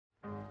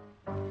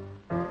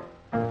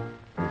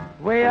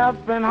Way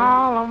up in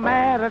Harlem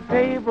at a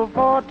table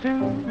for two.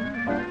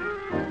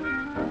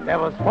 There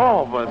was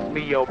four of us,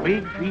 me, your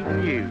big feet,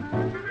 and you.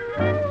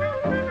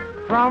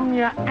 From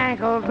your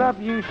ankles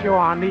up, you show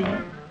our knees.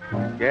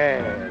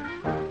 Yes,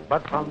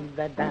 but from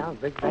that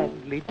down's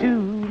exactly too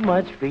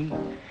much feet.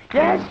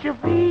 Yes, your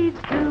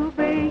feet's too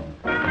big.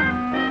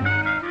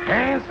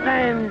 Can't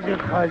stand you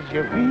 'cause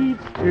your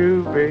feet's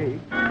too big.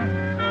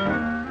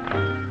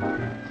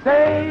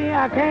 Say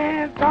I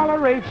can't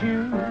tolerate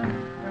you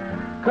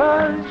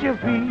 'cause your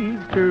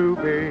feet's too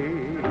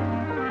big.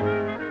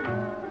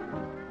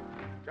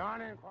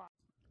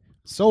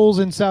 Souls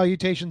and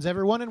salutations,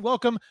 everyone, and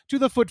welcome to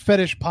the Foot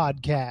Fetish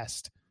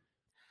Podcast.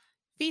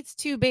 Feet's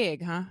too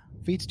big, huh?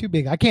 Feet's too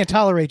big. I can't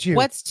tolerate you.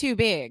 What's too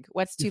big?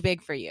 What's too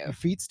big for you?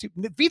 Feet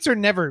are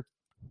never.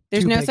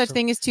 There's too no big such for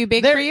thing me. as too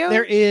big There, for you?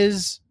 There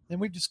is, and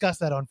we've discussed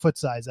that on foot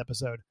size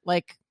episode.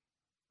 Like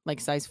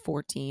size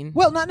 14?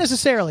 Well, not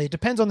necessarily. It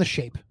depends on the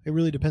shape. It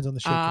really depends on the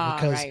shape.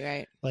 Because,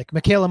 right. like,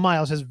 Michaela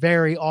Miles has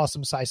very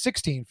awesome size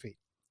 16 feet.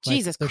 Like,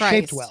 Jesus they're Christ.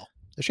 shaped well.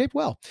 They're shaped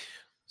well.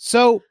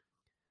 So,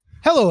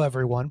 hello,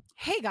 everyone.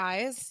 Hey,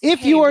 guys.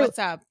 If you are- what's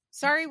up?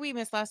 Sorry we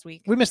missed last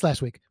week. We missed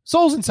last week.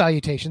 Souls and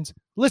salutations.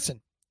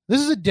 Listen,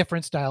 this is a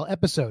different style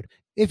episode.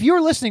 If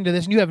you're listening to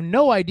this and you have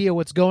no idea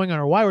what's going on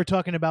or why we're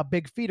talking about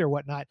big feet or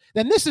whatnot,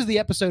 then this is the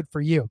episode for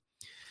you.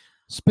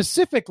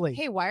 Specifically,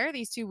 Hey, why are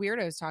these two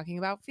weirdos talking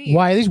about feet?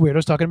 why are these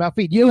weirdos talking about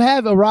feet? You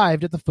have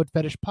arrived at the Foot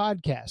Fetish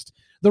Podcast.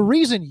 The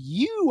reason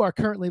you are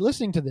currently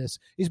listening to this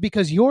is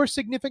because your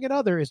significant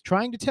other is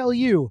trying to tell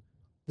you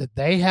that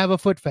they have a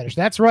foot fetish.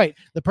 That's right.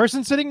 The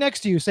person sitting next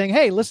to you saying,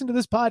 hey, listen to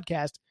this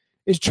podcast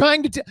is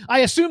trying to I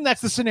assume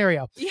that's the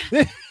scenario.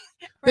 Yeah.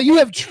 That you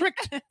have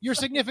tricked your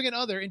significant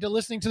other into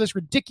listening to this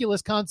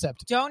ridiculous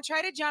concept. Don't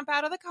try to jump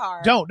out of the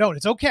car. Don't.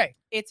 It's okay.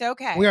 It's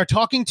okay. We are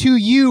talking to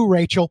you,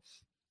 Rachel.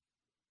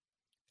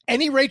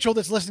 Any Rachel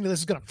that's listening to this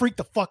is going to freak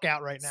the fuck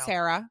out right now.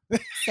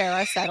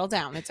 Sarah, settle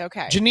down. It's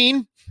okay.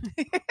 Janine.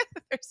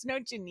 There's no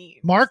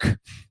Janine. Mark.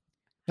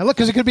 Now look,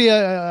 because it could be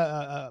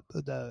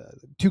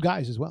two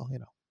guys as well, you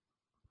know.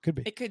 Could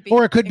be. It could be.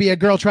 Or it could be a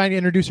girl trying to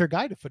introduce her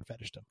guy to foot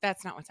fetishdom.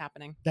 That's not what's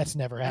happening. That's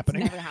never That's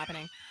happening. never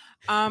happening.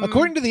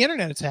 According to the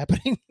internet, it's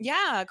happening.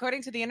 Yeah,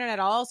 according to the internet,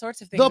 all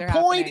sorts of things The are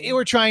point happening.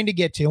 we're trying to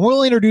get to, and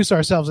we'll introduce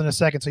ourselves in a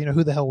second so you know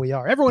who the hell we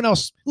are. Everyone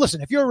else,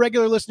 listen, if you're a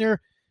regular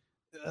listener,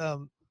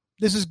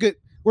 this is good.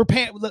 We're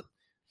paying,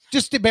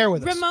 just to bear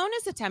with us. Ramon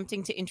is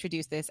attempting to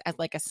introduce this as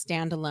like a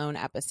standalone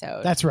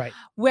episode. That's right.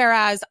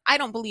 Whereas I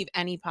don't believe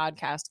any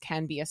podcast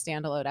can be a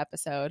standalone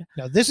episode.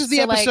 No, this is the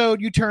So,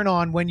 episode you turn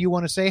on when you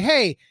want to say,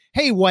 hey,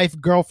 wife,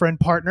 girlfriend,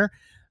 partner,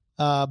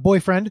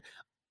 boyfriend,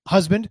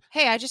 husband.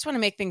 Hey, I just want to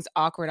make things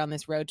awkward on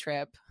this road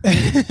trip.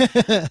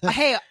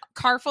 Hey,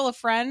 car full of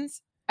friends.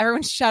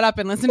 Everyone shut up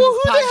and listen to Well,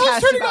 this who the podcast.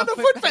 hell's turning on about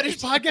the Foot Fetish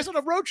Podcast on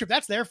a road trip?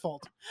 That's their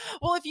fault.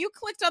 Well, if you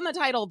clicked on the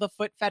title, The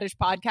Foot Fetish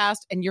Podcast,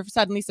 and you're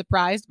suddenly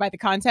surprised by the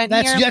content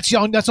here,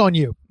 That's on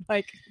you.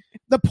 like,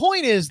 The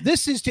point is,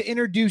 this is to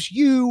introduce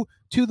you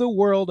to the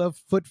world of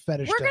foot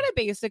fetish. we're going to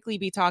basically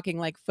be talking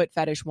like Foot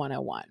Fetish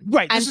 101.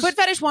 Right. And Foot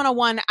Fetish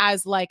 101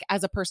 as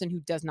a person who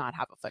does not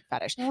have a foot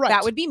fetish. Right.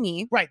 That would be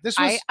me. Right.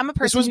 I'm a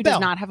person was who Belle.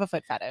 does not have a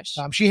foot fetish.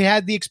 She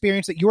had the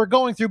experience that you were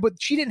going through, but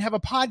she didn't have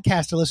a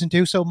podcast to listen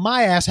to, so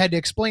my ass had to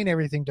explain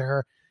everything to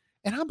her.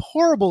 And I'm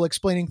horrible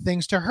explaining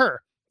things to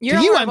her. You're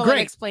to you, I'm horrible at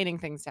great. explaining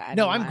things to anyone.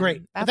 No, I'm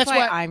great. That's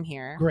why I'm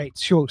here. Great.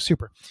 Sure.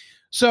 Super.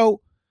 So,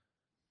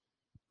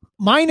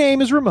 my name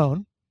is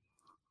Ramon.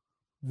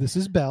 This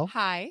is Belle.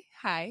 Hi.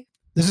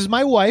 This is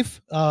my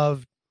wife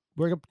of,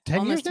 we're 10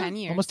 Almost years now? 10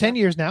 years. Almost 10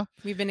 years now.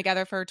 We've been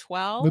together for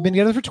 12. We've been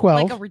together for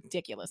 12. Like a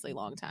ridiculously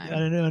long time.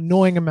 An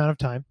annoying amount of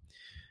time.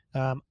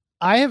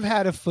 I have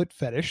had a foot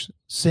fetish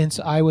since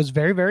I was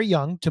very, very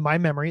young, to my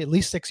memory, at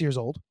least 6 years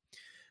old.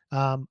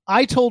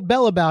 I told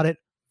Belle about it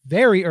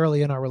very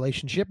early in our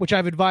relationship, which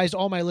I've advised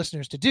all my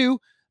listeners to do,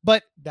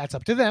 but that's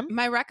up to them.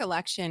 My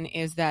recollection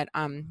is that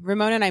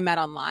Ramon and I met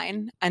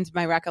online, and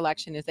my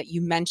recollection is that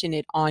you mentioned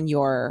it on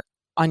your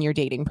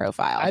dating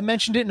profile. I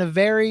mentioned it in a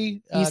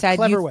very you said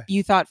clever way.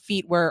 You thought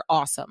feet were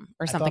awesome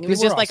or I something. thought It was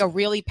feet were just like a awesome.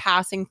 really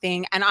passing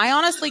thing, and I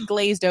honestly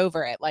glazed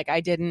over it. Like I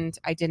didn't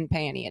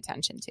pay any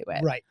attention to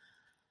it. Right.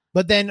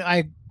 But then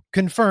I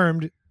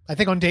confirmed, I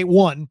think on date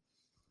 1,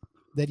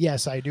 that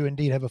yes, I do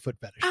indeed have a foot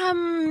fetish.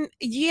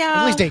 Yeah.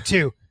 At least date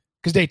 2,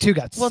 because date 2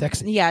 got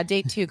sexy. Yeah,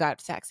 date 2 got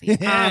sexy.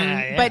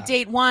 Yeah. But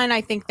date 1, I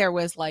think there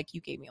was like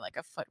you gave me like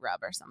a foot rub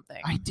or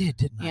something. I did,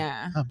 didn't I?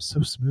 Yeah. I'm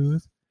so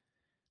smooth.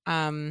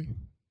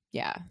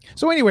 Yeah.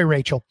 So anyway,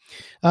 Rachel,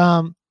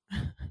 I'm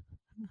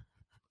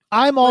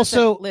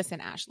also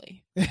listen,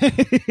 Ashley.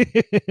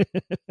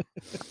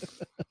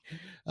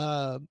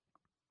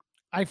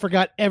 I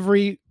forgot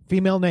every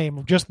female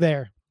name just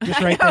right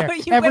I know, there.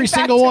 you Every went back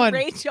single to one.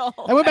 Rachel.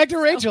 I went back to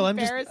That's Rachel. so I'm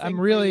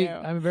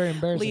embarrassing very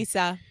embarrassed.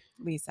 Lisa,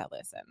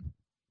 listen.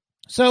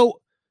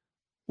 So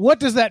what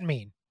does that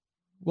mean?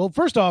 Well,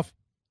 first off,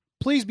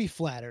 please be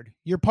flattered.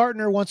 Your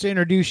partner wants to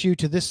introduce you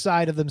to this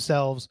side of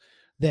themselves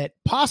that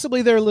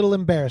possibly they're a little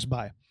embarrassed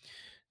by.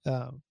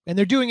 And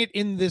they're doing it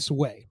in this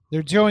way.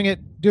 They're doing it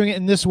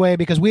in this way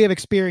because we have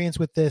experience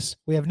with this.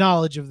 We have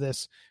knowledge of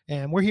this,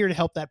 and we're here to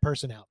help that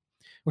person out.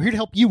 We're here to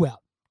help you out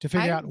to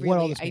figure out what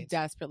all this means. I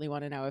desperately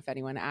want to know if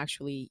anyone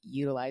actually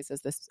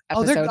utilizes this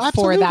Oh, episode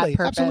for that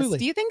purpose. Absolutely.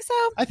 Do you think so?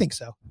 I think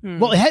so.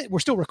 Well, we're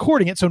still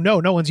recording it, so no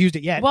one's used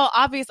it yet. Well,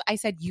 obviously, I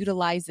said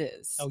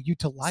utilizes. Oh,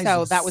 utilizes.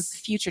 So that was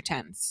future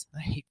tense. I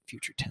hate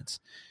future tense.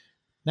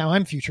 Now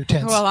I'm future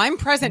tense. Well, I'm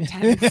present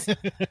tense.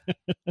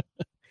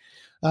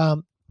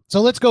 So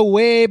let's go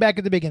way back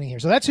at the beginning here.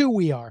 So that's who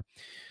we are.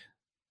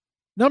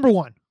 Number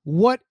one,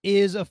 what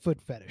is a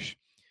foot fetish?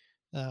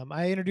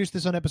 I introduced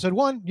this on episode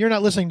 1. You're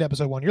not listening to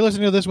episode 1. You're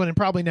listening to this one and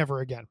probably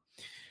never again.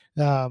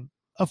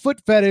 A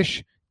foot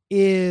fetish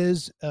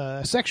is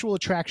sexual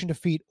attraction to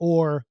feet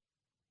or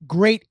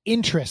great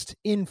interest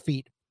in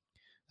feet,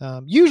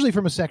 usually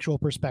from a sexual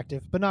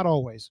perspective, but not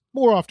always,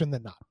 more often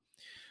than not.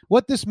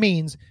 What this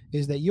means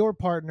is that your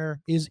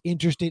partner is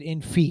interested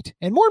in feet,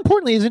 and more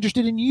importantly, is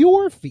interested in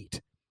your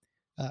feet,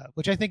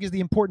 which I think is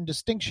the important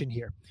distinction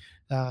here.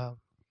 Well,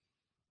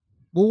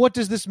 what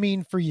does this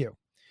mean for you?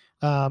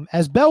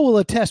 As Belle will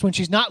attest when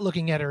she's not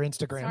looking at her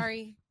Instagram.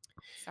 Sorry.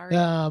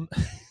 I'm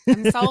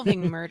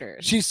solving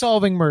murders. She's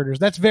solving murders.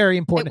 That's very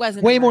important. It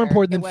wasn't way a more murder.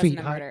 important than it feet.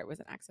 Wasn't a murder. It was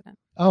an accident.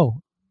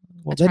 Oh,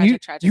 well, A then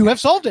tragic you have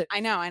solved it.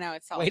 I know.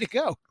 It's solved. Way to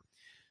go.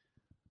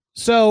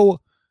 So,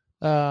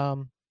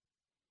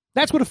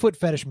 that's what a foot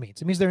fetish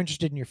means. It means they're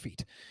interested in your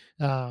feet.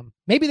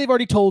 Maybe they've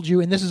already told you,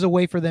 and this is a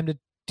way for them to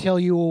tell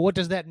you, well, what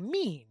does that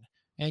mean?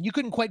 And you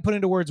couldn't quite put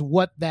into words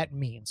what that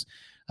means.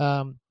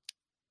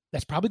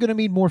 That's probably going to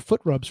mean more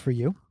foot rubs for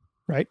you,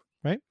 right?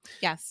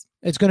 Yes.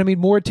 It's going to mean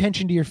more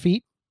attention to your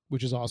feet,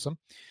 which is awesome.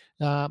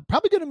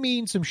 Probably going to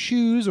mean some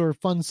shoes or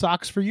fun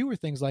socks for you or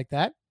things like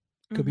that.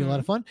 Could be a lot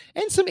of fun.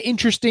 And some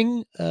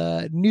interesting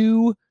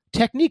new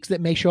techniques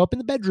that may show up in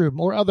the bedroom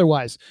or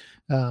otherwise.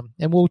 And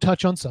we'll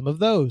touch on some of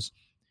those.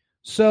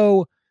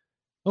 So,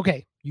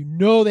 okay,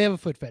 they have a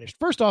foot fetish.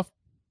 First off,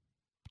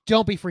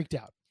 don't be freaked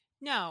out.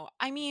 No,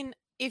 I mean,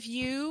 if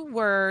you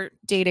were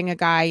dating a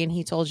guy and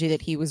he told you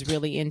that he was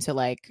really into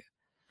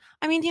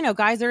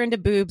guys are into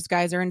boobs,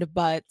 guys are into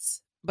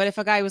butts. But if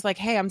a guy was like,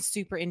 hey, I'm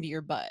super into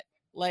your butt,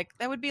 like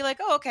that would be like,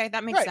 oh, okay,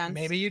 that makes sense.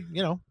 Maybe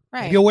maybe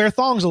right. you'll wear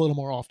thongs a little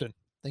more often.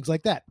 Things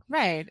like that.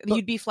 Right. But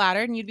you'd be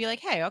flattered and you'd be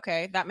like, hey,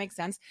 okay, that makes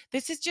sense.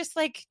 This is just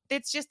like,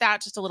 it's just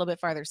a little bit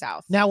farther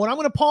south. Now, when I'm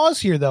going to pause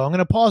here, though, I'm going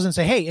to pause and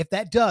say, hey, if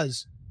that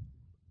does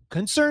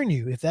concern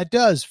you, if that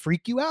does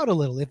freak you out a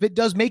little, if it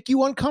does make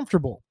you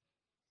uncomfortable,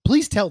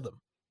 please tell them.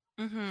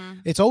 Mm-hmm.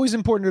 It's always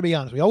important to be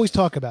honest. We always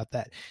talk about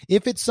that.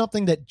 If it's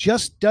something that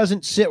just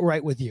doesn't sit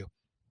right with you,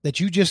 that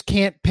you just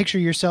can't picture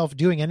yourself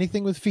doing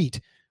anything with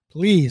feet,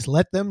 please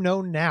let them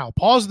know now.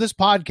 Pause this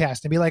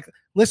podcast and be like,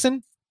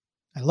 listen,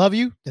 I love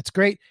you. That's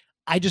great.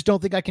 I just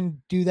don't think I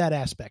can do that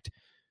aspect.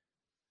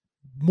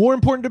 More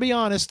important to be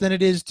honest than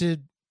it is to,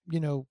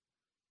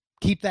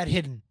 keep that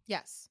hidden.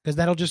 Yes. Because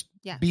that'll just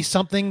be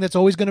something that's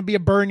always going to be a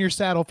burr in your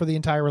saddle for the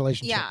entire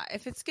relationship. Yeah.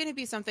 If it's going to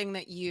be something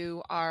that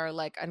you are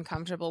like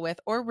uncomfortable with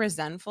or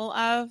resentful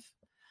of,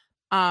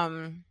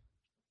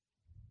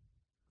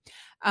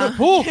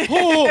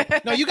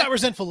 No, you got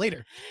resentful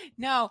later.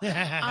 No,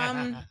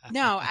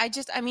 no.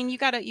 You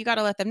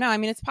gotta let them know. I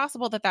mean, it's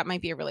possible that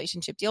might be a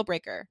relationship deal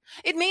breaker.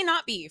 It may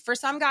not be for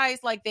some guys.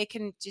 Like they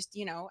can just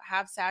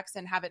have sex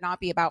and have it not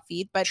be about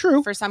feet. But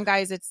true. For some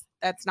guys,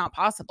 that's not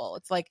possible.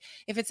 It's like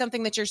if it's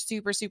something that you're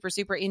super, super,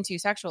 super into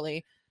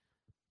sexually,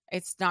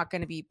 it's not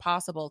going to be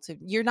possible to.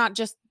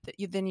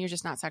 Then you're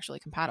just not sexually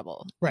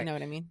compatible. Right. You know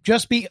what I mean?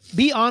 Just be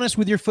honest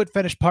with your foot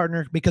fetish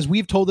partner because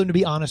we've told them to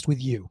be honest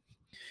with you.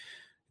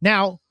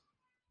 Now,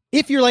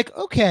 if you're like,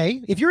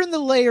 okay, if you're in the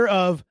layer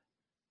of,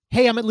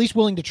 hey, I'm at least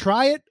willing to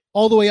try it,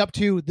 all the way up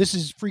to this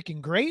is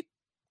freaking great,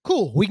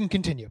 cool, we can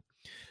continue.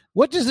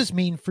 What does this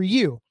mean for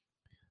you?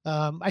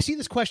 I see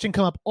this question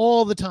come up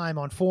all the time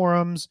on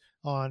forums,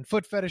 on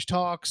foot fetish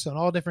talks, on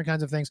all different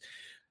kinds of things.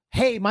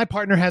 Hey, my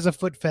partner has a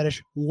foot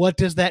fetish. What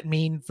does that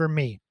mean for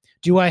me?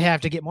 Do I have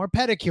to get more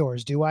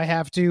pedicures? Do I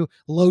have to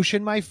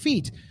lotion my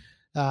feet?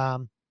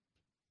 All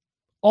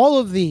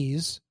of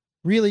these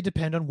really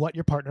depend on what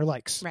your partner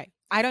likes. Right.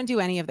 I don't do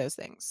any of those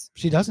things.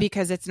 She doesn't.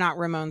 Because it's not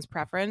Ramon's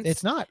preference.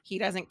 It's not. He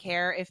doesn't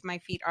care if my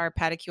feet are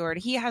pedicured.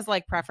 He has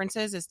like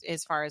preferences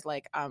as far as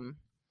like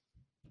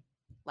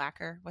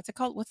lacquer. What's it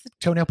called? What's the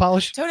toenail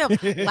polish? Toenail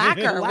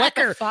lacquer. What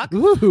the fuck?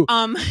 Ooh.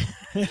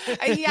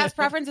 He has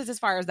preferences as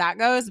far as that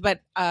goes,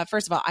 but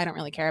first of all, I don't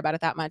really care about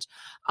it that much.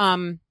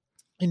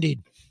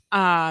 Indeed.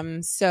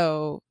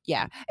 So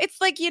yeah. It's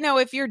like,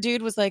 if your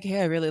dude was like,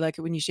 hey, I really like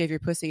it when you shave your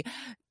pussy.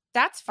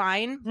 That's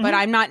fine, but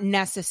I'm not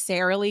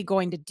necessarily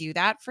going to do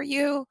that for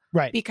you.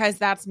 Right. Because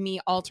that's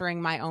me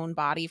altering my own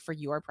body for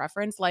your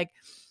preference. Like,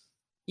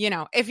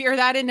 if you're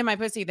that into my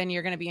pussy, then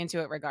you're going to be into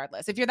it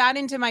regardless. If you're that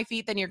into my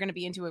feet, then you're going to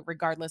be into it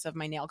regardless of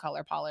my nail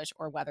color polish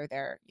or whether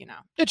they're,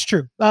 It's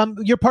true.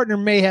 Your partner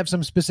may have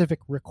some specific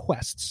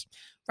requests.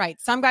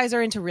 Right. Some guys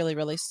are into really,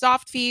 really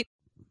soft feet.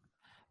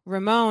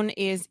 Ramon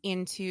is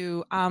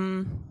into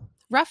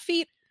rough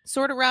feet,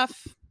 sort of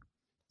rough,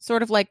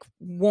 sort of like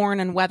worn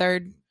and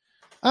weathered.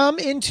 I'm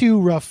into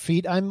rough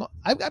feet. I'm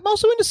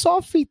also into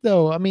soft feet,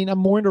 though. I mean, I'm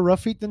more into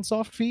rough feet than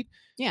soft feet.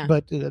 Yeah.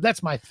 But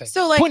that's my thing.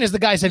 So, like, point is, the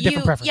guys have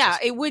different preferences. Yeah,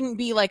 it wouldn't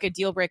be like a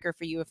deal breaker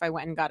for you if I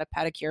went and got a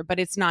pedicure, but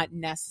it's not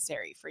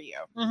necessary for you.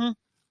 Mm-hmm.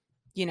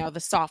 You know, the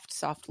soft,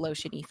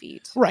 lotiony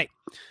feet. Right.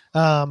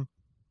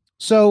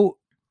 So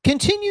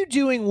continue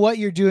doing what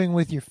you're doing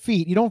with your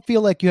feet. You don't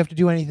feel like you have to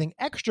do anything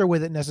extra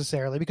with it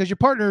necessarily because your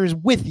partner is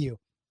with you,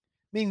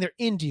 meaning they're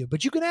into you.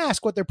 But you can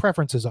ask what their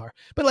preferences are.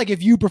 But like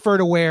if you prefer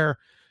to wear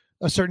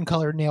a certain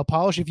colored nail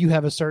polish, if you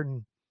have a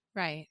certain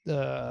procedure,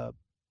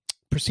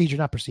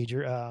 what's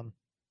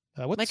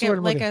like the word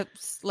I'm looking a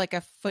like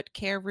a foot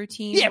care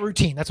routine? Yeah,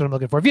 routine. That's what I'm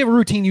looking for. If you have a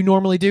routine you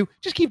normally do,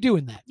 just keep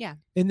doing that. Yeah.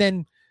 And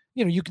then,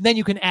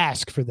 you can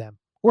ask for them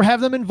or have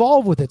them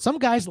involved with it. Some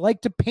guys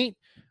like to paint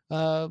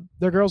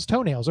their girls'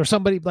 toenails, or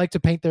somebody like to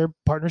paint their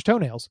partner's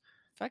toenails.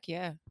 Fuck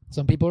yeah.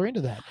 Some people are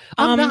into that.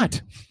 I'm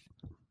not.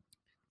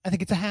 I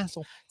think it's a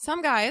hassle.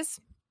 Some guys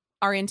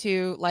are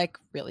into like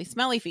really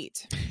smelly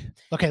feet.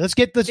 Okay, let's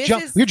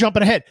jump. You're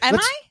jumping ahead.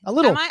 A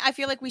little. I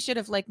feel like we should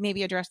have like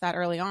maybe addressed that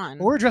early on.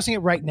 We're addressing it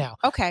right now.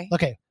 Okay.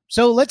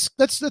 So let's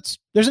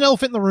there's an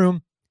elephant in the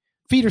room.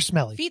 Feet are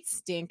smelly. Feet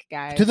stink,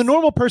 guys. To the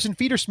normal person,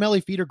 feet are smelly,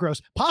 feet are gross.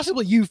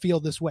 Possibly you feel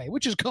this way,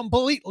 which is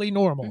completely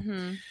normal.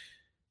 Mm-hmm.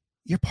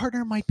 Your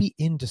partner might be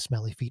into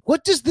smelly feet.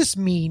 What does this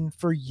mean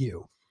for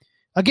you?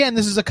 Again,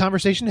 this is a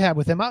conversation to have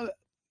with him. I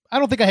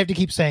don't think I have to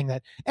keep saying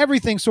that.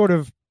 Everything sort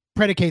of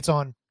predicates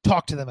on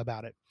talk to them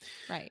about it.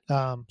 Right.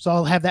 So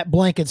I'll have that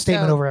blanket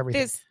statement over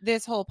everything.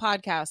 This whole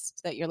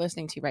podcast that you're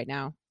listening to right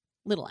now,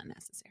 little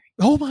unnecessary.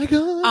 Oh my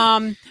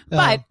God.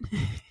 But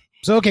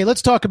so, okay,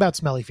 let's talk about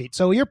smelly feet.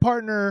 So your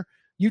partner,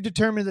 you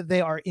determine that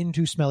they are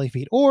into smelly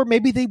feet, or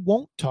maybe they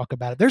won't talk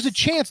about it. There's a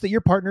chance that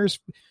your partner's...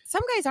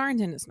 Some guys aren't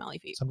into smelly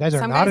feet. Some guys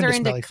are not into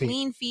smelly feet.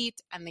 Clean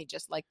feet, and they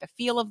just like the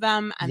feel of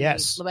them. And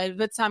yes.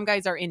 But some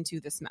guys are into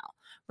the smell.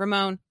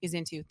 Ramon is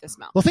into the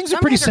smell. Well, things are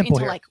pretty simple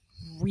into, here. like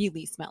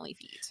really smelly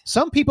feet.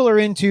 Some people are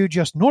into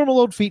just normal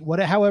old feet,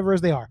 however as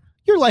they are.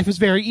 Your life is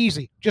very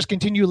easy. Just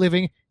continue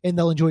living and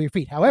they'll enjoy your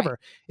feet. However,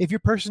 if your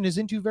person is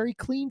into very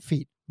clean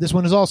feet, this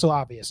one is also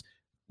obvious.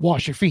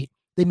 Wash your feet.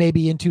 They may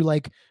be into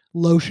like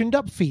lotioned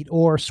up feet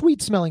or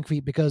sweet smelling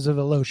feet because of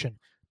a lotion.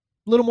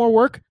 A little more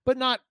work, but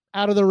not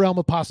out of the realm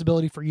of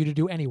possibility for you to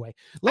do anyway.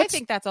 I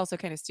think that's also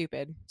kind of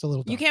stupid. It's a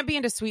little dumb. You can't be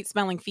into sweet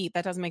smelling feet.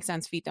 That doesn't make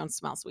sense. Feet don't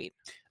smell sweet.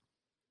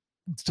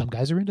 Some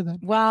guys are into that.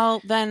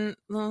 Well, then...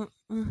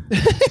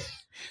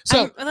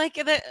 So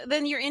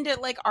then you're into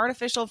like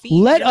artificial feet.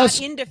 You're not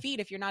into feet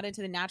if you're not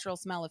into the natural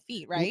smell of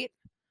feet, right?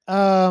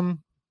 No,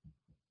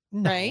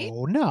 right?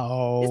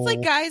 No. It's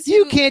like guys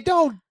you can't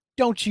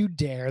don't you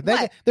dare.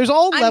 There's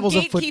all levels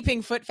of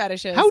gatekeeping foot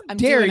fetishes. How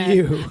dare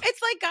you?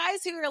 It's like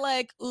guys who are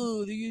like,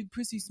 "Oh, the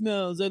pussy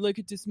smells. I like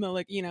it to smell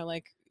like,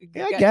 like."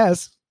 Yeah, I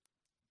guess.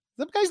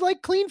 Some guys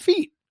like clean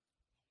feet.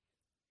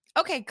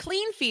 Okay,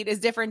 clean feet is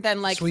different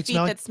than like Sweet feet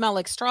smelling. that smell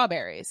like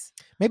strawberries.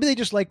 Maybe they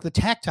just like the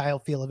tactile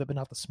feel of it, but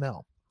not the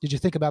smell. Did you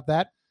think about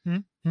that?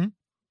 I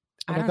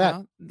don't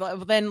know.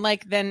 Then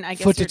I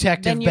guess Foot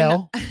Detective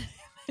Bell.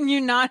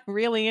 You're not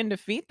really into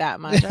feet that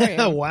much, are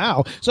you?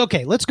 Wow. So,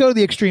 okay, let's go to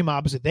the extreme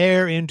opposite.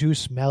 They're into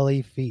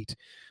smelly feet.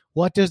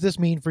 What does this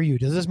mean for you?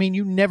 Does this mean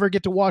you never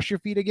get to wash your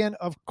feet again?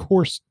 Of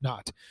course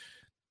not.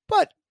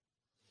 But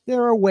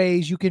there are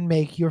ways you can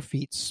make your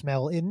feet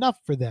smell enough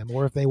for them,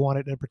 or if they want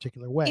it in a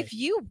particular way. If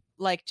you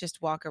like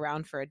just walk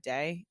around for a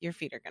day, your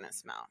feet are going to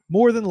smell.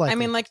 More than likely. I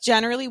mean, like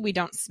generally we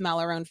don't smell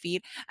our own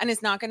feet, and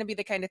it's not going to be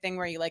the kind of thing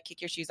where you like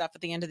kick your shoes off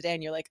at the end of the day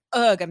and you're like,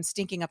 ugh, I'm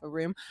stinking up a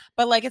room.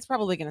 But like, it's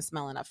probably going to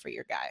smell enough for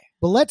your guy.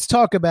 But let's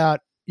talk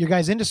about your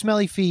guys into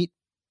smelly feet,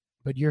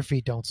 but your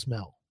feet don't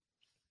smell.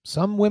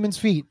 Some women's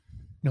feet,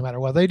 no matter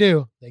what they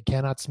do, they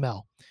cannot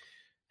smell.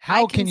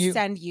 How can you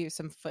send you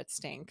some foot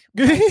stink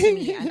to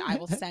me, and I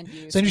will send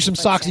you some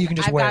socks that you can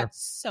just wear. I've got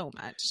so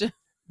much.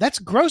 That's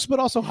gross, but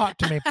also hot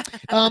to me.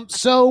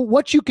 So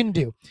what you can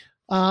do,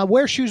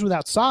 wear shoes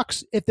without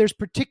socks. If there's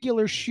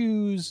particular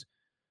shoes,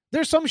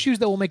 there's some shoes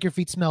that will make your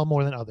feet smell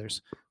more than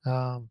others.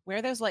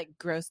 Wear those like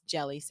gross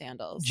jelly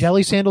sandals.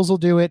 Jelly sandals will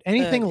do it.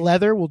 Anything Ugh.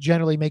 leather will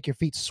generally make your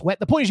feet sweat.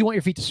 The point is you want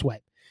your feet to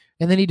sweat.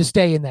 And they need to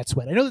stay in that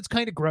sweat. I know that's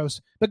kind of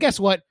gross, but guess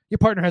what? Your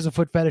partner has a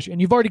foot fetish,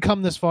 and you've already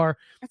come this far.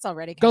 It's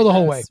already go the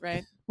whole gross,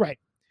 way, right?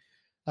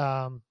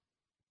 Right.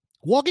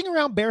 Walking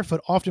around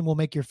barefoot often will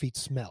make your feet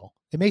smell.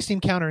 It may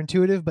seem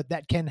counterintuitive, but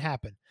that can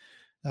happen.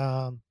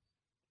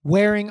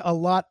 Wearing a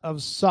lot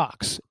of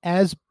socks,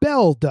 as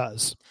Belle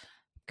does.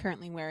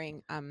 Currently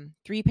wearing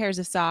 3 pairs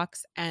of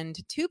socks and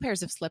 2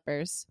 pairs of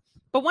slippers,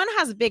 but one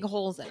has big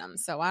holes in them,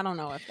 so I don't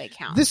know if they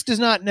count. This does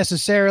not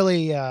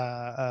necessarily.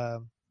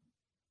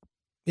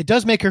 It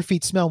does make her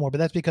feet smell more, but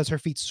that's because her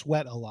feet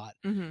sweat a lot.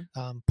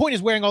 Mm-hmm. Point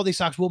is, wearing all these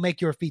socks will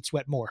make your feet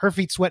sweat more. Her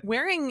feet sweat.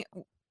 Wearing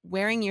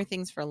your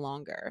things for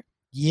longer.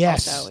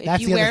 Yes, also,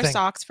 that's if the you other wear thing.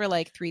 socks for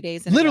like 3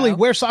 days in literally a row,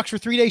 wear socks for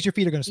 3 days, your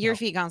feet are going to smell. Your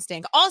feet gonna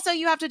stink. Also,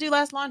 you have to do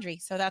less laundry,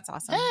 so that's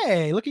awesome.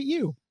 Hey, look at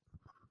you.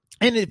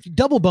 And if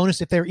double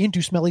bonus if they're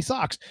into smelly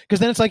socks, because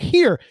then it's like,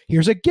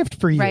 here's a gift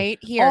for you. Right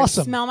here,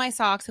 awesome. Smell my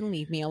socks and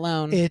leave me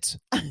alone. It's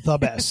the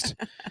best.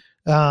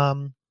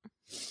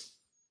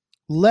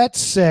 Let's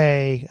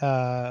say,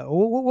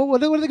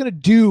 what are they going to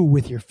do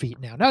with your feet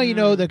now? Now you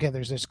know that, okay,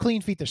 there's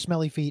clean feet, there's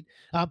smelly feet.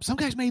 Some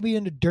guys may be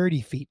into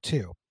dirty feet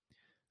too.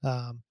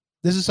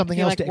 This is something If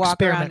you, else like, to walk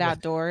experiment around with.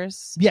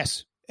 outdoors.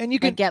 Yes, and you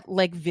can Like, get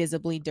like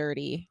visibly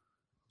dirty.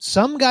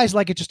 Some guys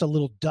like it just a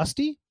little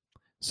dusty.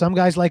 Some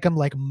guys like them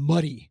like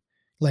muddy.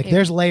 Like Ew.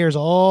 there's layers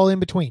all in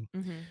between.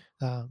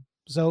 Mm-hmm.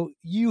 So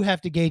you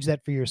have to gauge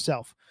that for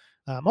yourself.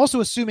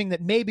 Also assuming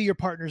that maybe your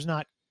partner's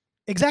not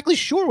exactly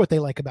sure what they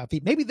like about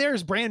feet. Maybe they're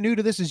as brand new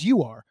to this as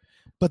you are,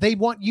 but they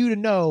want you to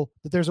know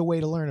that there's a way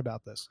to learn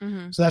about this.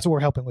 Mm-hmm. So that's what we're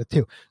helping with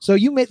too. So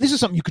this is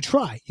something you could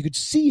try. You could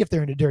see if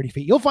they're into dirty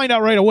feet. You'll find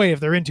out right away if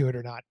they're into it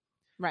or not.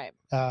 Right.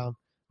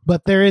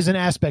 But there is an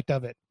aspect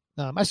of it.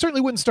 I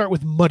certainly wouldn't start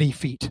with muddy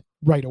feet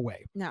right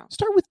away. No.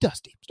 Start with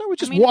dusty. Start with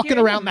just I mean, walking if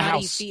you're around into the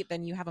muddy house. feet,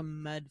 then you have a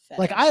mud fetish.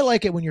 Like I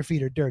like it when your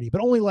feet are dirty,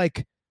 but only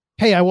like,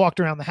 hey, I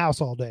walked around the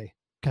house all day,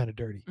 kind of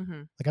dirty.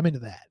 Mm-hmm. Like I'm into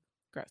that.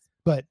 Gross.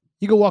 But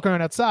you go walk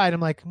around outside, I'm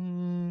like,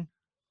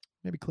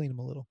 maybe clean them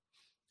a little.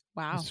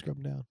 Wow. Just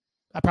scrub them down.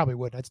 I probably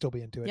would. I'd still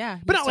be into it. Yeah.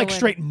 But not like would.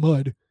 straight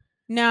mud.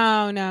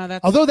 No,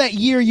 that's. Although that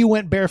year you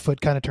went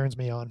barefoot kind of turns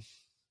me on.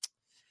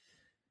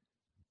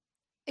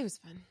 It was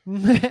fun.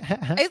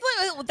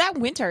 That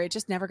winter, it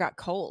just never got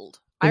cold.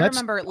 Well, I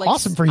remember, like,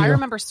 awesome for you. I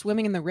remember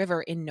swimming in the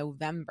river in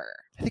November.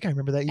 I think I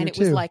remember that year and it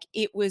too. was like,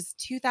 it was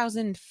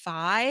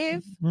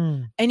 2005,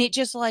 and it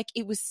just like,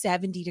 it was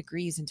 70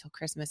 degrees until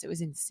Christmas. It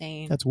was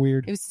insane. That's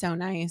weird. It was so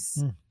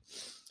nice.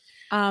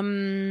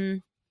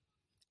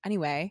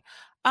 Anyway,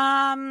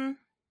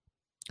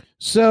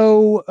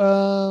 so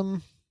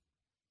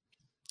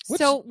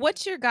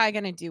what's your guy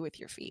gonna do with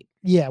your feet?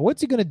 Yeah, what's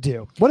he gonna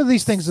do? What are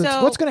these things?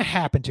 What's gonna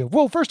happen to him?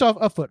 Well, first off,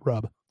 a foot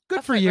rub.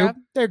 Good for you. Rub.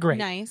 They're great.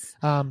 Nice.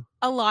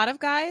 A lot of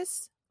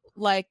guys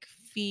like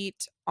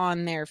feet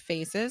on their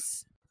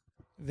faces.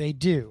 They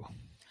do.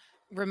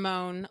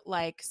 Ramon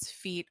likes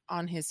feet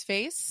on his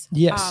face.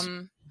 Yes.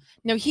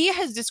 No, he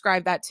has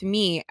described that to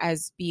me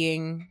as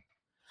being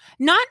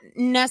not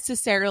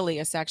necessarily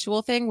a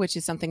sexual thing, which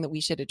is something that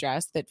we should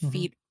address. That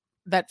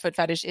foot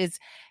fetish is.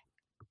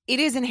 It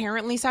is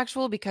inherently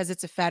sexual because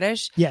it's a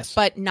fetish, yes,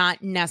 but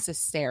not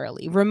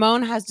necessarily.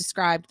 Ramon has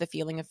described the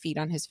feeling of feet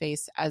on his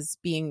face as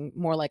being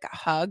more like a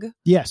hug.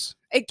 Yes.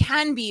 It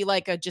can be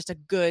like just a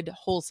good,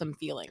 wholesome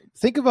feeling.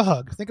 Think of a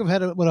hug. Think of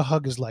what a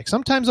hug is like.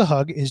 Sometimes a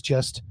hug is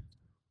just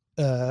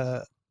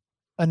a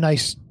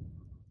nice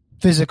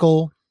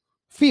physical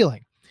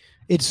feeling.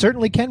 It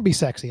certainly can be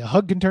sexy. A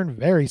hug can turn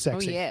very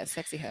sexy. Oh, yeah,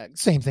 sexy hugs.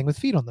 Same thing with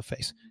feet on the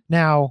face.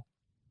 Now,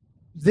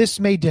 this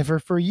may differ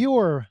for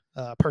your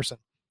person.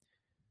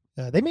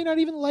 They may not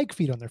even like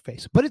feet on their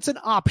face, but it's an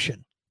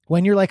option.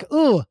 When you're like,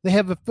 oh, they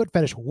have a foot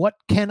fetish. What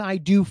can I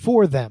do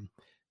for them?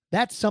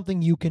 That's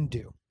something you can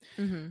do.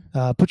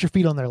 Mm-hmm. Put your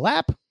feet on their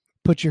lap.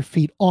 Put your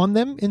feet on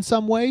them in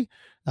some way.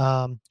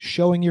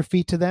 Showing your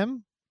feet to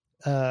them.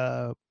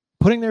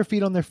 Putting their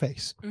feet on their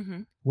face.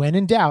 Mm-hmm. When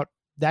in doubt,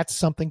 that's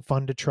something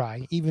fun to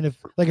try. Even if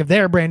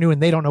they're brand new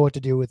and they don't know what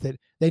to do with it,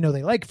 they know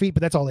they like feet,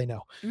 but that's all they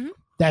know. Mm-hmm.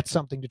 That's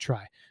something to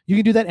try. You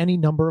can do that any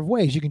number of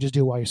ways. You can just do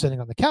it while you're sitting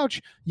on the couch.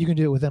 You can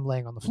do it with them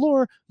laying on the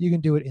floor. You can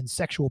do it in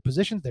sexual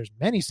positions. There's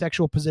many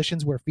sexual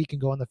positions where feet can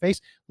go on the face.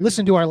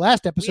 Listen to our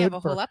last episode. We have a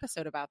whole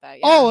episode about that.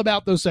 Yeah. All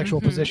about those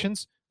sexual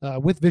positions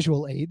with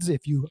visual aids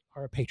if you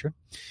are a patron.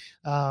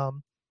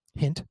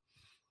 Hint.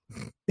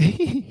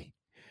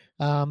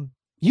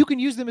 You can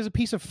use them as a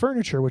piece of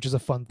furniture, which is a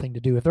fun thing to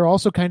do. If they're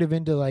also kind of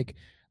into like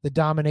the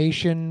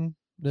domination,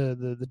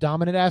 the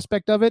dominant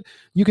aspect of it,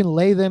 you can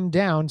lay them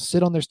down,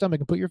 sit on their stomach,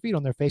 and put your feet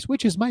on their face,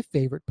 which is my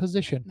favorite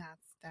position.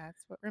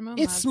 That's what Ramon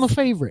It's loves.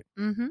 my favorite.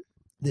 Mm-hmm.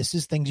 This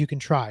is things you can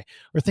try,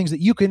 or things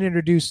that you can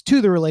introduce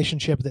to the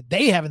relationship that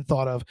they haven't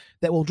thought of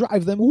that will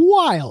drive them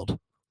wild.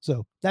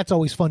 So that's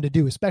always fun to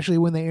do, especially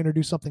when they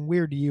introduce something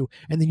weird to you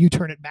and then you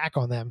turn it back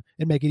on them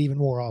and make it even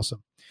more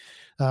awesome.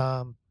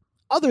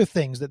 Other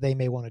things that they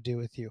may want to do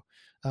with you.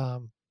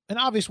 An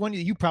obvious one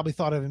that you probably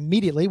thought of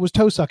immediately was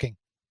toe sucking.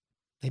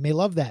 They may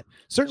love that.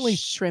 Certainly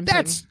shrimping.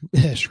 That's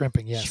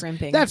shrimping. Yes.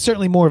 Shrimping. That's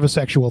certainly more of a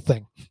sexual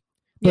thing.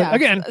 But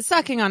again,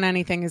 sucking on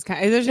anything is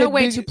there's no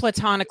way to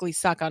platonically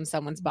suck on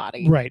someone's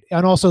body. Right.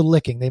 And also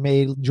licking. They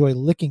may enjoy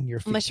licking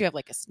your feet. Unless you have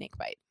like a snake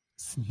bite.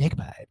 Snake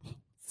bite.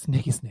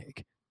 Snaky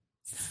snake.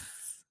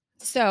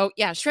 So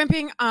yeah,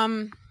 shrimping,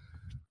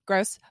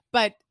 gross,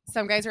 but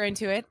some guys are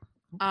into it.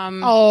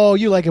 Oh,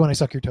 you like it when I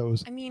suck your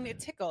toes. I mean, it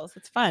tickles.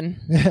 It's fun.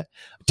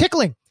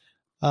 Tickling.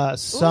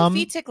 Some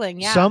feet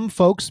tickling, yeah. Some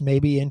folks may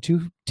be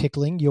into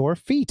tickling your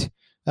feet.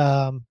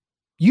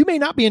 You may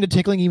not be into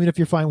tickling even if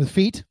you're fine with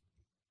feet.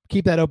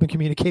 Keep that open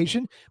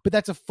communication, but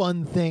that's a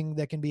fun thing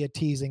that can be a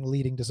teasing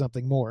leading to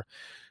something more.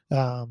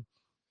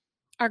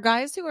 Are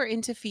guys who are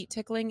into feet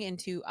tickling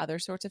into other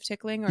sorts of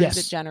tickling, or yes.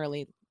 is it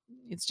generally?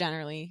 It's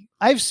generally.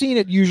 I've seen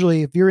it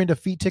usually. If you're into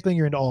feet tickling,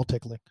 you're into all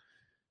tickling.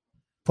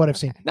 What I've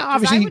seen. Now,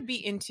 obviously, I would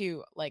be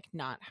into like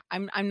not.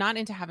 I'm not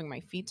into having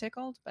my feet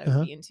tickled, but I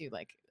would be into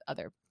like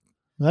other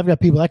I've got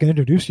people I can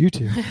introduce you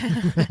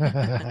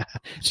to.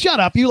 Shut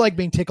up. You like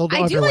being tickled I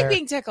do everywhere. like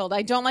being tickled.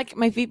 I don't like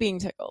my feet being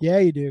tickled. Yeah,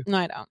 you do. No,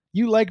 I don't.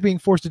 You like being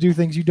forced to do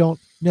things you don't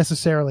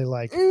necessarily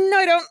like No,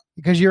 I don't.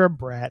 because you're a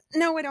brat.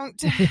 No, I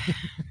don't.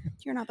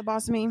 You're not the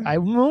boss of me. I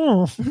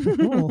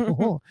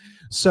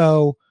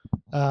So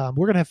we're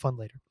going to have fun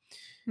later.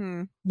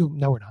 No,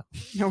 we're not.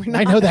 No, we're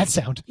not. I know that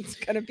sound.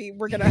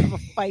 We're going to have a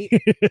fight.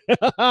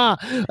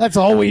 That's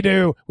all we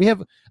do. We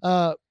have,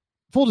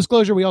 full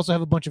disclosure, we also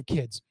have a bunch of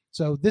kids.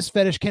 So this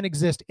fetish can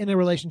exist in a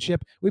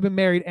relationship. We've been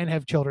married and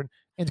have children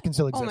and can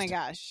still exist.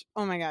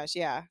 Oh my gosh.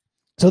 Yeah.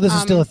 So this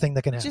is still a thing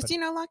that can happen. Just,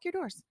 lock your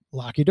doors.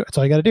 Lock your door. That's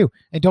all you got to do.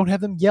 And don't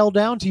have them yell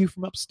down to you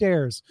from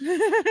upstairs. We've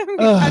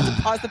had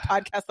to pause the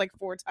podcast like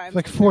 4 times.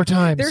 Like 4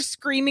 times. They're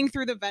screaming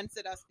through the vents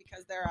at us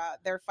because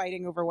they're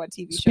fighting over what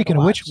TV show. Speaking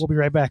of which, we'll be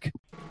right back.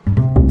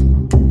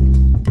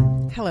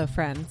 Hello,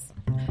 friends.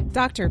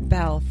 Dr.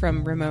 Bell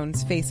from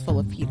Ramon's Face Full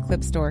of Feet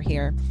Clip Store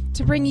here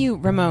to bring you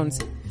Ramon's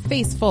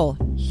Face Full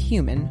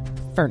Human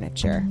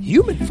Furniture.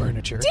 Human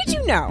furniture? Did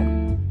you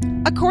know?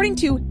 According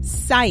to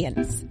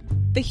science,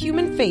 the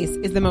human face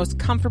is the most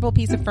comfortable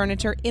piece of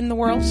furniture in the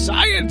world.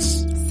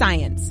 Science!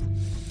 Science.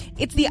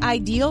 It's the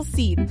ideal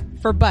seat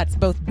for butts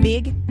both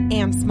big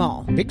and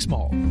small. Big,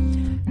 small.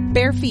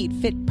 Bare feet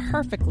fit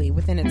perfectly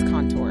within its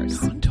contours.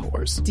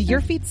 Contours. Do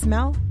your feet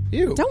smell?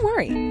 Ew. Don't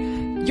worry.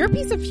 Your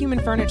piece of human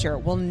furniture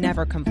will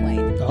never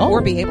complain or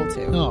be able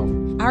to.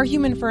 Oh. Our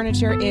human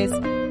furniture is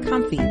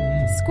comfy,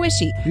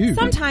 squishy, Ew.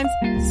 sometimes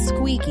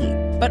squeaky,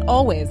 but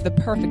always the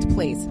perfect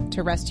place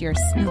to rest your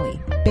smelly,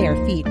 bare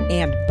feet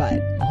and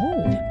butt. Oh.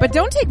 But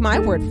don't take my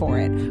word for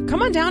it.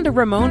 Come on down to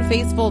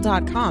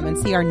RamonFaceful.com and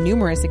see our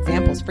numerous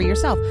examples for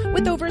yourself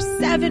with over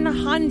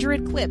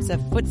 700 clips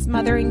of foot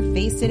smothering,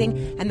 face sitting,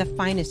 and the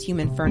finest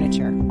human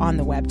furniture on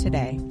the web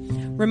today.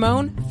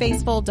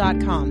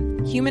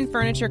 RamonFaceful.com. Human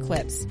furniture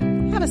clips.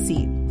 Have a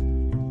seat.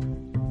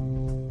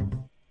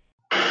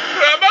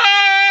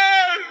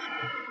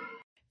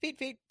 Feet,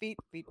 feet, feet,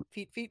 feet,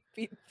 feet, feet,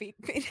 feet, feet,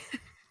 feet.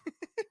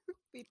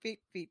 Feet, feet,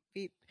 feet,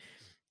 feet.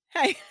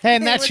 Hey,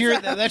 And that's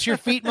your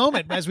feet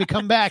moment as we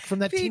come back from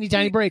that teeny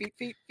tiny break.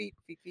 Feet.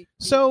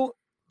 So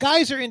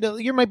guys are into,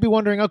 you might be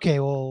wondering, okay,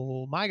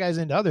 well, my guy's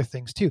into other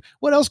things too.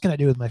 What else can I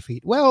do with my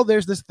feet? Well,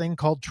 there's this thing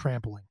called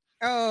trampling.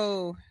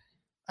 Oh.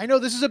 I know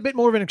this is a bit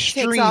more of an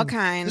extreme. Takes all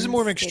kinds. This is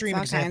more of an extreme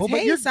example.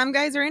 But But some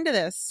guys are into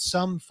this.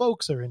 some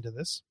folks are into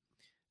this.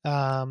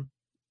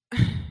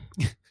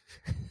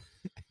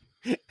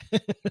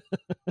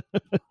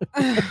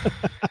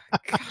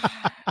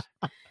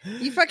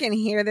 You fucking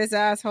hear this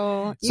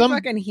asshole. You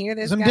fucking hear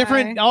this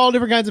guy. All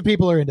different kinds of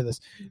people are into this.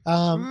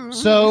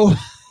 So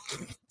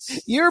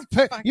your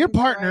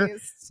partner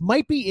Christ.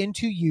 might be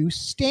into you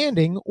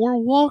standing or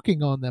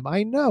walking on them.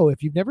 I know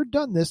if you've never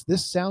done this they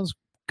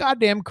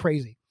goddamn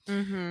crazy,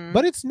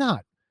 but it's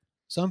not.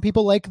 Some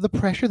people like the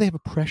pressure. They have a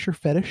pressure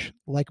fetish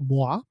like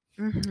moi.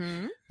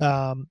 And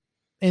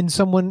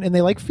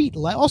they like feet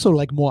also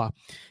like moi.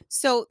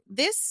 So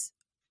this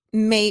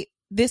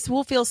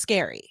will feel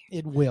scary.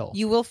 It will.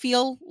 You will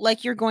feel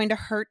like you're going to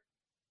hurt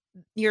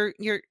you'll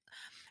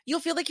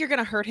feel like you're going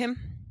to hurt him.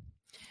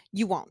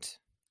 You won't.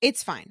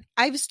 It's fine.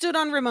 I've stood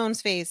on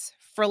Ramon's face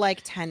for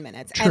like 10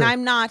 minutes. True. And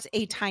I'm not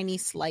a tiny,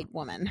 slight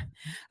woman.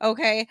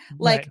 Okay?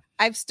 Like, Right.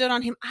 I've stood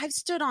on him. I've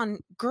stood on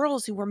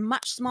girls who were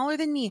much smaller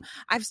than me.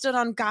 I've stood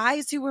on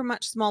guys who were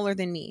much smaller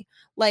than me.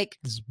 Like,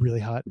 This is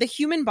really hot. the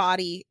human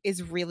body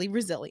is really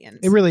resilient.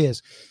 It really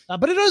is.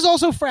 But it is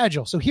also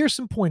fragile. So here's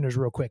some pointers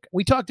real quick.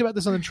 We talked about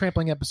this on the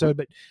trampling episode,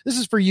 but this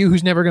is for you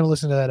who's never going to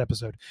listen to that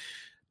episode.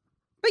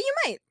 But you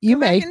might. You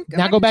may.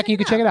 Now go back and you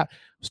check can check it out.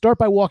 Start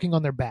by walking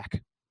on their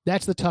back.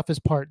 That's the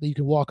toughest part, that you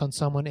can walk on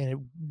someone and it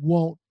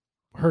won't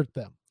hurt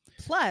them.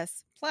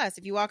 Plus,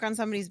 if you walk on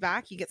somebody's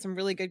back, you get some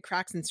really good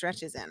cracks and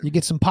stretches in. You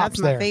get some pops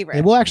That's my there. favorite.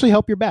 It will actually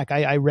help your back.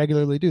 I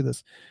regularly do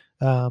this.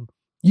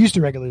 Used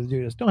to regularly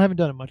do this. Haven't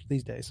done it much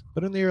these days,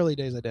 but in the early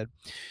days I did.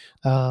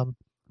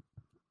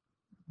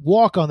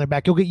 Walk on their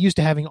back. You'll get used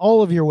to having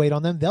all of your weight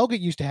on them. They'll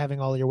get used to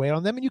having all of your weight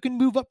on them, and you can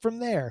move up from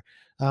there.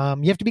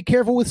 You have to be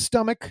careful with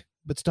stomach,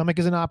 but stomach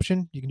is an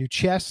option. You can do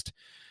chest.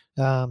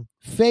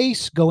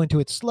 Face, go into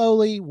it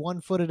slowly,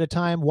 1 foot at a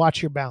time.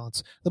 Watch your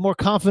balance. The more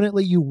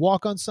confidently you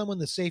walk on someone,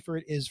 the safer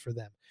it is for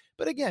them.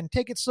 But again,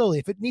 take it slowly.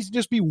 If it needs to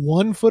just be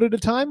 1 foot at a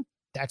time,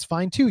 that's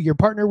fine too. Your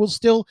partner will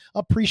still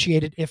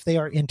appreciate it if they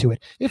are into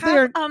it. If they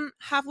are,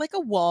 have like a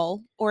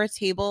wall or a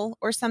table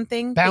or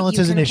something Balance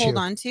that is you an can issue. hold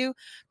on to,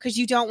 because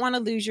you don't want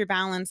to lose your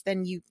balance.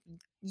 Then you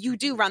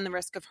do run the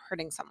risk of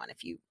hurting someone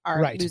if you are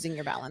Right. losing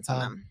your balance on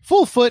them.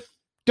 full foot,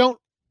 don't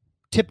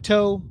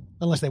tiptoe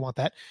unless they want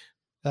that.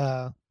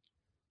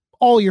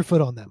 All your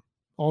foot on them,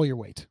 all your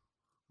weight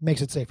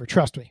makes it safer.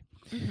 Trust me.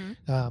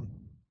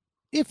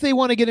 If they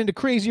want to get into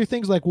crazier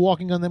things like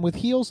walking on them with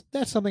heels,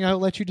 that's something I'll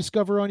let you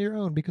discover on your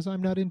own, because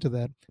I'm not into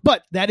that.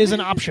 But that is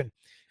an option,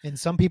 and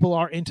some people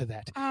are into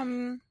that. Are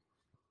we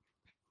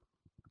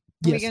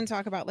Yes. going to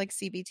talk about like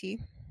CBT?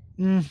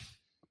 Mm,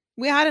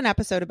 We had an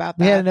episode about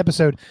that. we had an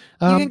episode.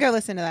 You can go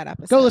listen to that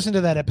episode. Go listen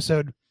to that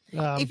episode.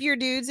 If your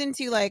dude's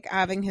into like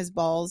having his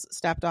balls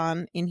stepped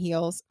on in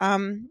heels,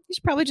 you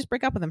should probably just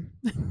break up with him.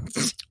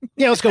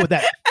 Yeah, let's go with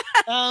that.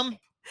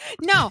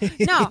 No.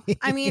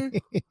 I mean,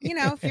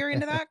 if you're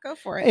into that, go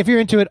for it. If you're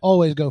into it,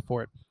 always go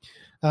for it.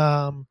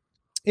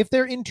 If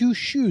they're into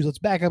shoes, let's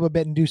back up a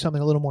bit and do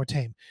something a little more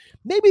tame.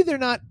 Maybe they're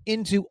not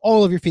into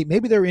all of your feet.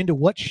 Maybe they're into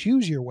what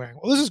shoes you're wearing.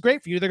 Well, this is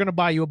great for you. They're going to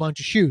buy you a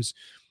bunch of shoes.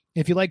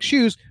 If you like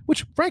shoes,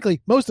 which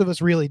frankly, most of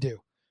us really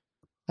do.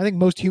 I think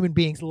most human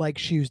beings like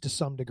shoes to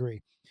some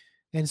degree.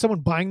 And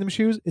someone buying them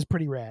shoes is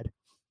pretty rad.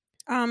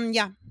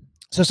 Yeah.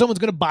 So someone's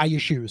going to buy you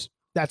shoes.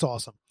 That's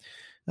awesome.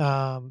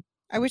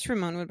 I wish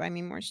Ramon would buy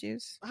me more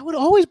shoes. I would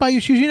always buy you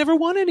shoes. You never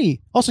want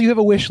any. Also, you have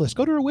a wish list.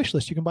 Go to her wish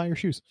list. You can buy your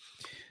shoes.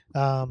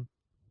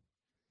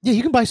 Yeah,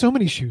 you can buy so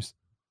many shoes.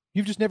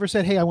 You've just never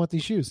said, hey, I want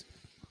these shoes.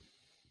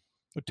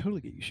 I would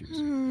totally get you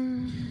shoes.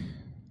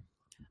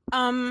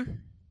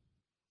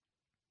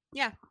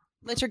 Yeah.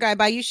 Let your guy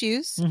buy you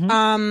shoes.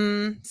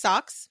 Mhm.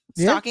 Socks,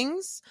 Yeah.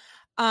 stockings,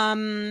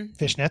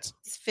 Fishnets.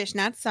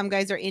 Some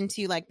guys are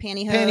into like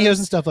pantyhose. Pantyhose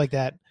and stuff like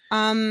that.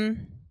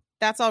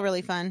 That's all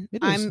really fun.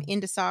 It is. I'm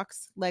into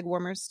socks, leg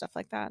warmers, stuff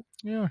like that.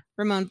 Yeah.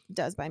 Ramon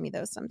does buy me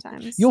those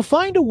sometimes. You'll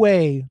find a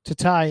way to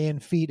tie in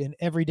feet in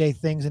everyday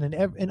things and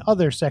in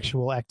other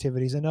sexual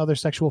activities and other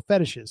sexual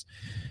fetishes.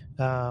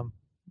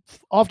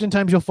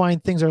 Oftentimes you'll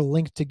find things are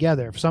linked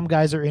together. Some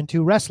guys are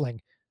into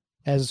wrestling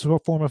as a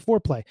form of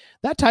foreplay.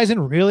 That ties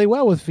in really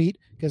well with feet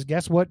because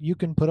guess what? You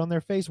can put on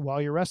their face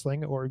while you're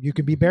wrestling, or you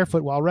can be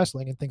barefoot while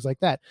wrestling and things like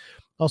that.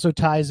 Also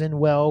ties in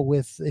well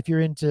with if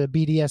you're into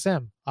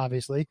BDSM,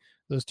 obviously.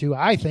 Those two,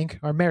 I think,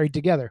 are married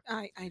together.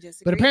 I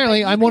disagree. But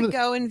apparently, I'm one of the...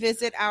 go and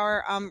visit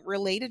our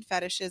related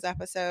fetishes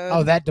episode.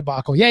 Oh, that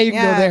debacle. Yeah, you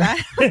can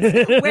go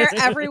there. Where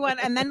everyone,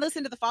 and then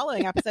listen to the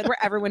following episode where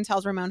everyone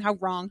tells Ramon how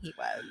wrong he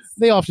was.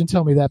 They often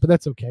tell me that, but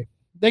that's okay.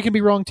 They can be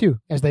wrong too,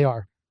 as they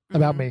are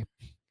about me.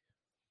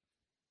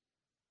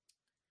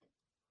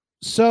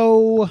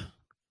 So,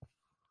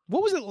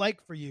 what was it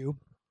like for you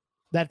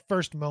that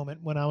first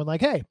moment when I was like,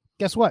 hey,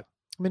 guess what?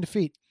 I'm into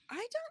feet.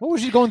 What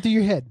was you going through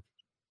your head?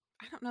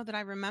 I don't know that I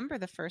remember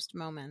the first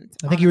moment.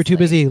 I think you were too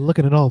busy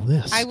looking at all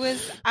this. I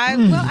was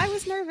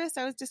nervous.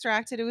 I was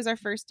distracted. It was our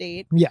first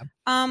date. Yeah.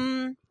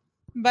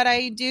 But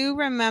I do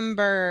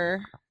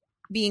remember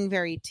being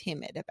very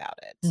timid about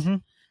it. Mm-hmm.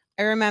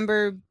 I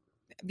remember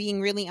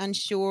being really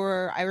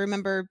unsure. I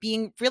remember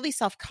being really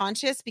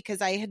self-conscious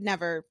because I had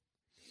never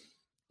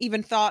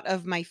even thought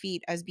of my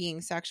feet as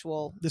being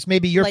sexual. This may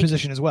be your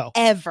position as well.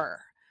 Ever.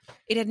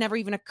 It had never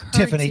even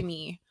occurred to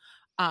me.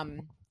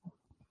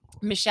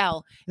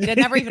 Michelle, it had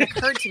never even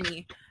occurred to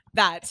me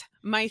that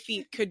my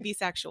feet could be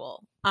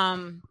sexual.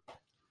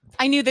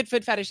 I knew that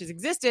foot fetishes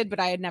existed,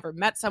 but I had never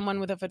met someone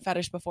with a foot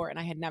fetish before, and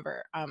I had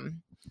never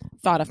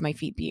thought of my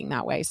feet being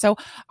that way. So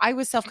I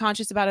was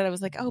self-conscious about it. I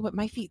was like, oh, but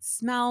my feet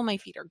smell. My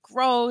feet are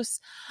gross.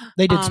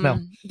 They did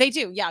smell. They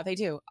do. Yeah, they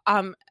do.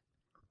 And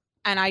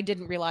I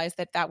didn't realize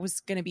that that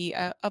was going to be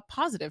a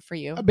positive for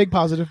you. A big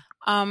positive.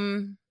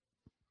 So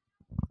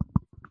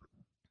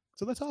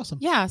that's awesome.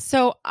 Yeah.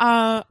 So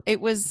it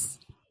was...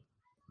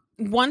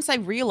 Once I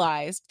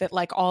realized that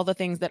like all the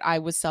things that I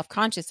was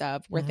self-conscious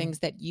of were things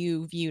that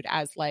you viewed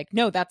as like,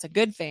 no, that's a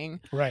good thing.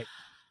 Right.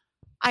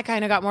 I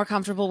kind of got more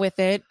comfortable with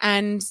it.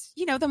 And,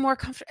 the more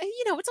comfortable,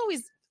 it's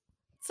always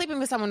sleeping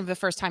with someone for the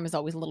first time is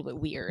always a little bit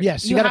weird.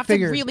 Yes. You have to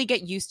really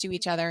get used to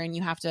each other and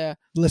you have to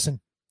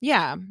listen.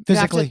 Yeah.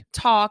 Physically. You have to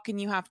talk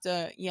and you have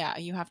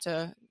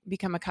to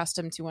become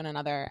accustomed to one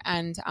another.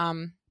 And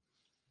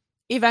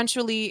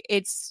eventually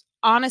it's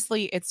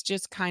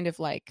just kind of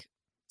like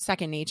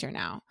second nature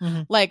now.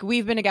 Like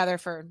we've been together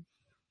for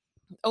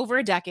over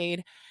a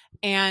decade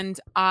and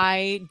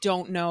I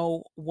don't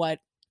know what,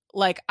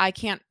 like, I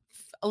can't,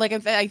 like,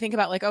 if I think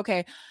about like,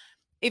 okay,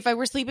 if I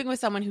were sleeping with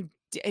someone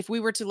if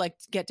we were to like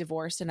get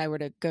divorced and I were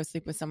to go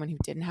sleep with someone who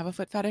didn't have a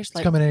foot fetish,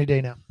 it's coming any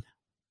day now.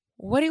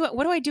 What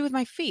do I do with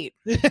my feet?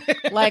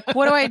 Like,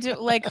 what do I do?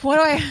 Like, what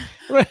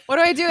do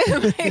I do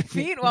with my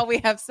feet while we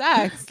have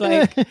sex?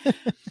 Like,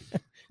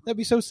 that'd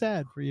be so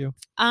sad for you.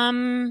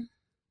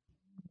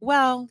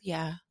 Well,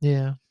 yeah.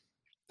 Yeah.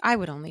 I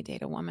would only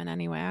date a woman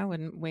anyway. I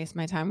wouldn't waste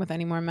my time with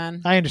any more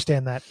men. I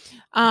understand that.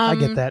 I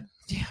get that.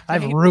 Yeah,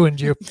 I've ruined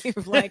you.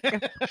 Like,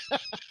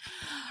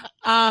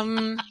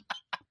 oh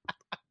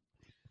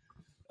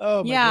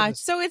my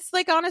goodness. So it's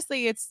like,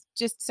 honestly, it's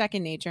just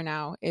second nature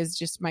now, is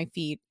just my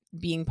feet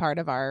being part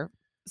of our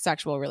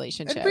sexual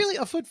relationship. And really,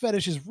 a foot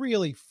fetish is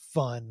really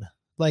fun.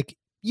 Like,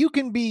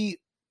 the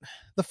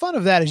fun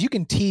of that is you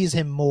can tease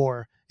him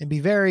more and be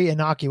very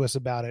innocuous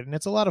about it, and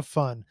it's a lot of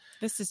fun.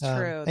 This is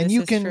true. And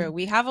true.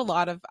 We have a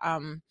lot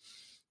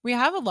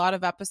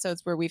of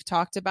episodes where we've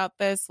talked about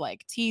this,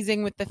 like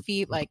teasing with the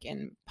feet, like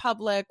in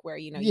public, where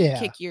you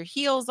kick your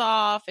heels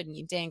off and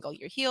you dangle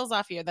your heels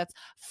off here. That's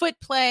foot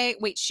play.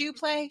 Wait, shoe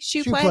play.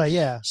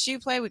 Yeah, shoe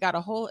play. We got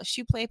a whole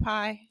shoe play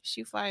pie.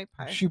 Shoe fly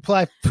pie. Shoe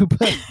play.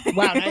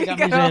 Wow, now you got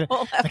me saying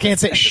it. I can't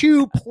say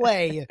shoe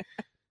play.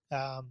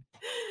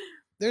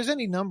 There's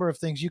any number of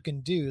things you can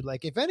do.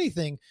 Like, if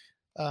anything,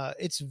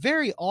 it's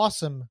very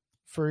awesome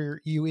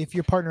for you if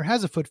your partner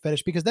has a foot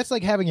fetish, because that's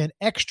like having an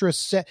extra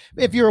set.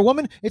 If you're a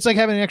woman, it's like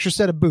having an extra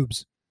set of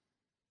boobs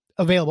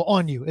available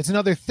on you. It's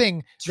another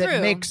thing True.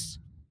 that makes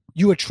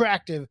you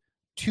attractive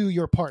to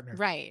your partner.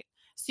 Right.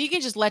 So you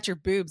can just let your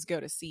boobs go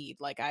to seed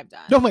like I've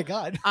done. Oh my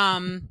God.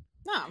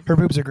 No. Her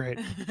boobs are great.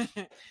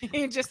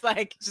 You just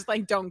like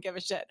don't give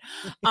a shit.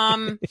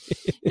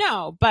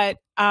 No, but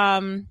yeah,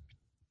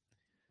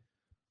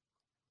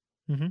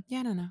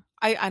 I don't know.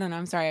 I don't know.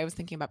 I'm sorry. I was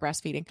thinking about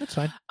breastfeeding. That's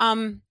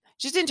fine.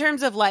 Just in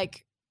terms of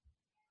like,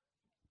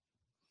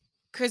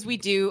 because we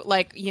do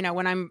like, you know,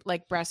 when I'm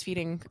like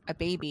breastfeeding a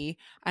baby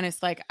and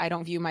it's like, I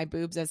don't view my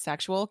boobs as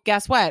sexual.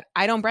 Guess what?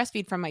 I don't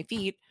breastfeed from my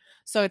feet.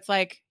 So it's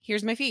like,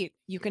 here's my feet.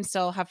 You can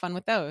still have fun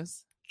with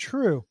those.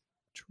 True.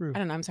 I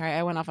don't know. I'm sorry.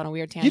 I went off on a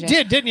weird tangent. You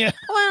did, didn't you?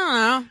 Well, I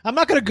don't know. I'm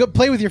not going to go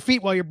play with your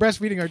feet while you're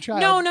breastfeeding our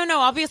child. No.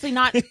 Obviously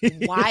not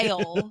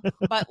while,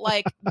 but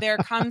like there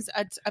comes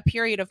a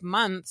period of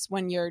months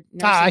when you're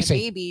nursing a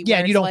baby. Yeah,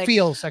 where you don't like,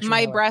 feel sexual.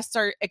 My breasts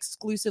are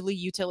exclusively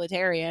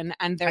utilitarian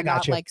and they're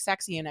not like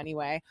sexy in any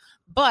way.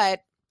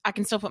 But I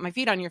can still put my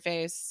feet on your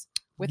face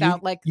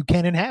without you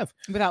can and have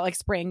without like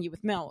spraying you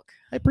with milk.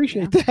 I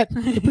appreciate that.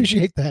 I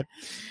appreciate that.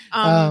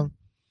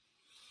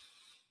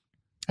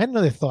 I had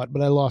another thought,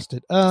 but I lost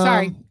it.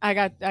 Sorry, I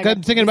got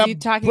thinking about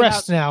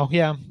breasts now.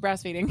 Yeah,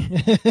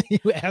 breastfeeding.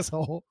 You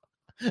asshole.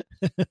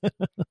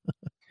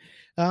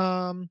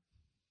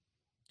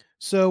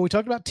 So we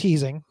talked about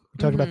teasing. We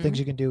talked about things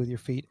you can do with your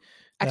feet.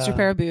 Extra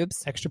pair of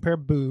boobs. Extra pair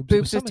of boobs.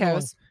 Boobs with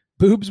toes.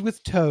 Boobs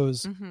with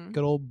toes. Mm-hmm.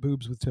 Good old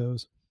boobs with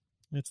toes.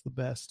 It's the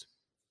best.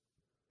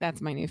 That's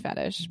my new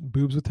fetish.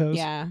 Boobs with toes?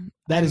 Yeah.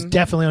 That is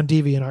definitely on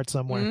DeviantArt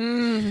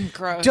somewhere.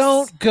 Gross.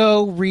 Don't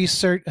go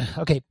research.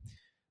 Okay.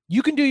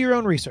 You can do your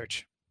own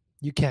research.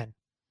 You can.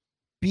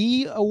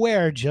 Be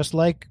aware, just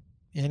like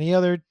any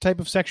other type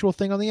of sexual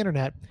thing on the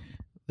internet,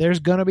 there's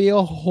going to be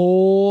a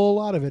whole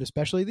lot of it,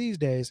 especially these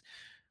days,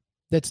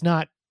 that's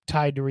not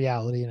tied to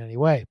reality in any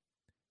way.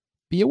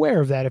 Be aware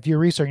of that if you're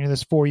researching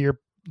this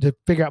to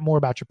figure out more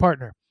about your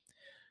partner.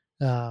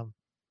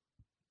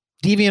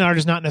 DeviantArt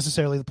is not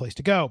necessarily the place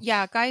to go.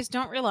 Yeah, guys,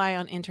 don't rely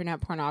on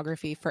internet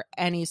pornography for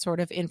any sort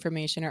of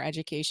information or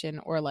education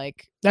or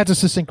like. That's a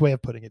succinct way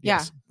of putting it. Yeah,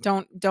 yes.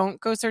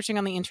 Don't go searching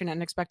on the internet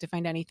and expect to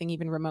find anything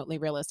even remotely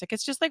realistic.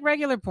 It's just like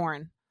regular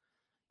porn.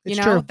 It's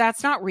true. True.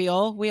 That's not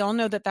real. We all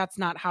know that that's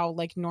not how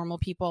like normal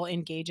people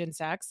engage in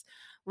sex.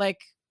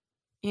 Like,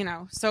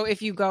 so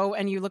if you go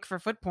and you look for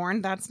foot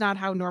porn, that's not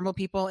how normal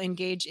people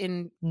engage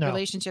in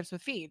relationships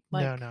with feet.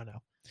 Like,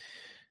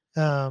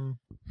 no.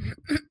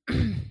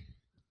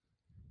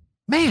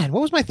 Man,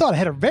 what was my thought? I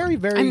had a very,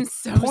 very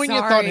poignant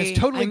thought, and it's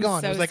totally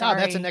gone. I was like,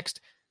 that's the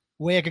next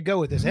way I could go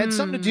with this. It had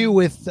something to do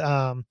with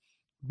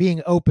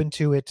being open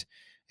to it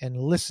and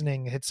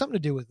listening. It had something to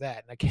do with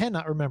that, and I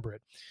cannot remember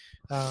it.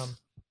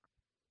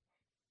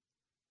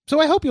 So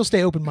I hope you'll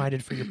stay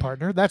open-minded for your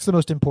partner. That's the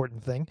most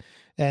important thing,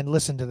 and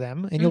listen to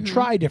them, and you'll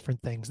try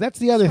different things. That's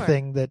the other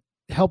thing that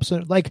helps.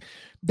 Like,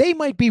 they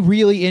might be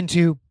really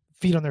into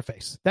feet on their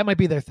face. That might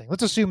be their thing.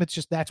 Let's assume it's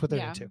just that's what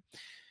they're into.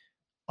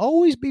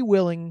 Always be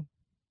willing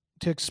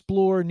to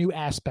explore new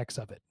aspects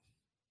of it.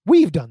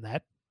 We've done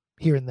that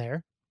here and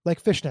there,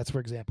 like fishnets, for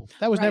example.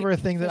 That was never a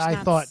thing that I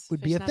thought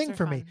would be a thing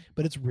for me,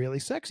 but it's really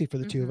sexy for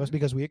the two of us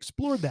because we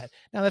explored that.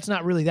 Now, that's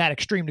not really that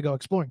extreme to go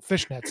exploring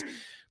fishnets,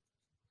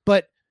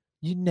 but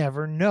you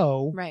never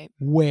know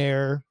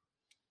where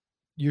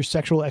your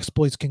sexual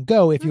exploits can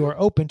go if you are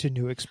open to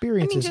new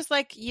experiences. I mean, just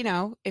like,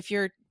 if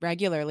you're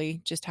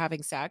regularly just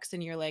having sex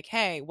and you're like,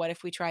 hey, what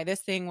if we try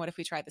this thing? What if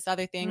we try this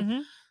other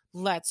thing?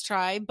 Let's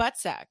try butt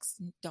sex.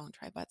 Don't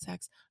try butt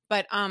sex.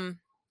 But,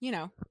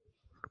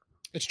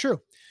 It's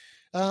true.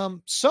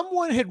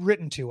 Someone had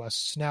written to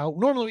us. Now,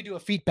 normally we do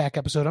a feedback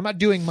episode. I'm not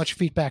doing much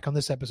feedback on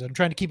this episode. I'm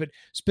trying to keep it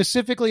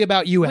specifically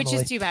about you, Emily. Which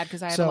is too bad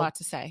because I have a lot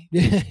to say.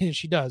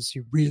 She does. She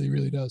really,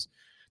 really does.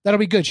 That'll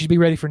be good. She'll be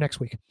ready for next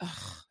week.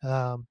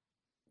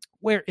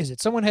 Where is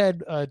it? Someone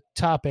had a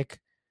topic,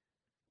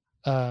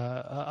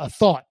 a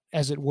thought,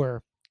 as it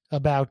were,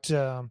 about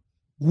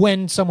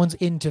when someone's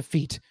into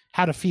feet,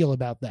 how to feel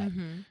about that,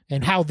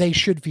 and how they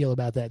should feel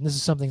about that. And this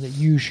is something that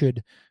you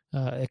should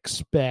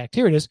expect.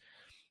 Here it is.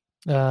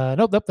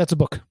 Nope, that's a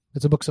book.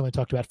 It's a book someone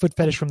talked about. Foot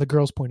fetish from the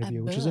girl's point of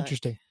view, which is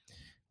interesting.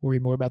 We'll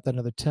read more about that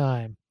another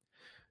time.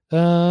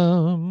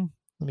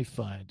 Let me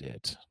find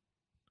it.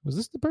 Was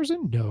this the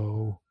person?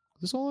 No.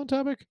 Is this all on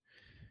topic?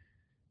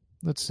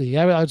 Let's see.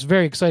 It's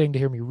very exciting to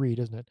hear me read,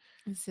 isn't it?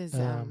 This is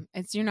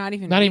you're not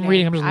even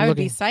reading. I'm just I would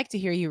looking. be psyched to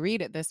hear you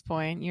read at this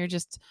point.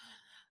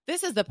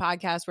 This is the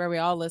podcast where we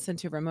all listen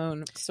to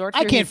Ramon sort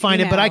through I can't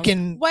find emails. it, but I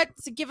can.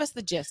 Give us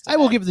the gist. I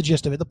will give the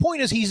gist of it. The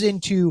point is, he's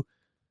into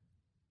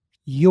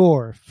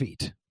your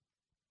feet,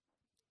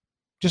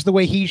 just the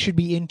way he should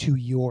be into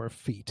your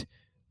feet,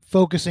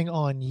 focusing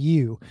on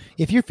you.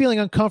 If you're feeling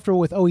uncomfortable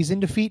with, he's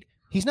into feet,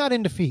 he's not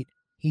into feet.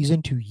 He's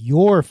into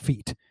your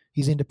feet.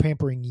 He's into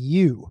pampering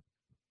you.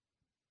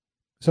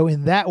 So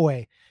in that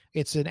way,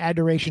 it's an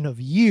adoration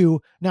of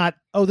you, not,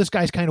 this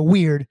guy's kind of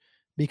weird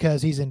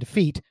because he's into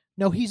feet.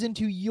 No, he's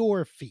into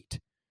your feet.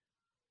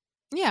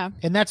 Yeah.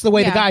 And that's the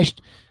way the Yeah. guy,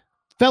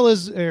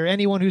 fellas, or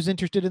anyone who's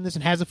interested in this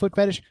and has a foot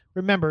fetish,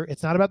 remember,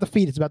 it's not about the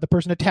feet. It's about the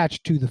person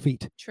attached to the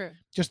feet. True.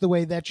 Just the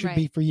way that should Right.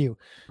 be for you.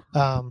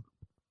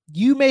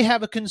 You may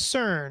have a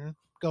concern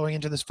going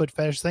into this foot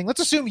fetish thing.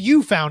 Let's assume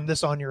you found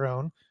this on your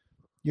own.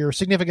 Your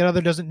significant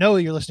other doesn't know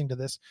you're listening to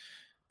this.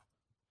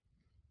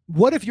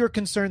 What if you're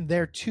concerned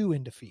they're too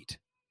into feet?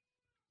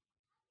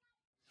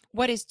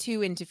 What is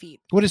too into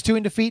feet? What is too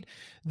into feet?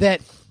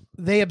 That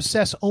they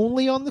obsess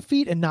only on the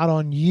feet and not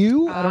on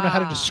you. I don't know how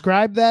to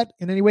describe that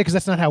in any way because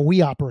that's not how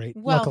we operate.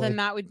 Well, luckily. then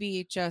that would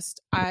be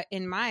just,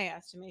 in my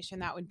estimation,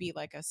 that would be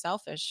like a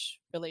selfish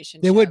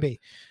relationship. It would be.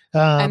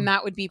 And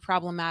that would be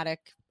problematic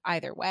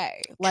either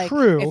way. Like,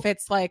 true. If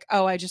it's like,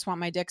 oh, I just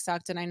want my dick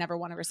sucked and I never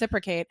want to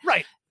reciprocate,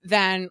 right?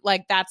 Then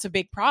like that's a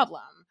big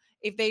problem.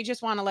 If they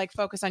just want to like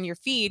focus on your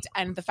feet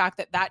and the fact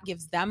that that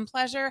gives them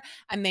pleasure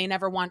and they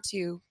never want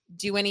to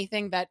do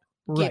anything that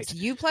gives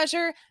you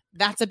pleasure,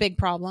 that's a big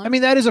problem. I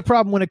mean, that is a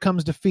problem when it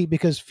comes to feet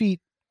because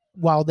feet,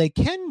 while they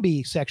can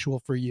be sexual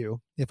for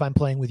you, if I'm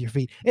playing with your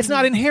feet, it's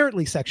not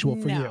inherently sexual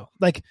for you.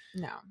 Like,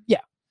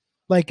 yeah.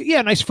 Like, yeah,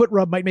 a nice foot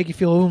rub might make you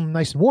feel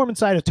nice and warm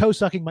inside. A toe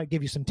sucking might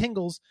give you some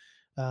tingles.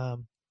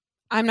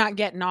 I'm not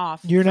getting off.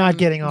 You're not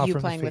getting off you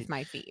from playing the feet. with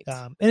my feet.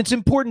 And it's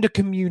important to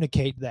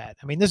communicate that.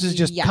 I mean, this is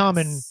just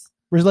common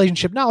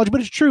relationship knowledge, but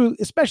it's true,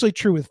 especially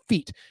true with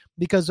feet,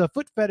 because a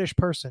foot fetish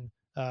person,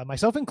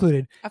 myself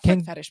included, a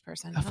foot fetish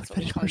person. That's what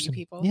we call you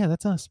people. Yeah,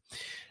 that's us.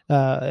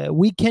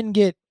 We can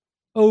get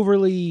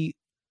overly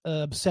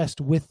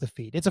obsessed with the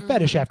feet. It's a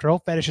fetish, after all.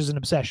 Fetish is an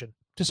obsession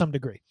to some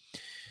degree.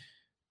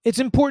 It's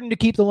important to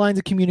keep the lines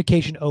of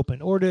communication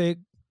open or to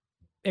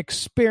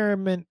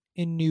experiment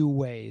in new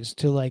ways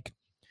to, like,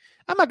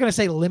 I'm not going to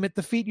say limit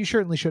the feet. You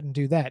certainly shouldn't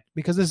do that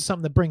because this is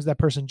something that brings that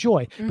person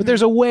joy. But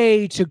there's a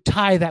way to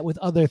tie that with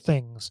other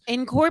things.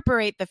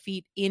 Incorporate the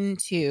feet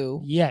into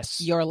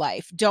your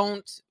life.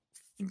 Don't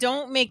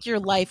make your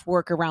life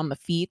work around the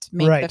feet.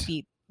 Make the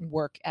feet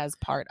work as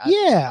part of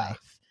your life.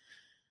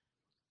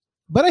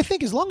 But I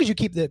think as long as you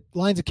keep the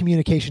lines of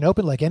communication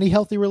open, like any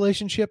healthy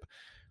relationship,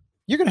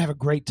 you're going to have a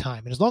great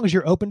time. And as long as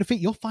you're open to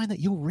feet, you'll find that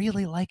you'll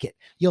really like it.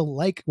 You'll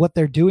like what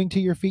they're doing to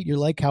your feet.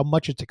 You'll like how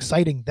much it's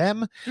exciting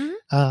them.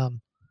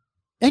 And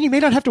you may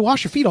not have to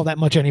wash your feet all that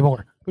much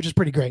anymore, which is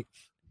pretty great.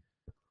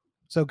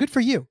 So good for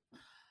you.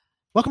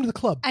 Welcome to the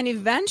club. And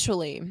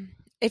eventually,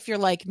 if you're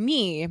like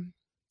me,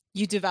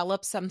 you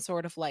develop some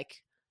sort of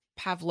like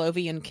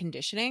Pavlovian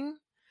conditioning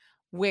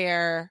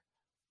where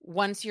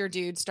once your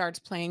dude starts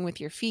playing with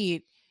your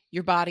feet,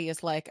 your body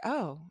is like,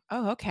 oh,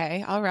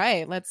 okay. All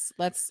right. Let's,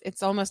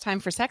 it's almost time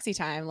for sexy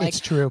time. Like,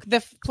 it's true.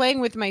 Playing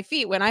with my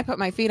feet, when I put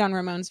my feet on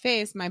Ramon's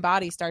face, my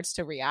body starts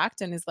to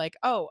react and is like,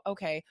 oh,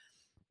 okay.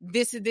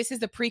 This is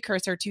the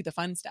precursor to the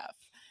fun stuff.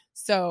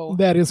 So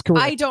that is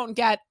correct. I don't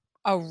get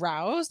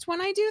aroused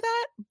when I do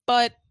that,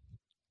 but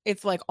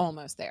it's like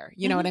almost there.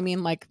 You know what I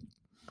mean? Like,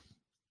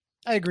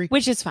 I agree.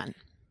 Which is fun.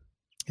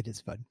 It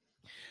is fun.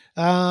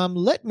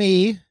 Let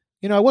me,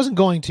 I wasn't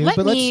going to, but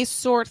let's me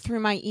sort through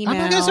my emails. I'm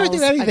not going to sort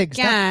through anything.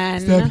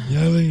 Again. Stop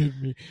yelling at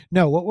me.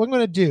 No, what we're going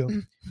to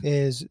do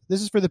is,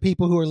 this is for the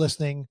people who are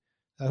listening,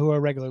 who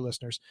are regular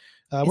listeners.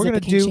 We're going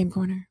to do Shame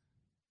Corner.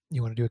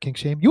 You want to do a kink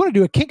shame? You want to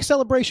do a kink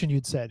celebration,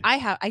 you'd said. I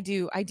have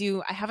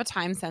a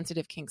time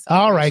sensitive kink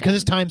celebration. All right, because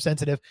it's time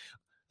sensitive.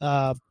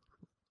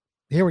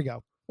 Here we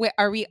go. Wait,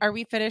 are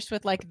we finished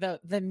with like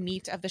the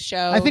meat of the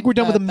show? I think we're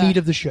done with the meat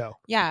of the show.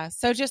 Yeah.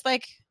 So just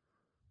like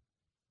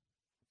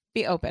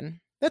be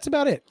open. That's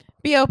about it.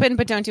 Be open,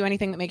 but don't do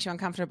anything that makes you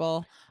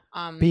uncomfortable.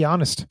 Be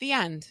honest. The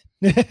end.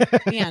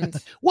 The end.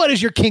 What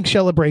is your kink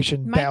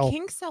celebration, Belle? My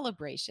kink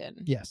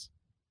celebration. Yes.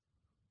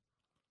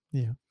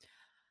 Yeah.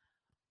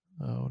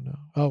 Oh no.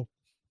 Oh,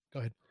 go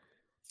ahead.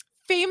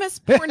 Famous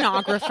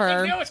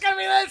pornographer. I knew it's gonna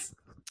be this.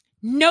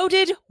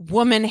 Noted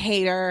woman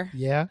hater.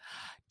 Yeah.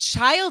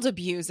 Child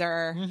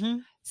abuser.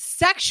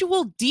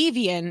 Sexual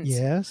deviant.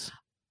 Yes.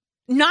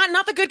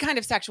 Not the good kind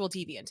of sexual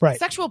deviant. Right.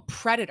 Sexual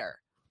predator.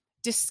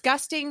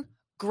 Disgusting,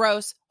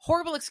 gross,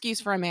 horrible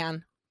excuse for a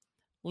man.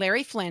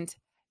 Larry Flint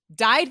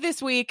died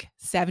this week,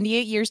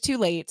 78 years too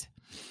late.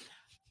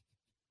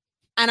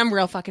 And I'm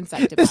real fucking psyched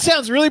about it. This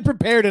sounds really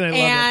prepared and I love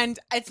it. And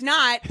it's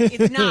not.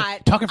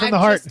 Talking from the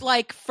heart. Just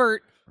like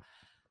for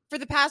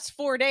the past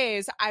 4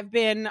 days, I've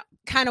been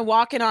kind of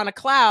walking on a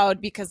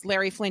cloud because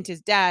Larry Flint is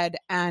dead.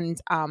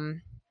 And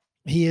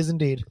he is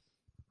indeed.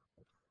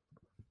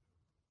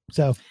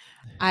 So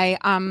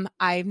I'm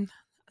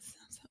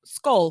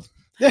skull.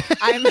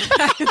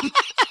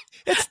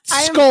 It's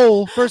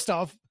skull, first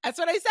off. That's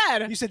what I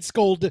said. You said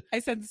scold. I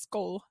said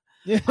skull.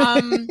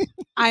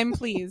 I'm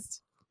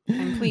pleased.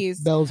 I'm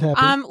pleased. Belle's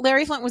happy.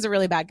 Larry Flint was a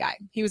really bad guy.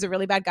 He was a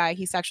really bad guy.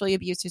 He sexually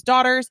abused his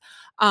daughters.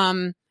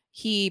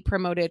 He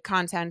promoted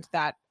content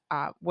that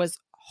was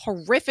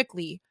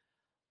horrifically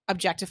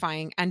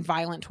objectifying and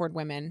violent toward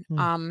women.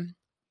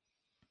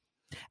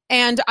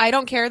 And I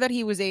don't care that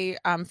he was a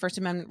First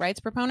Amendment rights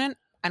proponent.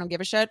 I don't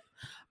give a shit.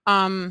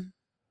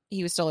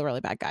 He was still a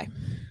really bad guy.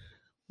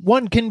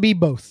 One can be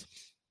both.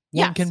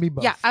 One can be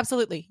both. Yeah,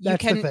 absolutely.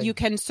 That's you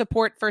can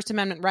support First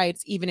Amendment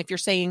rights even if you're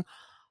saying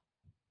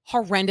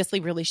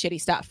horrendously really shitty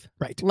stuff.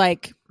 Right.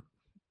 Like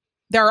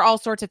there are all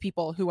sorts of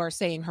people who are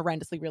saying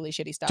horrendously really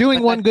shitty stuff. Doing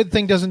but one good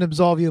thing doesn't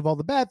absolve you of all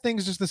the bad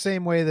things, just the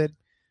same way that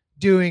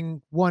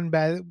doing one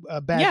bad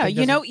yeah, thing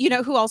you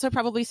know who also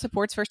probably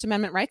supports First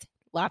Amendment rights?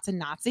 Lots of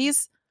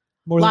Nazis.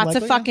 more than Lots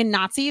of likely, fucking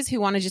Nazis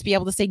who want to just be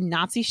able to say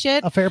Nazi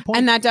shit. a fair point.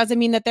 And that doesn't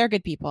mean that they're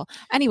good people.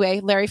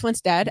 Anyway, Larry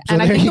Flint's dead. So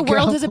And I there think you the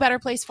world go. is a better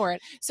place for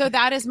it. So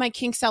that is my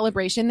kink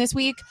celebration this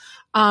week.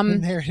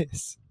 And there it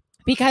is.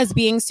 Because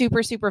being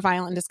super, super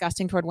violent and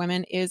disgusting toward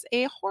women is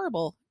a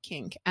horrible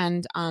kink.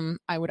 And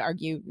I would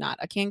argue not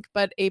a kink,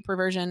 but a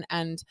perversion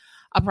and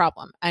a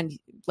problem. And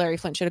Larry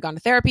Flint should have gone to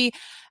therapy.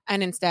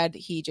 And instead,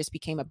 he just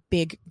became a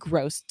big,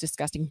 gross,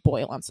 disgusting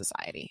boil on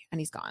society. And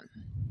he's gone.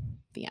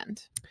 The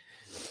end.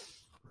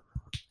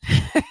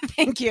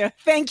 Thank you. So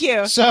Thank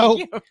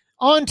you.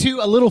 on to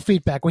a little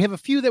feedback. We have a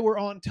few that were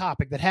on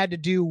topic that had to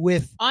do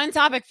with On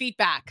topic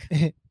feedback.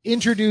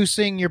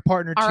 introducing your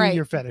partner All to right,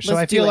 your fetish. So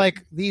let's I feel do it.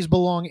 like these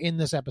belong in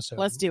this episode.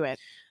 Let's do it.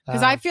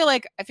 Because Uh, I feel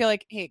like,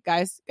 hey,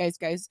 guys.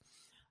 guys.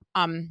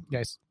 Oh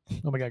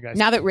my God, guys.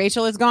 Now that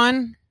Rachel is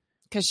gone,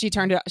 because she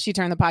turned the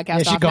podcast Yeah,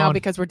 she off now gone.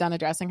 because we're done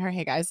addressing her.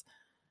 Hey guys,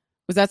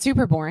 was that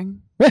super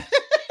boring?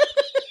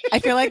 I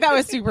feel like that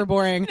was super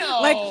boring.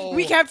 No. Like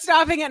we kept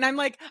stopping it, and I'm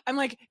like,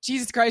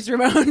 Jesus Christ,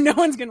 Ramon, no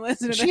one's gonna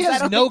listen to this. She I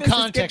has don't no think this is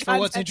good context for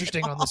what's content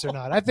interesting at on this or all.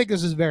 not. I think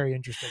this is very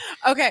interesting.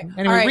 Okay.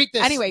 Anyway, all right. read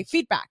this. Anyway,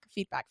 feedback.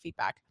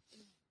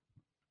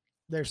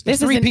 There's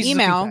This is three an pieces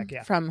email of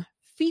feedback. from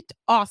Feet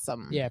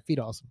Awesome. Yeah, Feet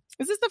Awesome.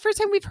 Is this the first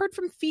time we've heard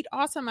from Feet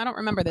Awesome? I don't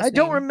remember this. I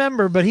don't name.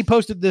 remember, but he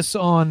posted this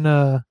on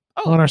our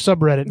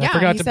subreddit, and I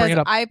forgot he to bring says, it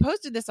up. I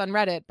posted this on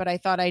Reddit, but I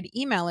thought I'd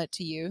email it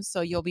to you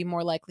so you'll be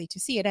more likely to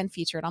see it and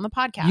feature it on the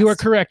podcast. You are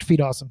correct,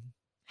 Feet Awesome.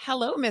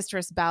 Hello,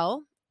 Mistress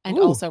Bell, and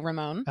Ooh. also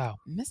Ramon. Oh.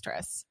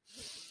 Mistress.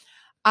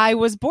 I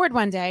was bored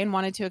one day and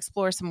wanted to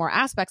explore some more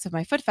aspects of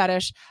my foot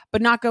fetish,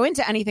 but not go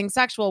into anything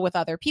sexual with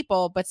other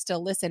people, but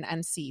still listen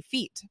and see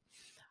feet.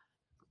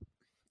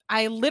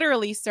 I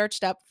literally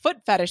searched up foot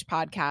fetish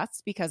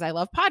podcasts because I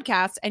love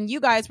podcasts, and you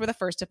guys were the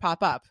first to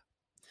pop up.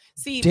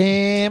 See,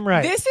 Damn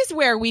right. this is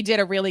where we did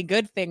a really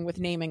good thing with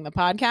naming the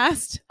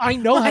podcast. I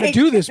know how to Like-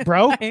 do this,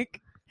 bro.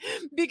 Like,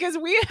 because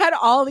we had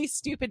all these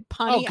stupid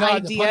punny Oh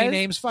God, ideas. the funny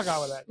names. Fuck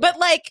out with that. But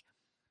like,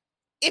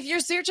 if you're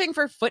searching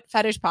for foot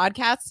fetish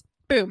podcasts,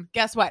 boom,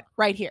 guess what?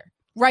 Right here.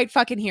 Right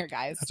fucking here,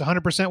 guys. That's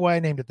 100% why I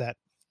named it that.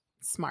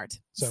 Smart.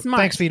 So Smart.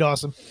 thanks, Feet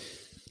Awesome.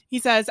 He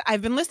says,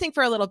 I've been listening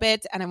for a little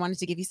bit and I wanted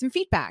to give you some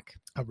feedback.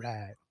 All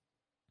right.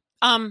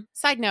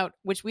 Side note,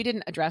 which we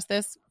didn't address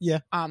this. Yeah.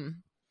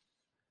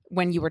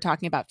 When you were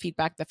talking about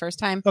feedback the first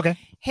time. Okay.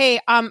 Hey,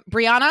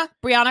 Brianna,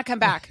 come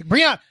back.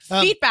 Brianna.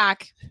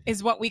 Feedback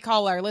is what we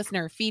call our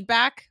listener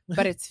feedback,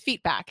 but it's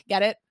feedback.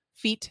 Get it?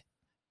 Feet.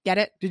 Get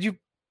it? Did you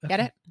Get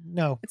it?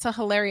 No. It's a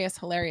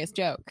hilarious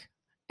joke.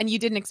 And you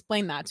didn't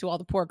explain that to all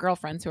the poor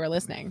girlfriends who are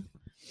listening.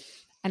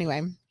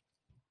 Anyway.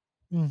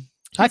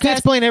 I can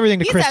explain everything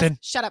to He Kristen.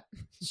 says,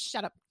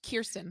 shut up.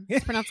 Kirsten.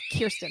 It's pronounced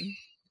Kirsten.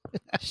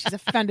 She's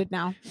offended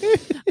now.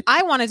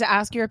 I wanted to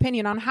ask your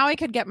opinion on how I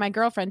could get my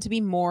girlfriend to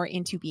be more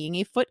into being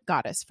a foot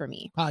goddess for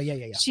me. Oh,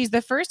 yeah. She's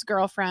the first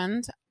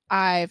girlfriend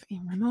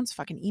Ramon's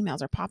fucking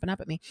emails are popping up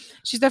at me.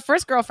 She's the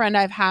first girlfriend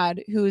I've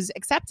had who's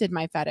accepted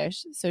my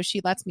fetish. So she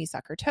lets me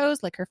suck her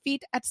toes, lick her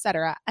feet,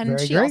 etc. And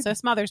Very she great. also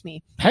smothers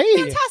me. Hey.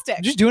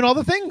 Fantastic. Just doing all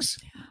the things.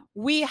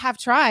 We have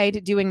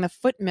tried doing the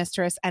foot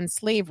mistress and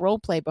slave role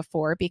play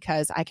before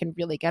because I can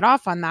really get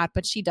off on that,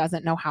 but she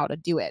doesn't know how to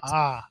do it.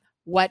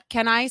 What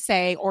can I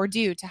say or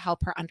do to help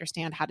her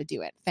understand how to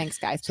do it? Thanks,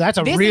 guys. So that's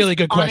a This really is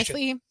good question.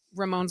 Honestly,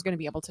 Ramon's going to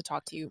be able to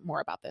talk to you more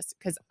about this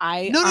because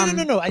I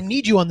No. I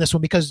need you on this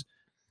one because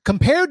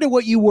compared to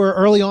what you were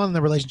early on in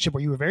the relationship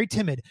where you were very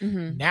timid,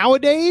 Mhm.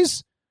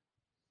 nowadays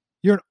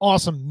you're an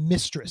awesome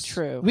mistress.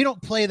 True. We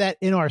don't play that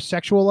in our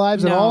sexual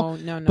lives at all,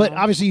 No. but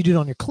obviously you do it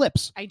on your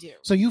clips. I do.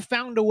 So you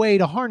found a way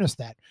to harness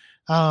that.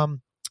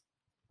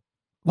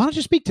 Why don't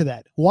you speak to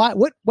that? What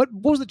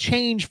was the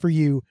change for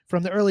you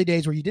from the early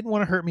days where you didn't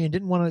want to hurt me and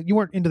you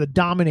weren't into the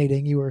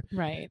dominating, you were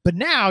Right. but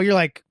now you're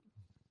like,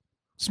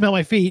 smell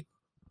my feet,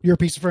 you're a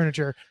piece of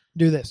furniture,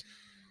 do this.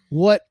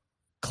 What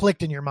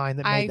clicked in your mind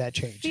that made that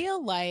change? I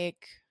feel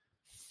like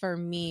for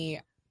me,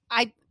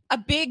 a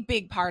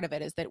big part of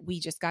it is that we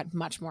just got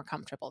much more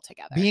comfortable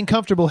together. Being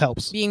comfortable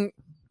helps. Being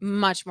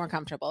much more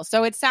comfortable.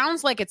 So it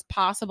sounds like it's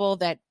possible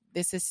that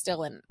this is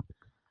still in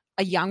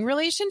a young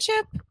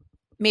relationship,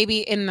 maybe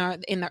in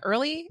the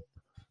early.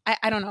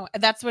 I don't know.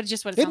 That's what it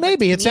sounds It may like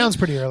be. to It me. sounds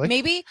pretty early.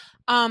 Maybe.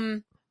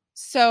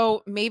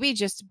 So maybe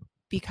just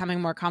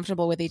becoming more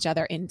comfortable with each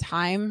other in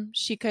time,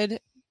 she could.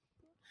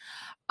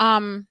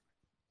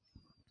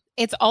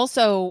 It's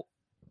also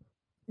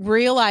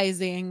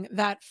realizing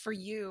that for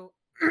you,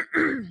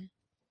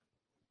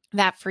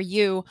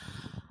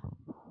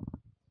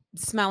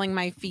 smelling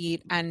my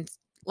feet and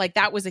like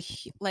that was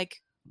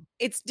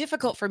it's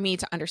difficult for me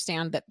to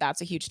understand that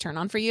that's a huge turn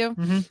on for you.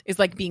 Mhm. Is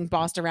like being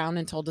bossed around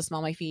and told to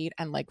smell my feet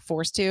and like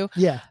forced to.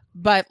 Yeah.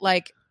 But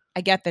like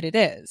I get that it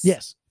is.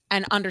 Yes.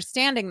 And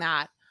understanding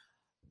that,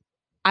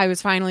 I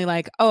was finally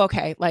like, oh,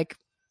 okay, like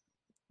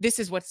this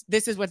is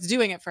what's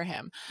doing it for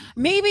him.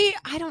 Maybe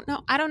I don't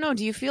know.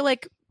 Do you feel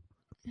like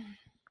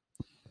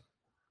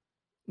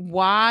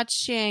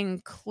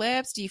watching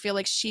clips? Do you feel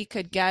like she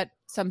could get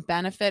some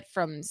benefit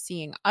from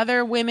seeing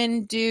other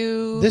women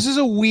do? This is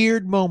a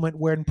weird moment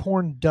when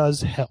porn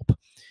does help.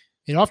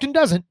 It often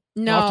doesn't.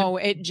 No,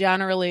 it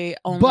generally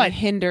only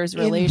hinders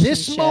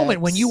relationships. In this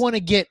moment, when you want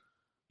to get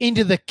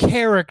into the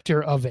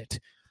character of it,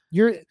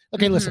 you're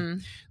okay.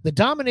 Listen, the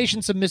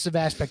domination submissive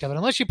aspect of it,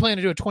 unless you plan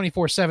to do a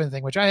 24/7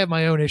 thing, which I have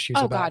my own issues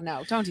about. Oh God,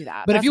 no, don't do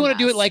that. But if you want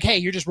to do it like, hey,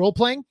 you're just role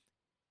playing,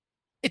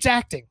 it's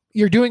acting.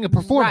 You're doing a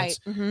performance.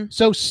 Right.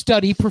 So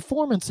study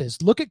performances.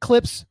 Look at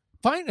clips.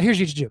 Here's what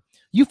you do.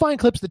 You find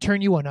clips that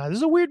turn you on. Now, this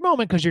is a weird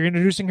moment because you're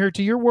introducing her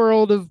to your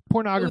world of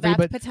pornography. That's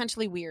but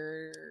potentially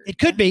weird. It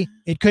could be.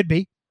 It could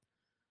be.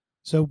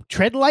 So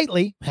tread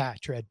lightly.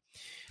 Tread.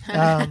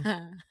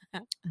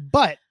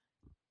 But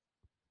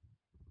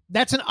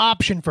that's an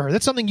option for her.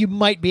 That's something you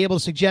might be able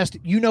to suggest.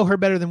 You know her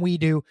better than we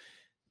do.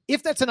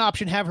 If that's an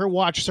option, have her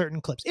watch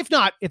certain clips.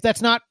 If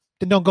that's not,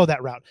 then don't go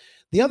that route.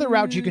 The other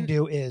route you can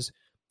do is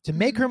to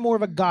make her more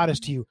of a goddess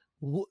to you.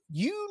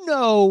 You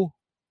know,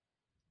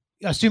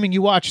 assuming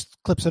you watch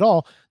clips at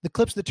all, the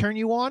clips that turn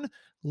you on,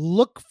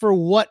 look for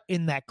what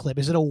in that clip.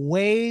 Is it a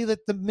way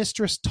that the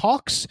mistress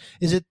talks?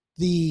 Is it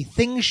the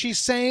things she's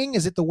saying?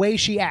 Is it the way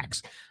she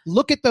acts?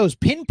 Look at those,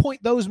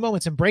 pinpoint those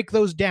moments and break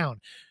those down.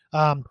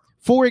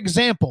 For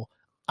example,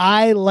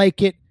 I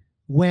like it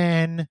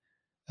when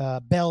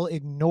Belle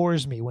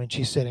ignores me when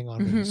she's sitting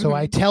on me. So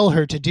I tell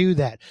her to do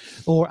that.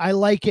 Or I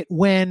like it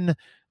when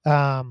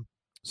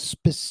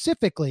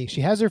specifically she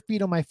has her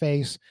feet on my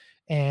face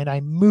and I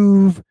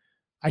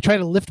try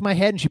to lift my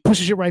head and she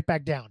pushes it right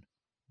back down.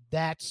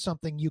 That's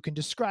something you can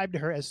describe to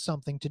her as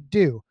something to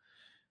do.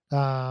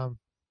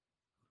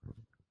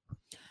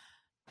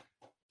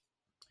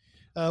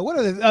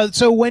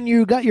 So when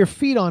you got your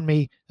feet on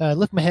me,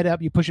 lift my head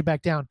up, you push it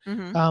back down.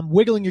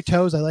 Wiggling your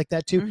toes, I like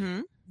that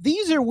too.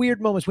 These are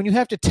weird moments when you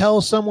have to tell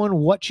someone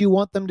what you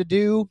want them to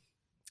do.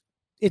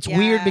 It's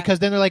weird because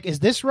then they're like, is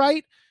this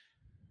right?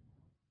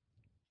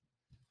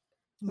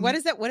 What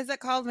is that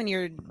called when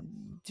you're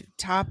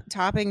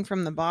topping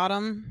from the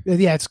bottom?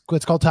 Yeah, it's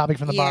called topping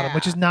from the bottom,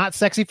 which is not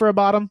sexy for a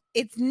bottom.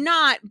 It's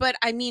not, but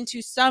I mean,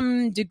 to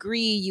some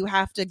degree, you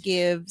have to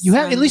give.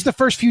 Have at least the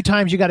first few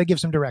times you got to give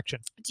some direction.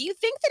 Do you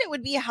think that it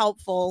would be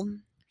helpful,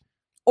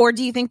 or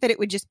do you think that it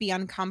would just be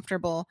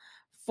uncomfortable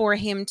for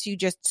him to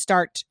just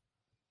start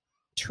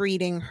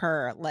treating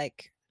her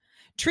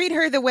treat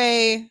her the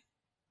way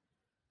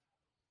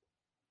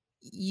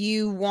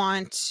you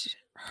want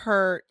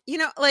her?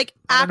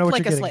 Act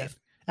like a slave.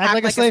 Act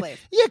like a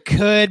slave. You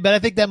could, but I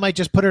think that might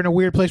just put her in a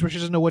weird place where she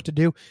doesn't know what to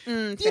do.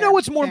 You know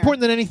what's more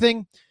important than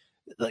anything?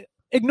 Like,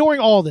 ignoring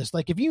all this.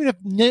 Like, if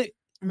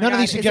none of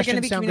these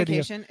suggestions sound good to you.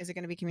 Is it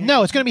going to be communication?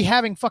 No, it's going to be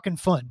having fucking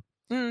fun.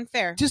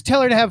 Fair. Just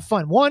tell her to have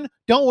fun. One,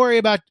 don't worry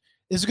about,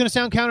 this is going to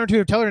sound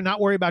counterintuitive, tell her to not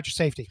worry about your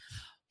safety.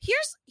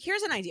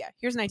 Here's an idea.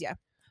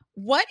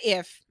 What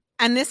if,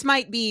 and this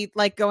might be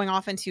like going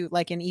off into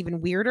like an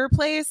even weirder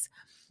place,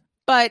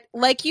 but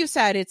like you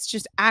said, it's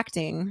just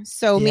acting.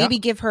 So maybe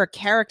give her a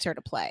character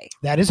to play.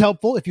 That is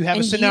helpful. If you have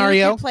a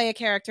scenario, you can play a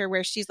character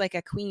where she's like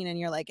a queen and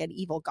you're like an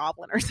evil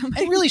goblin or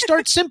something. And really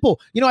start simple.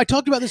 I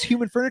talked about this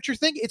human furniture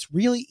thing. It's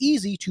really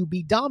easy to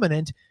be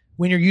dominant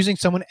when you're using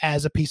someone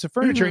as a piece of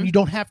furniture and you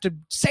don't have to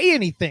say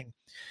anything.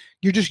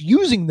 You're just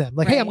using them.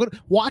 Like, hey, I'm going to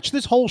watch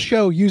this whole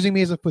show using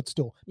me as a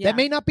footstool. Yeah. That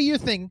may not be your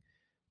thing,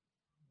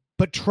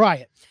 but try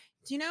it.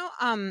 Do you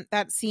know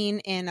that scene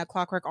in A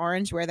Clockwork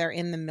Orange where they're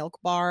in the milk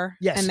bar?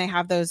 Yes. And they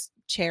have those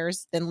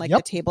chairs, then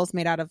the tables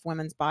made out of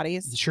women's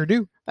bodies? Sure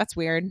do. That's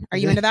weird. Are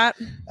you into that?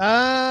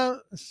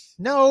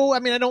 No. I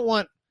mean, I don't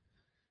want...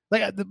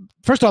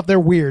 first off, they're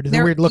weird.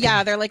 They're weird looking.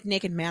 Yeah, they're like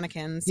naked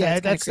mannequins. So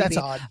that's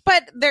odd.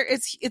 But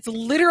it's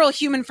literal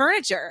human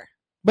furniture.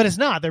 But it's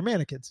not. They're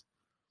mannequins.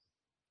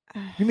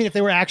 You mean if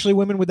they were actually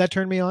women, would that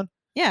turn me on?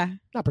 Yeah.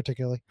 Not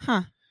particularly.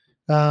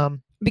 Huh.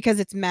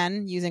 Because it's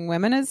men using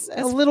women as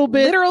a little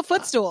bit literal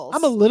footstools.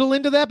 I'm a little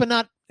into that, but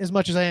not as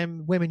much as I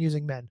am women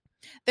using men.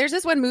 There's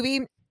this one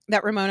movie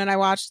that Ramon and I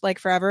watched like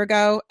forever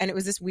ago, and it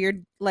was this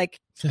weird I know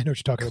what you're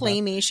talking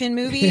claymation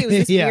movie. It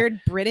was this weird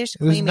British.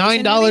 It was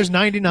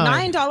 $9.99.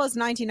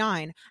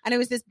 $9.99, and it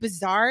was this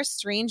bizarre,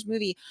 strange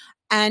movie.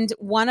 And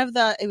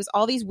it was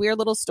all these weird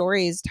little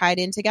stories tied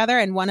in together,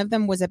 and one of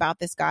them was about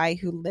this guy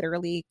who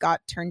literally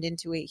got turned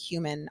into a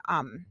human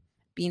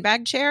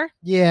beanbag chair.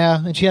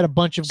 Yeah, and she had a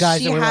bunch of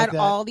guys. She had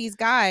all these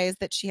guys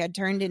that she had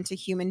turned into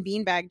human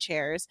beanbag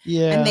chairs.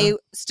 Yeah, and they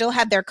still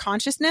had their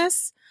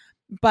consciousness,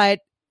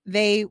 but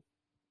they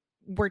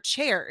were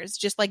chairs,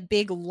 just like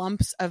big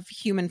lumps of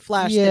human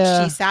flesh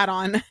that she sat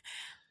on.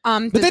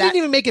 But they didn't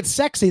even make it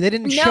sexy. They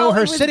didn't show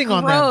her sitting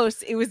on them.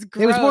 It was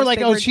gross. It was more like,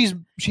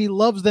 she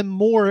loves them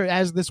more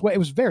as this way. It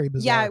was very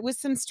bizarre. Yeah, it was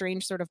some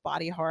strange sort of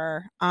body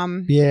horror.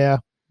 Yeah.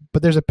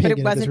 But there's a pig. But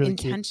it wasn't really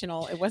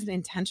intentional. Cute. It wasn't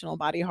intentional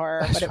body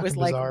horror, but it was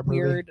like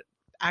weird.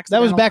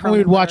 That was back when we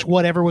would watch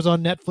whatever was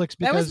on Netflix.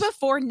 That was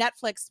before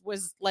Netflix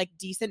was like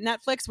decent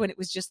Netflix, when it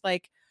was just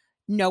like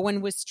no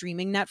one was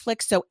streaming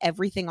Netflix, so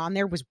everything on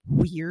there was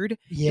weird.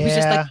 Yeah. It was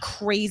just like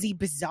crazy,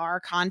 bizarre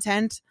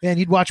content. And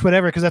you'd watch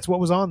whatever because that's what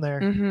was on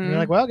there. Mhm. And you're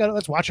like, well,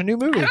 let's watch a new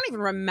movie. I don't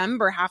even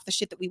remember half the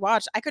shit that we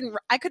watched. I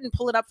couldn't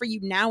pull it up for you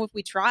now if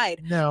we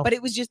tried. No. But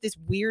it was just this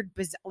weird,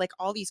 like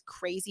all these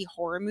crazy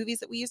horror movies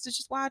that we used to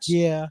just watch.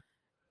 Yeah.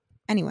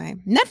 Anyway,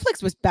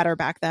 Netflix was better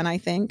back then, I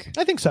think.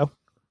 I think so.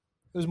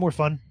 It was more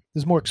fun. It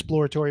was more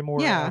exploratory,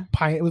 more Yeah.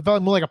 it was more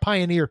like a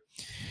pioneer.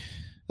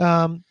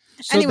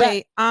 So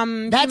anyway,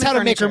 that's how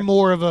to make her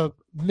more of a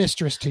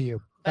mistress to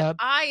you. But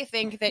I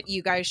think that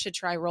you guys should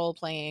try role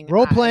playing.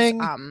 Role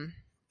playing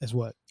as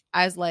what?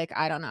 As like,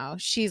 I don't know.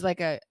 She's like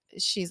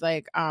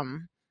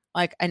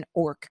an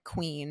orc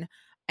queen,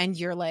 and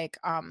you're like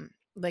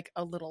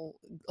a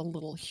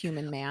little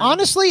human man.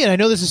 Honestly, and I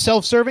know this is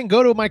self-serving,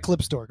 go to my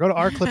clip store. Go to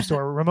our clip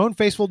store,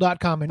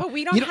 RamonFaceful.com. But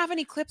we don't have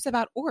any clips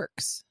about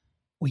orcs.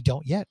 We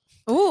don't yet.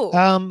 Ooh.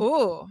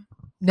 Ooh.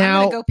 Now,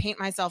 I'm gonna go paint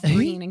myself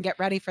green and get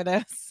ready for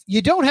this.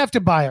 You don't have to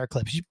buy our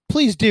clips.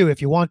 Please do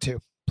if you want to.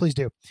 Please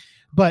do.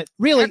 But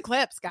really, our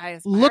clips,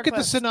 guys. Look at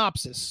the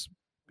synopsis,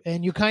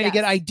 and you kind of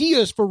get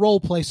ideas for role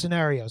play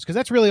scenarios, because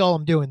that's really all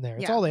I'm doing there.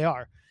 It's all they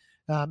are.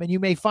 And you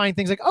may find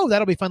things like, oh,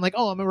 that'll be fun. Like,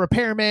 oh, I'm a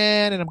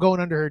repairman and I'm going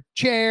under her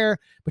chair,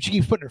 but she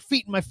keeps putting her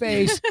feet in my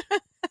face.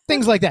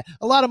 Things like that.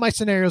 A lot of my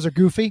scenarios are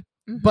goofy,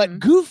 but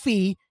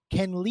goofy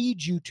can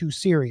lead you to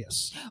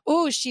serious.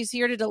 Oh, she's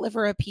here to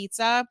deliver a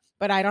pizza,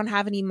 but I don't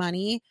have any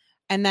money.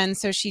 And then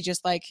so she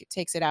just like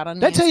takes it out on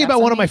me. Did I tell you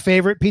about one of my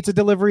favorite pizza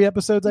delivery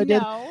episodes I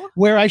did?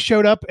 Where I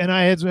showed up and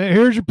I had,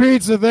 here's your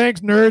pizza.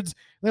 Thanks, nerds. And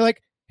they're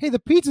like, hey, the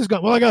pizza's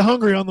gone. Well, I got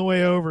hungry on the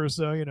way over.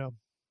 So, you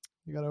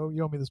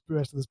owe me the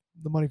rest of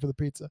the money for the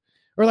pizza.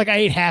 Or like I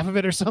ate half of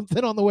it or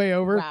something on the way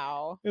over.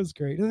 Wow. It was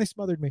great. And they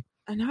smothered me.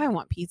 And now I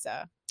want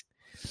pizza.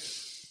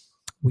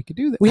 We could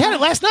do that. We had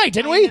it last night,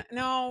 didn't we?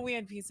 No, we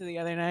had pizza the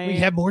other night. We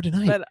have more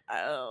tonight. But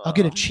I'll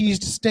get a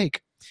cheesed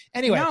steak.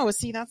 Anyway. No,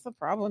 see, that's the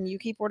problem. You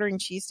keep ordering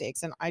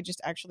cheesesteaks, and I just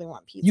actually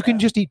want pizza. You can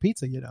just eat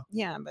pizza,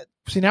 Yeah, but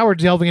see, now we're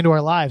delving into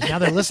our lives. Now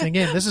they're listening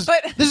in. This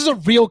is a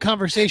real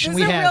conversation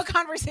we have. This is a real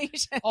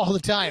conversation all the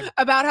time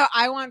about how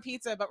I want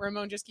pizza, but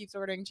Ramon just keeps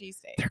ordering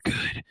cheesesteaks. They're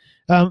good.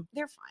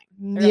 They're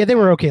fine. Yeah, they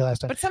were okay last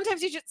time. But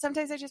sometimes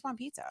I just want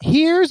pizza.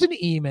 Here's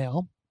an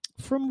email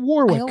from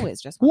Warwick. I always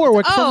just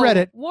Warwick from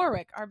Reddit.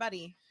 Warwick, our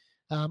buddy.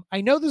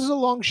 I know this is a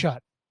long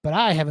shot, but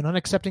I have an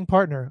unaccepting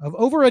partner of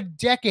over a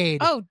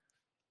decade. Oh.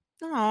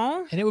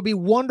 And it would be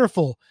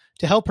wonderful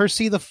to help her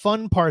see the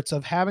fun parts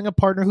of having a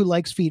partner who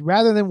likes feet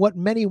rather than what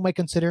many might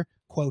consider,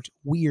 quote,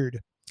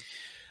 weird.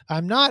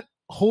 I'm not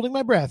holding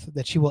my breath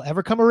that she will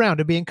ever come around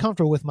to being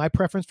comfortable with my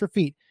preference for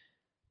feet,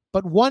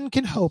 but one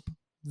can hope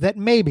that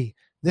maybe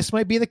this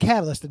might be the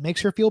catalyst that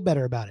makes her feel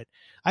better about it.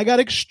 I got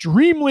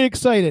extremely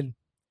excited.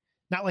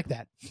 Not like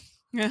that.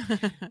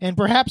 And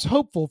perhaps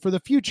hopeful for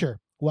the future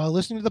while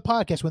listening to the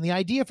podcast when the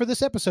idea for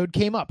this episode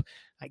came up.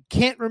 I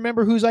can't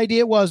remember whose idea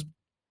it was,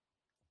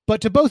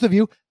 but to both of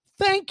you,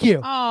 thank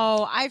you.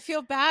 Oh, I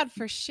feel bad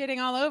for shitting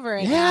all over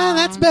it. Yeah,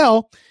 that's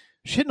Belle.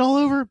 Shitting all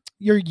over.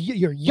 You're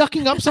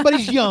yucking up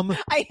somebody's yum.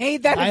 I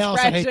hate that expression. I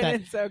also hate that.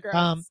 It's so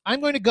gross.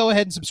 I'm going to go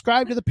ahead and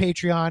subscribe to the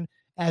Patreon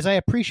as I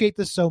appreciate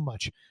this so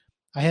much.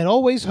 I had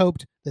always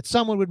hoped that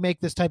someone would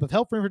make this type of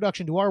helpful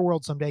introduction to our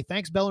world someday.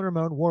 Thanks, Belle and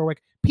Ramon,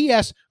 Warwick.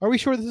 P.S. Are we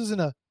sure this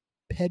isn't a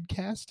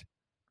pedcast?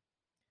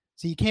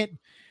 So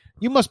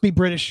you must be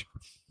British.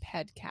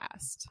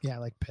 Pedcast. Yeah,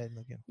 like ped.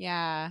 Like,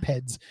 yeah.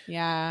 Peds.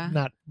 Yeah.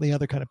 Not the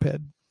other kind of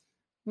ped.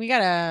 We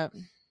gotta.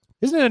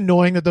 Isn't it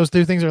annoying that those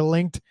two things are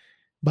linked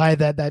by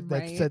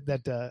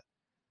that?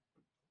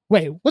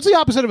 Wait, what's the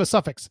opposite of a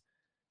suffix?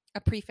 A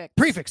prefix.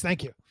 Prefix.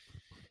 Thank you.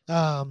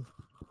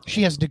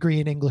 She has a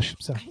degree in English,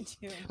 so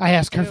I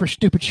ask her for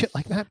stupid shit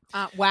like that.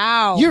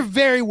 Wow. You're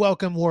very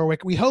welcome,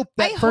 Warwick. We hope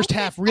that first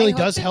half really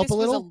does help a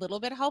little. Was a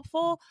little bit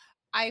helpful.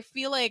 I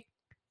feel like.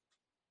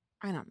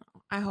 I don't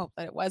know. I hope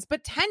that it was,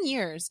 but 10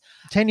 years.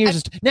 10 years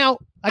is now.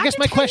 I guess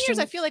my question.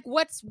 I feel like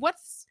what's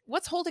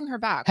holding her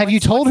back? Have you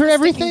told her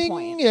everything,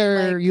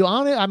 or are you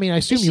on it? I mean, I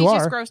assume you are.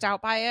 She's just grossed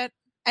out by it.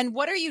 And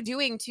what are you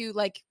doing to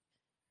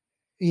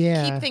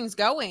keep things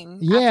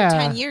going? After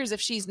 10 years,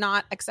 if she's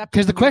not accepting?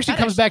 Because the question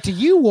comes back to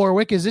you,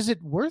 Warwick: is it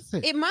worth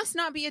it? It must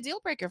not be a deal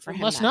breaker for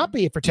him. It must not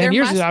be for 10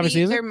 years. It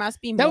obviously isn't. There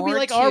must be more. That would be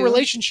like our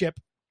relationship,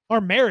 our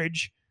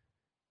marriage,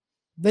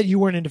 that you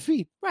weren't into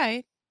feet.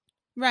 Right.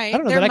 Right. I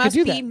don't know that I could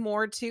do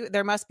that.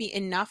 There must be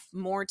enough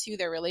more to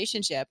their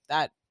relationship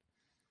that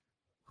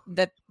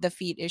the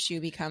feet issue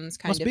becomes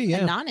kind of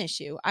a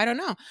non-issue. I don't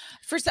know.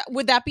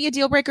 Would that be a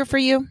deal breaker for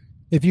you?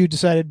 If you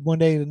decided one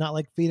day to not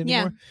like feet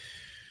anymore? Yeah.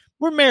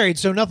 We're married,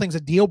 so nothing's a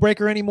deal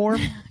breaker anymore.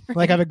 Right.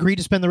 Like I've agreed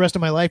to spend the rest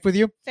of my life with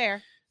you.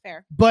 Fair.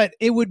 But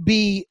it would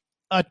be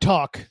a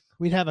talk.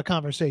 We'd have a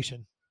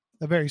conversation,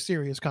 a very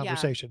serious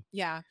conversation.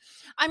 Yeah.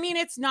 I mean,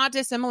 it's not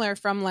dissimilar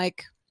from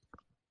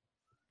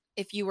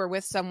if you were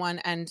with someone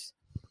and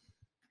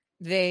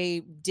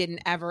they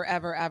didn't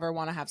ever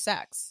want to have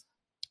sex.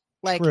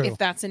 True. If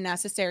that's a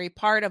necessary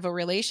part of a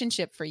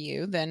relationship for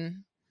you,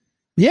 then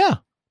yeah,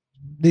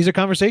 these are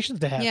conversations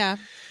to have. Yeah.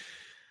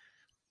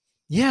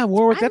 Yeah,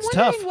 Warwick, I'm that's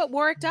wondering tough. what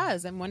Warwick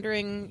does. I'm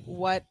wondering,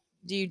 what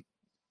do you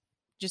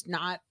just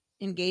not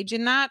engage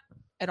in that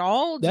at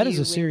all? That Do is a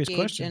you serious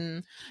engage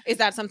question. is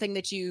that something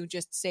that you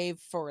just save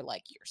for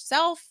like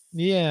yourself?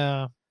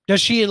 Yeah. Does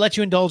she let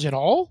you indulge at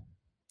all?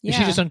 Is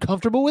she Yeah. just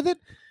uncomfortable with it?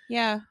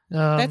 Yeah.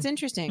 That's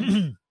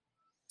interesting.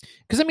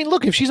 Because I mean,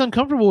 look, if she's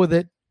uncomfortable with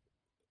it,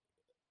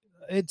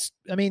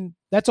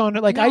 that's on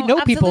her. Like, I know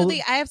absolutely.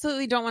 people. I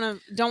absolutely don't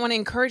want to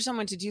encourage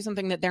someone to do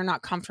something that they're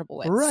not comfortable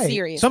with. Right.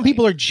 Seriously. Some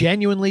people are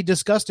genuinely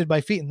disgusted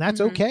by feet, and that's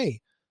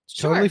okay. It's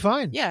totally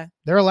fine. Yeah.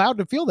 They're allowed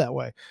to feel that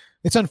way.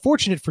 It's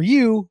unfortunate for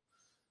you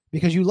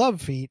because you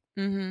love feet.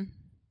 Mm-hmm.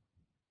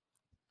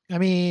 I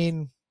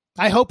mean,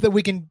 I hope that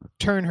we can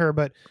turn her,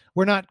 but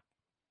we're not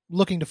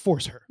looking to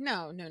force her.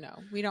 No.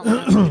 We don't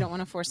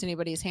want to force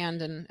anybody's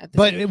hand.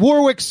 But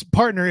Warwick's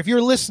partner, if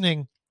you're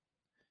listening,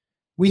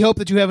 we hope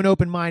that you have an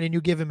open mind and you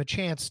give him a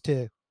chance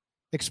to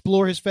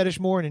explore his fetish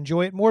more and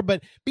enjoy it more.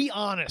 But be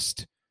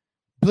honest.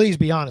 Please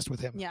be honest with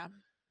him. Yeah.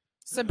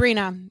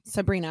 Sabrina,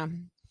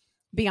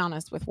 be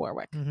honest with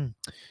Warwick. Mm-hmm.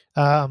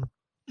 I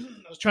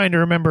was trying to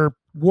remember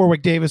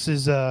Warwick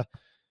Davis's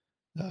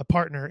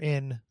partner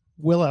in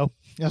Willow.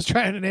 I was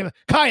trying to name it.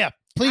 Kaya.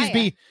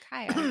 Kaya.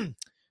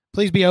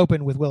 Please be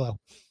open with Willow.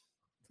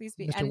 Please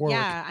be. Mr. And Warwick.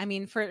 yeah, I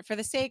mean, for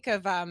the sake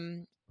of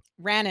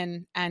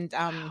Rhiannon and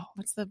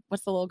what's the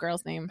little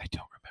girl's name? I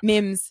don't remember.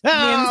 Mims.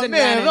 Oh, Mims and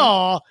man. Rhiannon.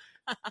 Aw.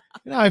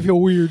 Now I feel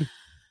weird.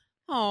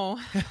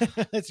 Oh,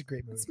 That's a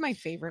great movie. it's my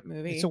favorite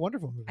movie. It's a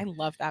wonderful movie. I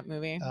love that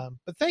movie.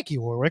 But thank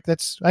you, Warwick.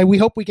 We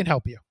hope we can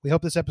help you. We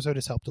hope this episode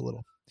has helped a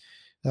little.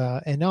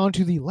 And now on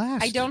to the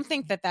last. I don't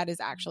think that is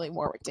actually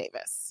Warwick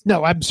Davis.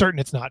 No, I'm certain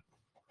it's not.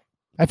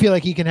 I feel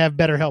like he can have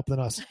better help than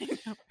us. I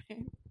know,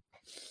 right?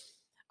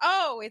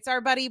 Oh, it's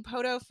our buddy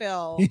Poto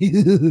Phil.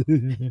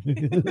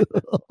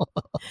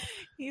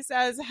 He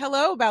says,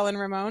 "Hello, Belle and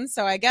Ramon.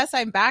 So I guess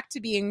I'm back to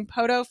being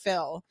Poto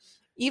Phil.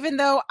 Even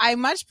though I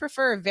much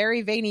prefer a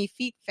very veiny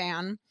feet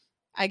fan,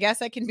 I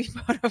guess I can be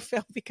Poto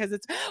Phil because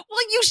it's...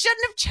 Well, you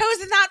shouldn't have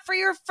chosen that for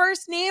your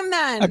first name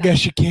then. I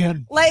guess you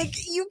can. Like,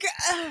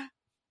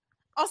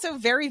 also,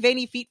 very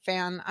veiny feet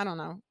fan. I don't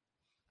know.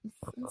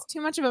 It's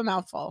too much of a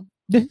mouthful.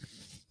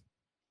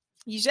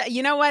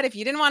 You know what? If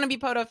you didn't want to be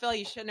Poto Phil,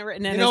 you shouldn't have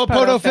written it. You know what,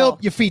 Poto Phil?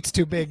 Your feet's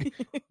too big.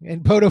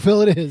 And Poto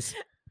Phil it is.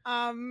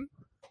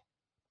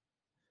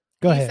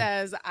 Go ahead. He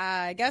says,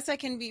 I guess I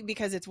can be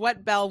because it's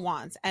what Belle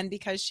wants and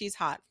because she's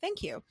hot.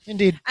 Thank you.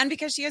 Indeed. And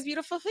because she has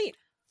beautiful feet.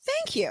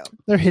 Thank you.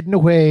 They're hidden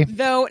away.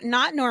 Though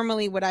not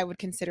normally what I would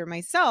consider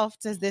myself,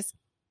 does this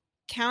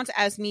count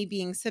as me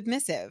being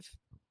submissive?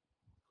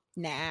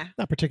 Nah.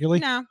 Not particularly.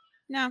 No.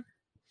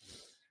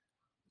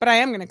 But I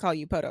am going to call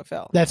you Poto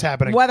Phil. That's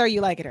happening. Whether you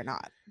like it or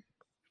not.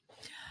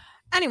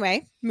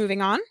 Anyway,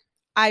 moving on.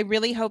 I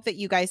really hope that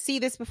you guys see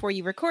this before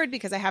you record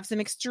because I have some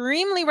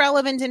extremely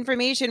relevant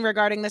information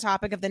regarding the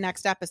topic of the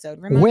next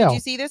episode. Ramon, did you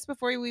see this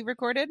before we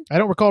recorded? I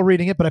don't recall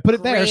reading it, but I put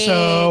it there.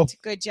 So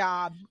good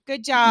job.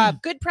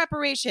 Good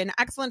preparation.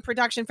 Excellent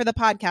production for the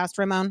podcast,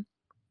 Ramon.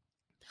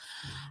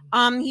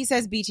 He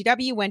says,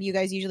 BTW, when do you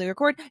guys usually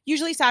record?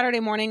 Usually Saturday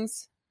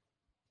mornings.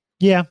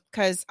 Yeah.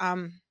 Because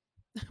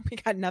we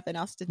got nothing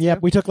else to do. Yeah,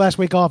 we took last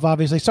week off,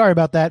 obviously. Sorry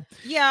about that.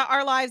 Yeah,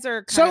 our lives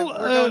are we're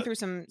going through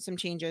some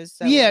changes.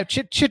 So. Yeah,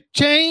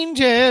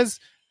 changes.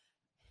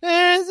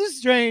 This is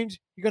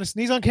strange. You're going to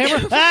sneeze on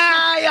camera?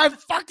 I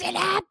fucked it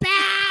up.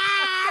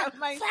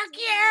 Fuck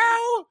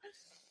you.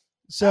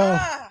 So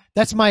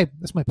that's my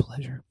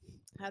pleasure.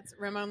 That's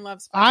Ramon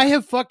loves fun. I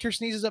have fucked her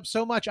sneezes up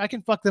so much I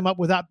can fuck them up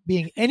without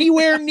being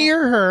anywhere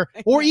near her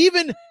or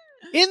even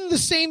in the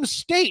same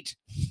state.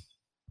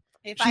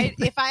 If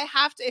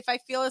I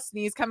feel a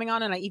sneeze coming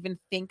on and I even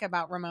think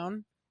about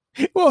Ramon,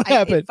 what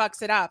happened? It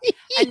fucks it up.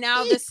 And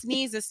now the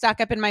sneeze is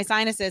stuck up in my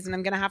sinuses and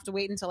I'm going to have to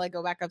wait until I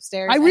go back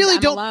upstairs. I really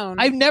don't. Alone.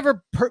 I've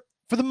never, for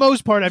the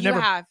most part,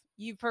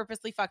 You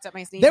purposely fucked up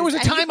my sneezes. There was a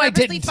time I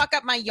didn't. You fuck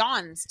up my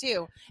yawns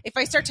too. If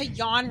I start to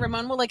yawn,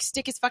 Ramon will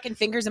stick his fucking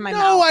fingers in my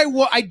mouth.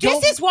 No, I don't.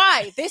 This is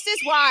why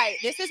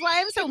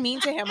I'm so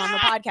mean to him on the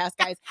podcast,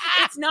 guys.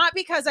 It's not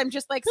because I'm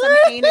just like some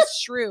heinous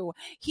shrew.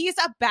 He's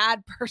a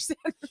bad person.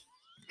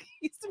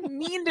 He's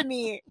mean to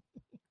me.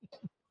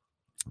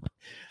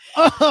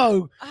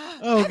 Oh God!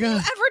 Have you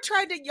ever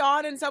tried to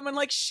yawn and someone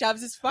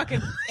shoves his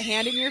fucking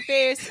hand in your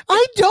face?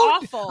 I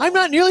don't. Awful. I'm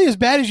not nearly as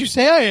bad as you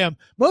say I am.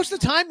 Most of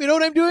the time, you know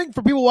what I'm doing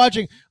for people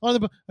watching when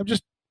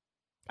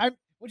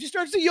she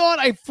starts to yawn,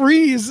 I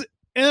freeze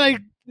and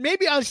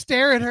maybe I'll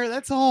stare at her.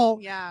 That's all.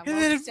 Yeah. And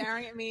then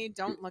staring at me,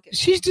 don't look at me.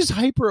 She's just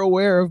hyper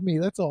aware of me.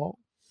 That's all.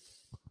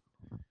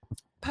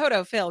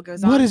 Poto Phil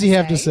goes on. What does he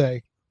have to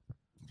say?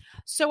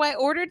 So I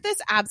ordered this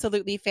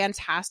absolutely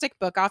fantastic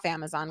book off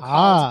Amazon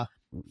called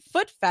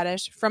Foot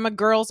Fetish from a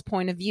Girl's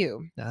Point of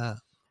View.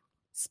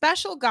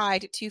 Special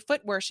Guide to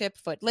Foot Worship,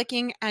 Foot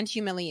Licking, and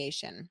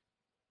Humiliation.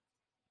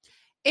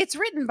 It's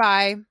written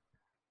by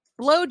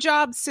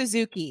Blowjob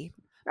Suzuki.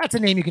 That's a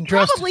name you can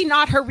trust. Probably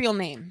not her real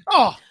name.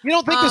 Oh, you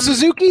don't think the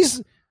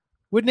Suzukis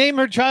would name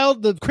her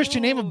child the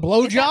Christian name of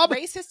Blowjob? Is that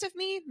racist of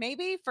me?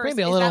 Maybe?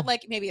 Maybe a little.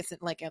 Maybe it's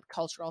like a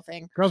cultural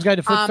thing. Girl's Guide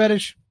to Foot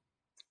Fetish?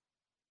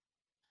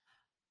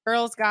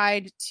 Girl's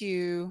Guide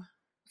to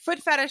Foot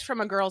Fetish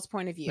from a Girl's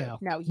Point of View. Well,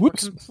 No, you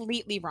whoops. were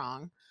completely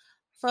wrong.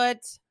 Foot.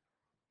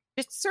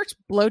 Just search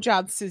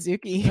blowjob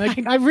Suzuki.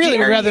 I really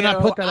would rather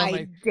not put that on I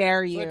my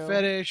dare you. foot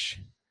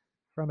fetish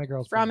from a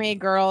girl's From point of a view.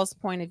 girl's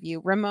point of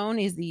view. Ramon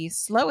is the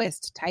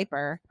slowest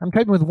typer I'm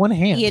typing with one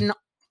hand. in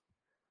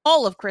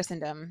all of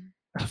Christendom.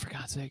 Oh, for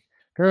God's sake.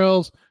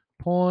 Girls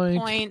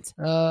point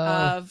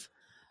Of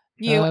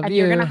view. And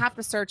you're going to have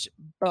to search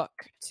book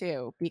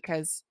too,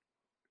 because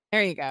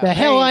there you go. The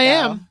hell I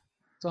am.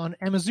 It's on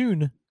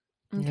Amazon.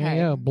 Okay.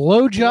 Yeah,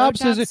 blowjob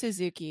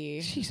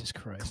Suzuki. Jesus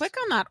Christ. Click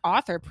on that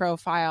author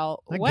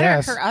profile. I What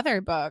guess. are her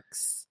other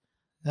books?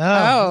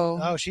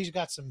 Oh, she's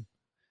got some.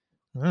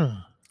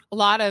 A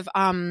lot of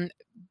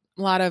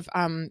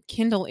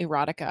Kindle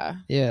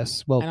erotica.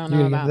 Yes. Well, I don't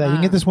know about that. You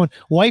can get that. this one.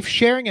 Wife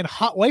sharing and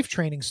hot wife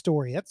training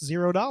story. That's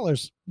 $0.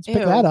 Let's pick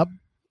Ew. that up.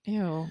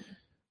 Ew.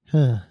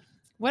 Huh.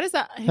 What is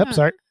that? Oops,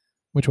 sorry.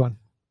 Which one?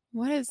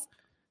 What is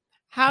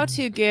how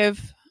to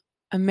give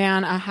a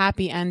man a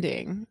happy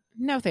ending?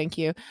 No, thank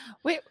you.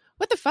 Wait,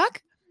 what the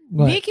fuck?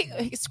 What?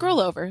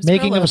 Scroll over.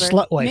 Making of a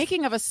slut wife.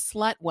 Making of a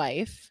slut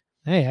wife.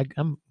 Hey,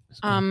 I'm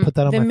gonna put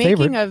that on the my making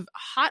favorite. of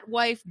Hot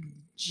Wife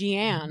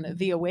Jeanne,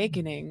 The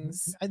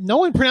Awakenings. No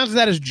one pronounces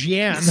that as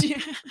Jeanne.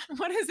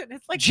 What is it?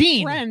 It's like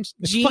Jean. French.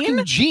 It's Jean?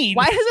 fucking Jean.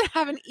 Why does it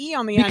have an E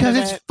on the end Because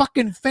of it's it?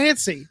 fucking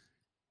fancy.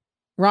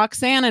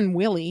 Roxanne and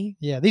Willie.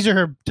 Yeah, these are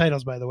her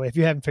titles, by the way, if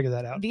you haven't figured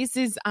that out. This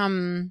is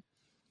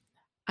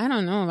I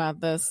don't know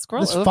about this.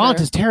 Scroll This over. font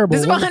is terrible.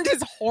 This font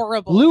is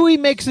horrible. Louis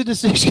makes a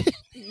decision.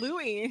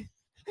 Louis.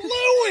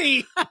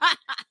 Louis!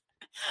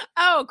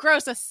 Oh,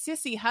 gross. A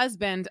sissy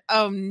husband.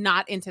 Oh,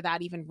 not into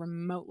that even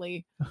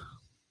remotely.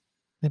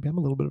 Maybe I'm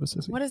a little bit of a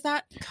sissy. What is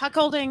that?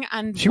 Cuckolding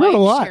and She wrote a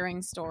lot.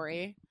 sharing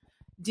story.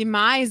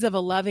 Demise of a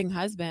loving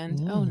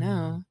husband. Oh,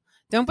 no.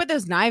 Don't put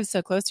those knives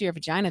so close to your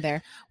vagina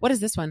there. What is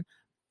this one?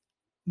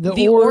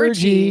 The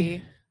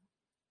orgy.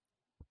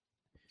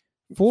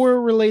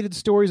 4 related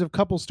stories of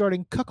couples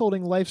starting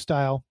cuckolding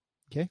lifestyle.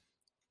 Okay.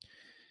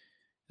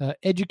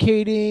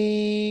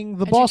 Educating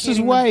the boss's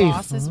wife.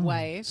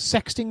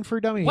 Sexting for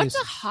dummies. What's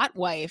a hot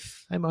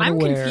wife? I'm I'm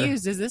unaware.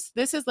 confused.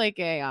 This is like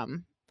a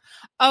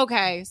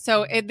okay,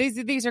 so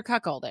these are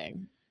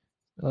cuckolding.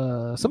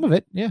 Some of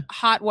it, yeah.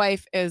 Hot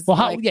wife is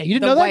you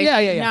didn't know that? Wife.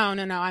 Yeah.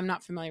 No, I'm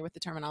not familiar with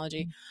the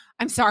terminology.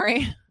 I'm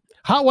sorry.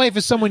 Hot wife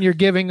is someone you're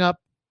giving up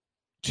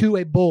to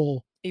a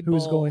bull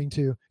who's going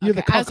to. You're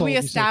the cuckold. As we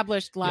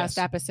established last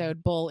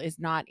episode, bull is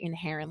not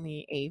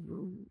inherently a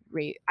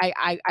race.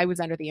 I was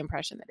under the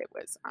impression that it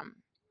was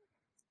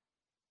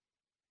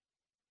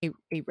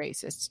a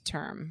racist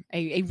term,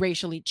 a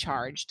racially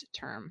charged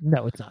term.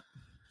 No, it's not.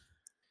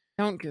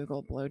 Don't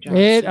Google blowjob.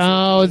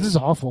 This is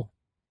awful.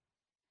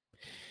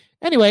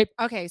 Anyway,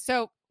 okay,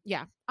 so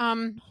yeah,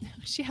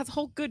 she has a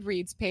whole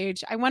Goodreads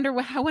page. I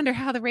wonder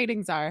how the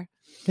ratings are.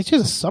 I think she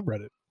has a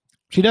subreddit.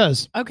 She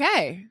does.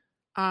 Okay.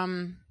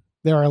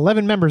 There are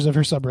 11 members of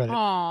her subreddit.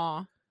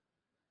 Aw.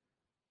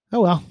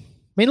 Oh well.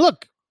 I mean,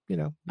 look.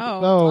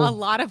 A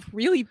lot of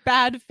really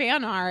bad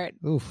fan art.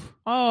 Oof.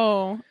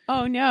 Oh no.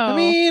 I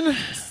mean.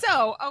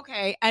 So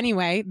okay.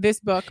 Anyway, this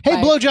book. Hey,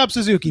 Blowjob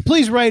Suzuki,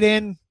 please write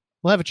in.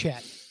 We'll have a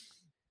chat.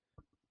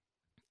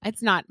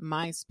 It's not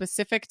my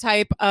specific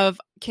type of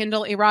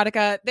Kindle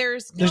erotica.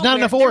 There's not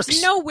enough orcs.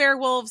 There's no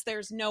werewolves.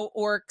 There's no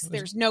orcs.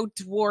 There's no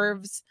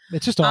dwarves.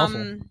 It's just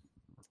awful.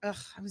 I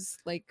was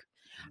like,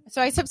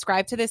 so I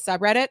subscribe to this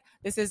subreddit.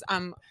 This is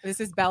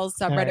Belle's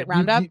subreddit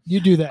roundup. You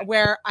do that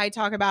where I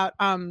talk about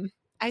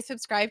I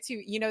subscribe to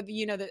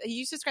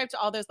you subscribe to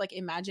all those like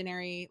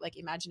imaginary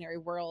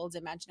worlds,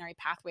 imaginary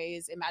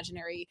pathways,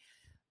 imaginary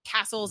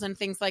castles, and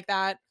things like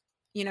that.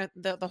 You know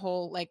the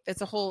whole like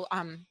it's a whole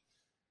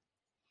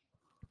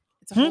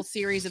it's a whole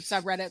series of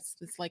subreddits.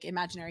 It's like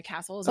imaginary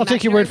castles. I'll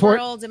take your word for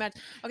it.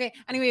 Okay.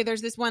 Anyway,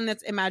 there's this one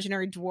that's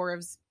imaginary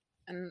dwarves,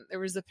 and there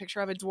was a picture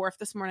of a dwarf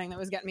this morning that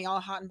was getting me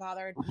all hot and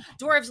bothered.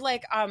 Dwarves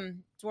like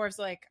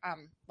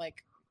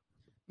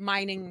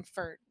mining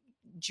for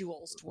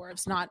jewels.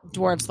 Dwarves, not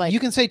dwarves like you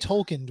can say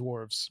Tolkien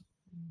dwarves.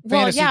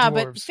 Well, fantasy yeah, dwarves.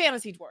 but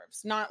fantasy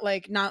dwarves, not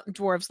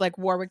dwarves like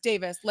Warwick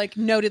Davis, like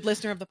noted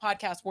listener of the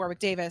podcast Warwick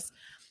Davis.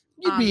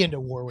 You'd be into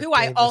Warwick who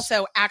Davis. I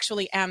also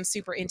actually am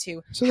super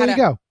into. So there you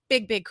go.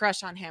 Big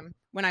crush on him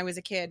when I was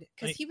a kid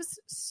because he was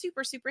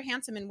super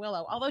handsome in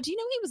Willow. Although, do you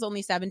know he was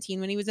only 17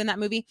 when he was in that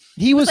movie?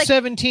 He was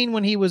 17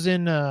 when he was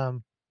in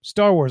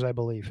Star Wars, I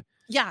believe.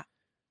 Yeah,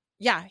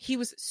 he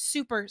was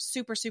super.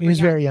 He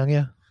was very young,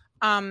 yeah.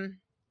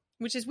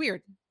 Which is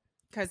weird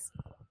because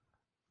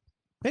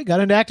he got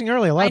into acting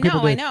early. A lot of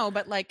people did. I know,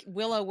 but like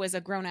Willow was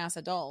a grown ass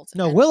adult.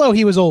 No, Willow,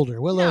 he was older.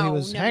 Willow, he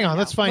was. Hang on,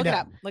 let's find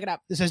out. Look it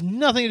up. This has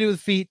nothing to do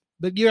with feet.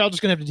 But you're all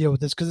just going to have to deal with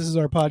this because this is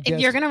our podcast. If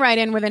you're going to write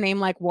in with a name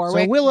like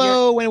Warwick. So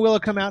Willow, when did Willow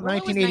come out? Willow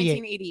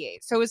 1988.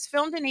 1988. So it was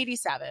filmed in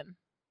 87.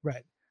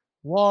 Right.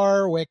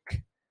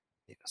 Warwick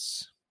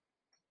Davis.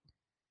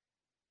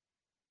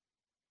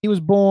 He was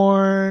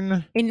born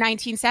in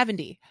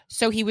 1970.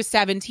 So he was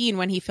 17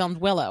 when he filmed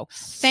Willow.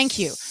 Thank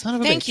you. Son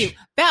of a Thank bitch. you.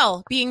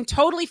 Belle being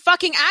totally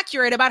fucking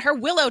accurate about her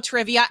Willow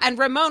trivia and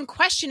Ramon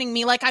questioning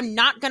me like I'm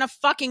not going to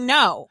fucking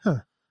know. Huh.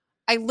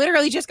 I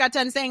literally just got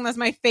done saying that's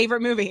my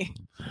favorite movie.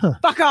 Huh.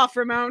 Fuck off,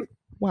 Ramon.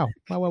 Wow.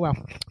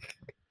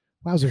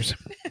 Wowzers.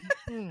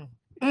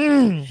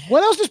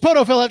 What else does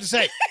Potophil have to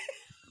say?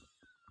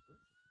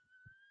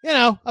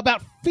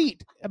 About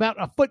feet, about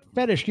a foot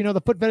fetish.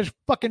 The foot fetish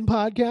fucking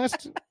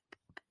podcast,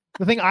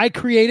 the thing I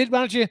created.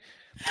 Why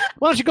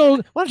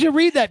don't you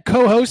read that,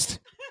 co-host?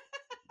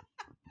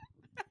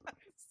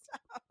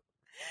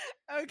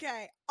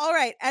 Okay. All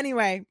right.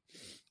 Anyway,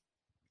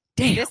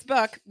 Damn. this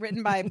book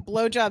written by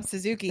Blowjob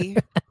Suzuki.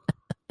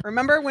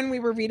 Remember when we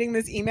were reading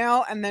this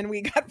email and then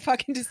we got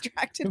fucking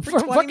distracted for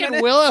 20 fucking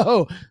minutes?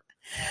 Willow.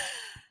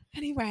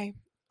 Anyway,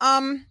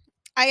 I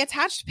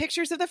attached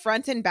pictures of the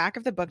front and back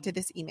of the book to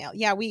this email.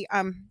 Yeah,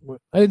 I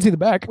didn't see the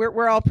back.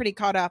 we're all pretty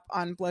caught up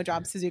on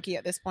Blowjob Suzuki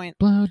at this point.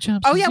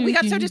 Blowjob Oh yeah, we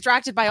got so Suzuki.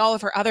 distracted by all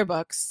of her other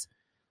books.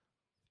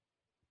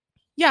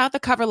 Yeah, the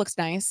cover looks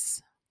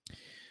nice.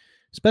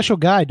 Special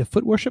guide to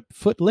foot worship,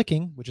 foot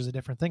licking, which is a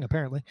different thing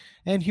apparently,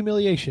 and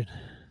humiliation.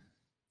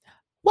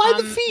 Why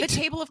the feet? The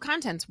table of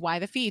contents. Why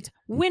the feet?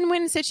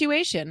 Win-win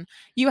situation.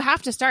 You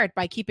have to start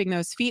by keeping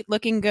those feet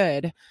looking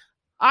good.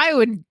 I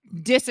would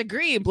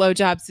disagree,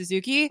 Blowjob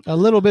Suzuki. A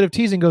little bit of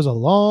teasing goes a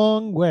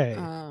long way.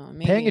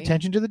 Maybe. Paying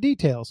attention to the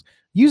details.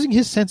 Using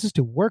his senses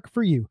to work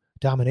for you.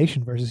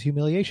 Domination versus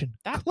humiliation.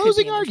 That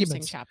Closing could be an interesting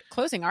arguments. chapter.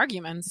 Closing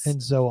arguments.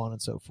 And so on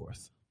and so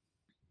forth.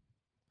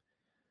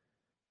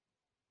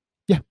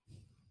 Yeah.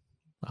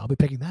 I'll be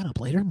picking that up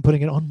later and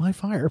putting it on my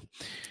fire.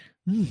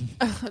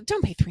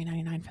 Don't pay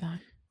 $3.99 for that.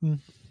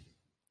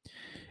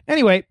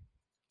 Anyway,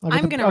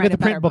 I'm going to I'll write get a the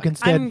print better book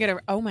instead.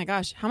 Oh my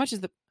gosh, how much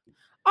is the?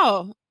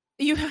 Oh,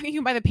 you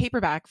can buy the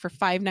paperback for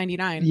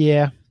 $5.99.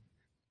 Yeah.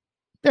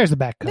 There's the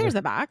back cover. There's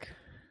the back.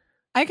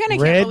 I kind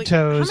of Red can't believe.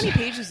 toes. How many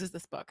pages is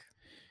this book?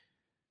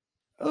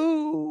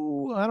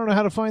 Oh, I don't know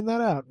how to find that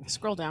out.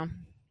 Scroll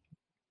down.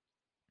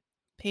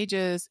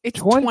 Pages. It's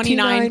 29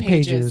 29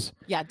 pages.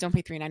 Yeah, don't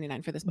pay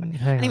 $3.99 for this book.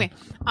 Anyway,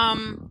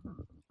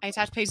 I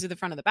attach pages to the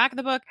front of the back of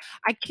the book.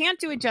 I can't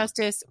do it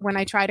justice when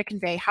I try to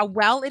convey how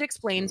well it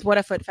explains what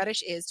a foot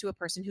fetish is to a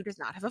person who does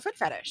not have a foot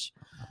fetish.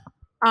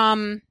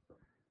 That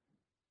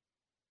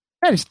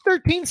is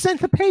 13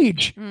 cents a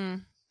page.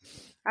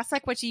 That's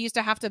like what you used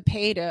to have to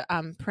pay to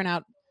print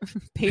out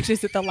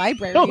pages at the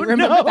library. Oh, You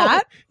remember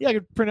that? Yeah, I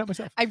could print out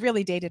myself. I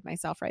really dated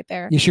myself right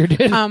there. You sure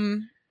did.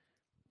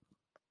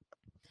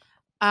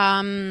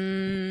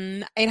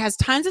 It has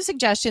tons of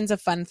suggestions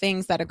of fun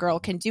things that a girl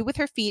can do with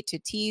her feet to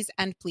tease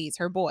and please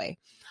her boy.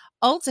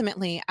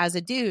 Ultimately, as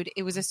a dude,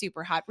 it was a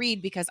super hot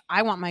read because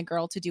I want my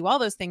girl to do all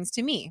those things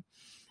to me.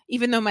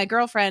 Even though my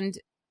girlfriend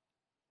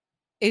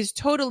is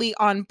totally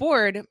on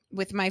board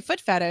with my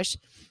foot fetish,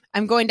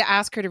 I'm going to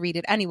ask her to read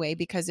it anyway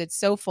because it's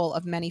so full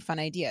of many fun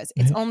ideas.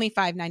 It's only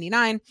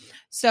 $5.99,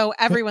 so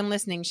everyone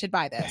listening should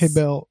buy this. Hey,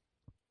 Belle.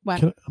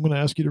 What? I'm going to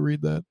ask you to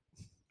read that.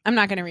 I'm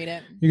not going to read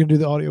it. You're going to do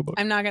the audiobook.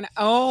 I'm not going to.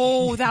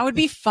 Oh, that would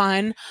be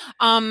fun.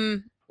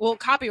 Well,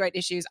 copyright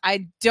issues.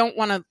 I don't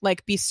want to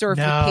be served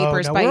with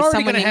papers by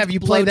someone named have you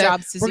play that.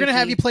 Blowjob Suzuki. We're going to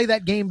have you play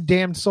that game,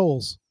 Damned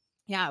Souls.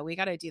 Yeah, we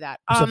got to do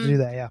that. We'll have to do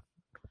that, yeah.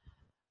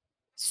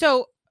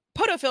 So,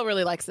 Potophil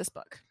really likes this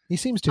book. He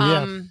seems to,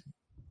 yeah.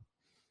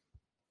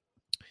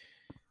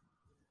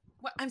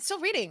 Well, I'm still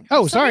reading.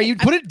 Oh, sorry. You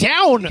put it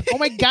down. Oh,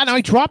 my God. Now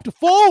I dropped the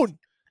phone.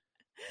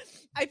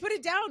 I put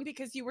it down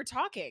because you were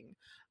talking.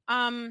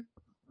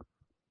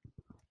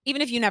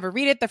 Even if you never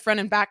read it, the front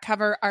and back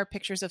cover are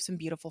pictures of some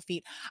beautiful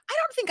feet. I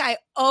don't think I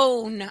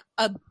own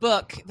a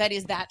book that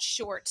is that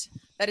short,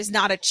 that is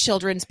not a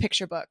children's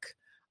picture book.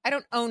 I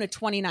don't own a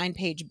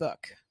 29-page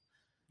book.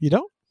 You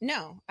don't?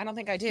 No, I don't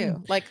think I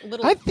do.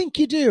 I think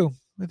you do.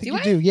 I think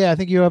you do. Yeah, I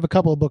think you have a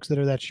couple of books that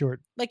are that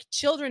short. Like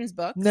children's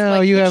books?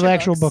 No, you have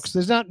actual books.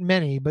 There's not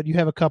many, but you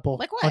have a couple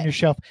like what? on your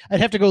shelf. I'd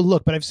have to go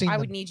look, but I've seen them. I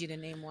would need you to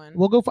name one.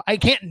 We'll go for. I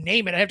can't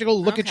name it. I have to go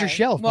look at your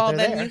shelf. Well,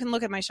 then you can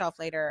look at my shelf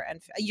later. And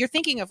you're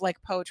thinking of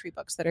poetry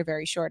books that are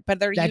very short, but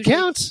they're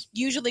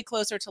usually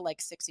closer to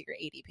 60 or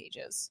 80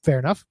 pages. Fair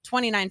enough.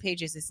 29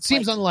 pages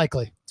seems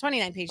unlikely.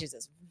 29 pages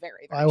is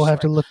very, very I will short. have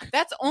to look.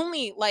 That's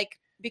only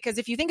because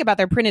if you think about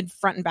their printed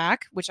front and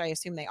back, which I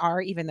assume they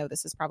are, even though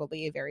this is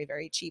probably a very,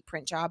 very cheap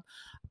print job,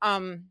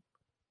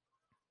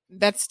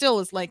 that still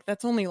is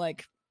that's only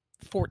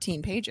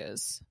 14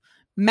 pages.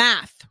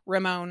 Math,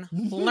 Ramon,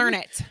 learn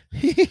it.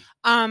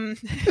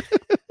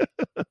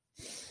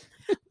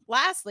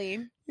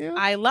 Lastly,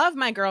 I love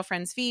my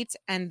girlfriend's feet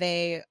and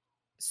they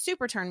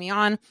super turn me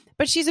on,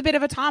 but she's a bit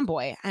of a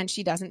tomboy and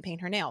she doesn't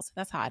paint her nails.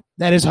 That's hot.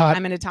 That is hot.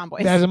 I'm into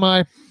tomboys. That is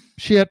my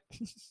shit.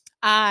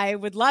 I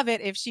would love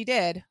it if she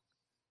did.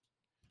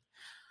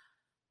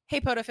 Hey,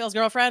 Potophil's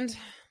girlfriend.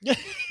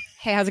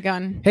 Hey, how's it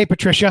going? Hey,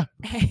 Patricia.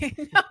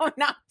 No,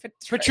 not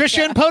Patricia.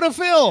 Patricia and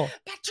Potophil.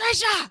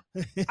 Patricia.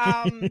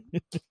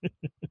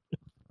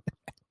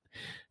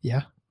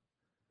 Yeah.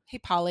 Hey,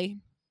 Polly.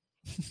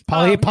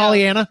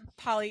 Pollyanna.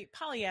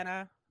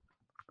 Pollyanna.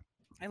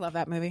 I love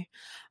that movie.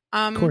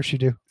 Of course you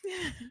do.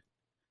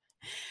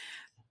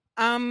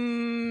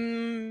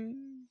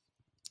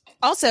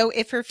 Also,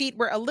 if her feet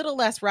were a little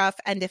less rough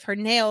and if her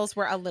nails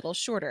were a little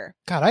shorter.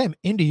 God, I am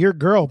into your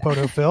girl,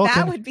 Potophil.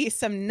 That would be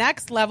some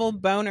next level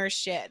boner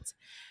shit.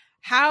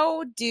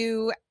 How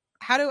do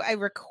I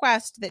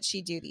request that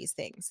she do these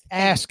things?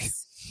 Ask.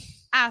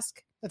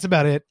 Ask. That's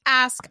about it.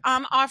 Ask.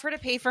 Offer to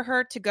pay for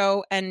her to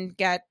go and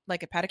get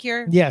like a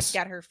pedicure. Yes.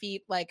 Get her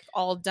feet like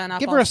all done up.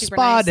 Give all her a super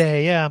spa nice.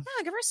 day. Yeah.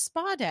 Yeah, give her a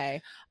spa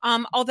day.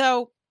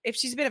 Although if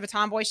she's a bit of a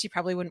tomboy, she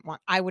probably wouldn't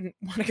want. I wouldn't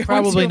want to go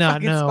Probably into a not.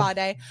 fucking No. spa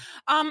day.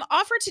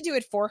 Offer to do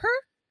it for her.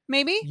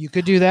 Maybe You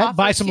could do that. Offer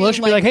Buy some to,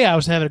 lotion. Be like, hey, I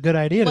was having a good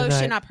idea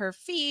lotion tonight. up her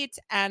feet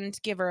and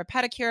give her a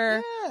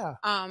pedicure. Yeah.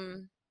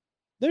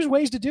 There's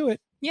ways to do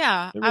it.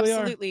 Yeah, There really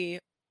absolutely.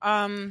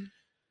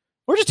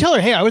 Or just tell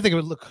her, hey, I would think it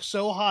would look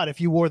so hot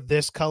if you wore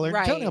this colored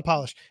Right. toenail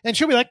polish. And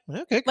she'll be like,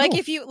 okay, cool. Like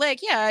if you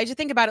I just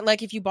think about it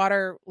like if you bought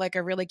her like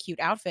a really cute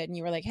outfit and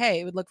you were like, hey,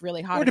 it would look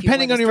really hot. Or if you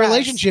depending wore on this your dress.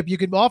 relationship, you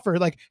could offer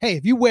like, hey,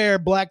 if you wear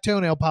black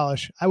toenail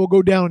polish, I will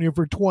go down on you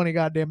for 20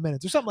 goddamn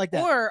minutes or something like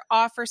that. Or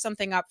offer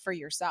something up for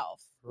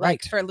yourself.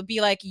 Right. Like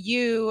be like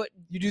you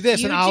do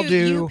this you and I'll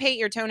do. You paint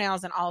your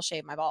toenails and I'll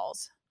shave my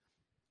balls.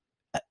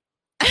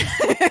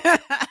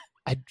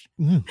 I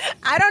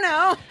don't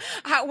know.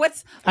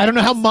 I don't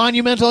know how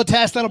monumental a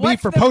task that'll be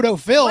for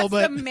Potophil,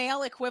 but the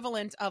male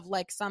equivalent of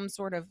like some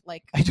sort of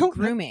like I don't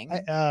grooming.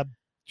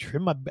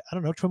 Trim my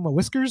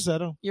whiskers. I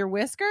don't. Your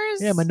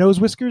whiskers? Yeah, my nose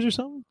whiskers or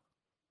something.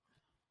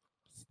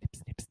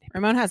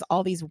 Ramon has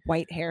all these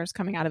white hairs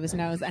coming out of his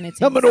nose, and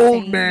it's I'm insane. an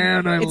old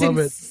man. I love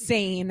it. It's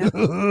insane.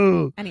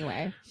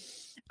 Anyway.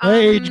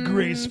 Age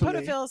gracefully.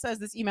 Potophil says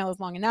this email is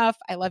long enough.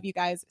 I love you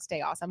guys.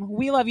 Stay awesome.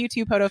 We love you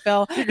too,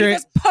 Potophil. You're great. He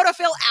says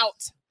Potophil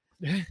out.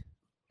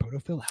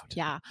 Potophil out.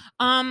 Yeah.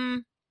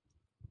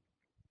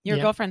 Your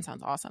girlfriend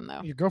sounds awome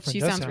though. Your girlfriend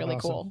she does sounds sound really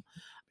awesome. cool.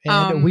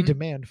 And we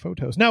demand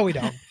photos. No, we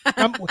don't.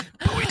 But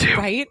we do.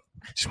 Right?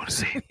 Just want to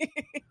see.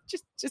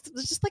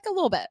 just like a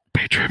little bit.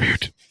 Pay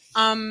tribute.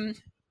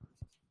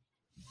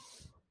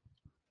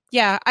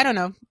 Yeah, I don't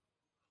know.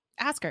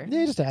 Ask her.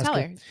 Yeah, just ask Tell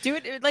her. her. Do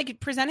it like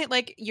present it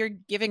like you're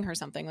giving her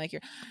something, like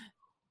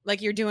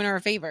you're doing her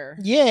a favor.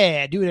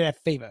 Yeah, do it a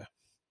favor.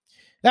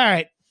 All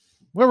right.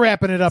 We're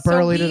wrapping it up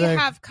early today. We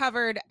have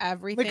covered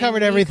everything. We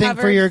covered everything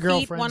for your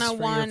girlfriend.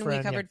 101. We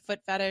covered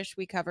foot fetish.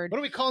 We covered. What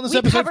are we calling this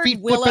episode?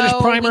 Willow, Foot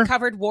fetish primer. We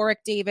covered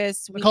Warwick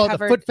Davis. We call it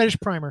the foot fetish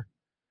primer.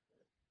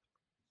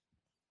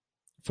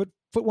 Foot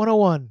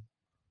 101.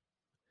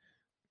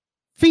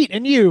 Feet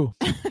and you.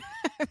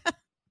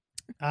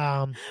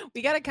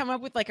 We got to come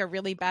up with like a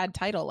really bad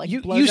title, like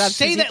you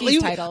say that.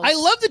 I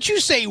love that you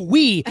say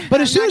we,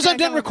 but as soon as I'm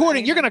done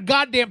recording, you're gonna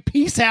goddamn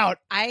peace out.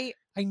 I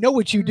know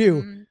what you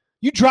do.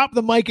 You drop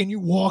the mic and you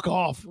walk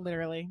off.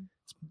 Literally,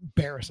 it's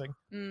embarrassing.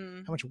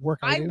 How much work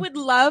I do. would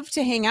love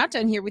to hang out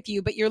down here with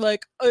you, but you're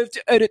like, I have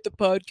to edit the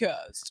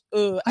podcast.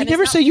 I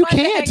never say you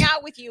can't hang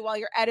out with you while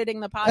you're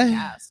editing the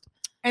podcast.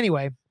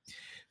 Anyway,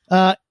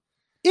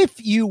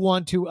 if you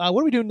want to,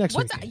 what are we doing next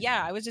week?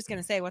 Yeah, I was just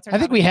gonna say, what's our? I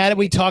think we had it.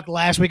 We talked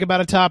last week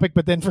about a topic,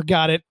 but then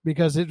forgot it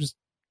because it was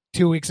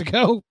 2 weeks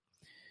ago.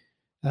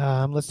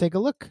 Let's take a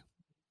look.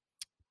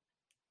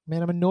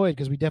 Man, I'm annoyed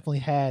because we definitely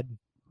had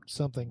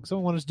something.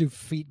 Someone wanted us to do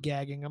feet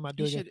gagging. I'm not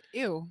doing it.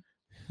 Ew.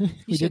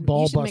 We did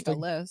ball busting. Make a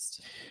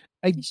list.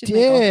 I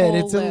did.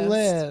 It's a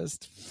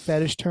list.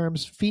 Fetish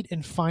terms, feet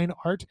in fine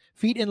art,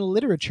 feet in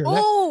literature.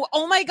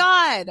 Oh my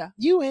God.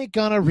 You ain't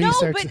gonna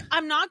research. No, but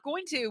I'm not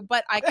going to.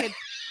 But I could.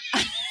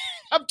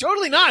 I'm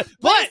totally not.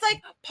 But it's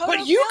like,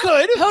 but you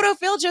could.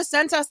 Potophil just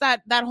sent us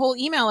that whole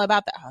email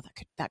about that. Oh,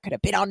 that could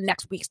have been on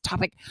next week's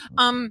topic.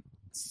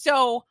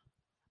 So.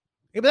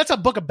 Yeah, but that's a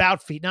book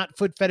about feet, not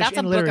foot fetish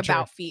in literature. That's a book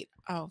about feet.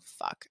 Oh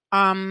fuck.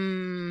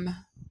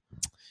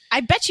 I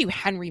bet you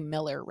Henry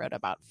Miller wrote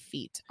about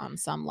feet on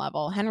some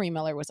level. Henry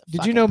Miller was a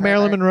Did you know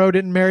Marilyn Monroe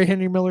didn't marry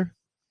Henry Miller?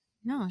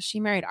 No,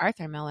 she married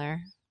Arthur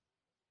Miller.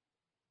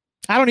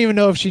 I don't even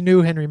know if she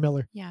knew Henry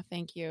Miller. Yeah,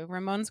 thank you.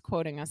 Ramon's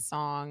quoting a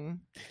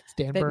song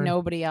Dan that Byrne.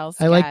 Nobody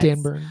else I like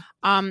Dan Byrne.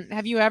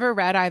 Have you ever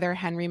read either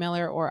Henry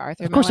Miller or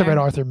Arthur Miller? Of course I read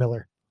Arthur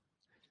Miller.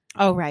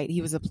 Oh, right.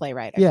 He was a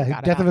playwright.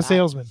 Yeah, Death of a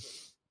Salesman.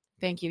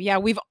 Thank you. Yeah,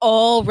 we've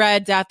all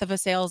read Death of a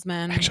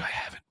Salesman. Actually, I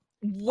haven't.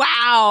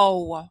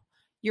 Wow.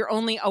 You're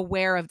only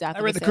aware of Death of a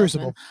Salesman. I read The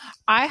Crucible.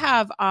 I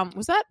have,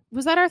 was that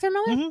Arthur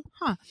Miller? Mm-hmm.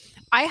 Huh.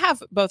 I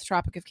have both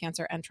Tropic of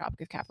Cancer and Tropic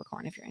of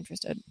Capricorn, if you're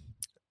interested.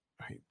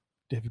 All right.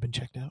 Have you been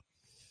checked out?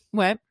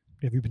 What?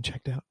 Have you been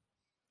checked out?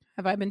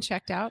 Have I been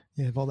checked out?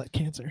 Yeah, of all that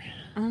cancer.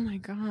 Oh my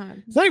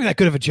God. It's not even that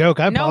good of a joke.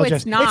 I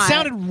apologize. No, it's not. It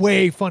sounded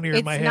way funnier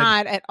in my head. It's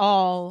not at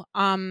all.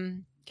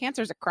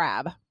 Cancer's a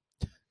crab.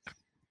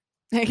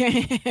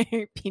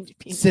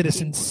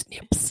 Citizen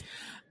Snips.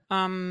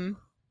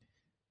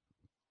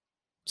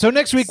 So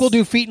next week we'll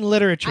do feet in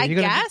literature. I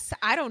guess.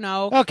 I don't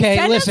know.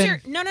 Okay, listen.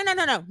 No. All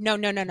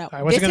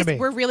right, what's it going to be?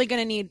 We're really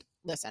going to need.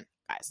 Listen.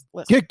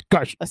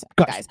 Guys.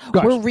 Guys.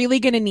 We're really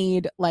going to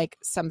need like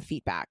some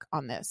feedback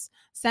on this.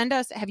 Send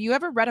us. Have you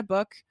ever read a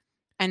book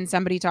and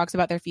somebody talks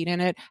about their feet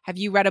in it? Have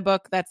you read a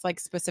book that's like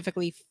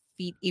specifically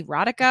feet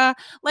erotica.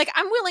 Like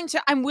I'm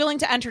willing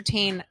to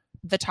entertain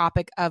the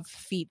topic of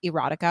feet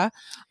erotica.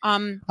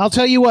 I'll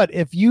tell you what,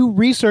 if you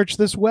research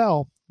this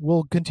well,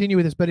 we'll continue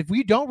with this. But if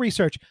we don't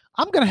research,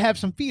 I'm going to have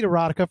some feet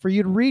erotica for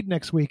you to read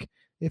next week.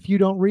 If you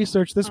don't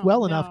research this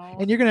well enough,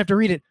 and you're going to have to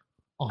read it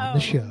on the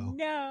show.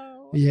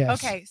 No.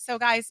 Yes. Okay. So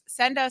guys,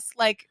 send us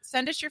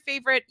your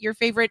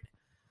favorite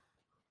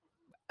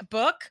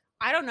book.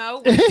 I don't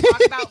know. We can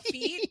talk about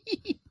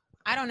feet.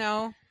 I don't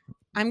know.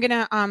 I'm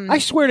gonna. I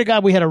swear to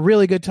God, we had a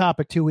really good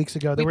topic 2 weeks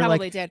ago. That we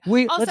probably did.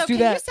 Also, let's do can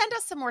that. you send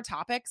us some more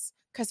topics?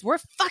 Because we're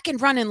fucking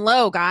running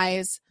low,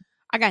 guys.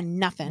 I got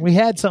nothing. We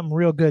had something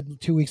real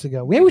good 2 weeks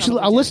ago.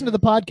 I'll listen to the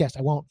podcast.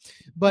 I won't,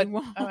 but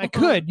I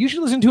could. You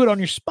should listen to it on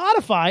your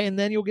Spotify, and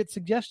then you'll get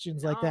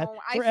suggestions like that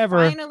forever.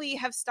 I finally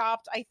have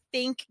stopped, I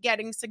think,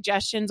 getting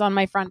suggestions on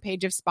my front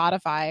page of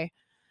Spotify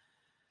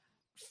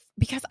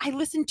because I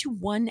listen to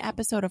one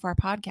episode of our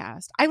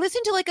podcast. I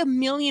listen to like a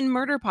million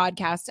murder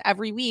podcasts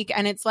every week,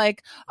 and it's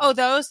like, oh,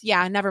 those?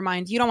 Yeah, never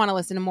mind. You don't want to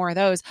listen to more of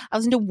those. I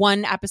listen to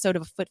one episode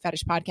of a foot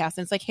fetish podcast,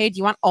 and it's like, hey, do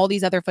you want all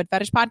these other foot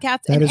fetish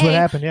podcasts? That is what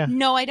happened, yeah.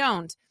 No, I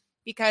don't,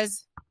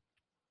 because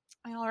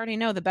I already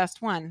know the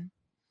best one.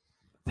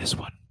 This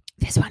one,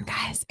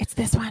 guys. It's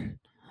this one.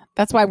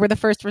 That's why we're the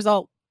first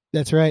result.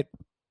 That's right.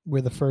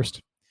 We're the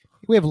first.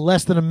 We have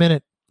less than a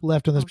minute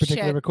left on this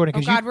particular recording.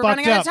 Oh God, we're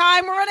running out of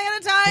time. We're running out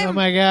of time. Oh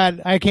my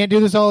God. I can't do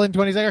this all in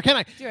 20 seconds. Or can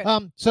I? Do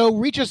it. So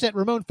reach us at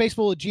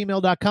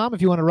RamonFaithful@gmail.com if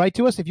you want to write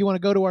to us. If you want to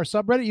go to our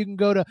subreddit, you can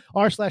go to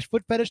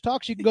r/Foot Fetish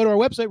Talks. You can go to our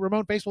website,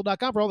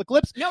 RamonFaithful.com, for all the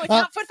clips. No, it's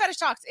not Foot Fetish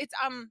Talks. It's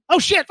oh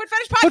shit, Foot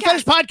Fetish Podcast. Foot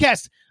Fetish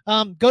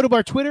Podcast. Go to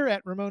our Twitter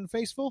at Ramon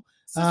Faithful.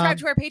 Subscribe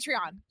to our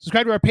Patreon.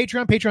 Subscribe to our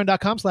Patreon,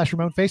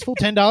 patreon.com/RamonFaithful.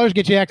 $10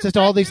 get you access to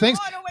all these things.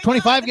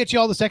 $25 get you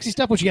all the sexy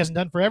stuff, which she hasn't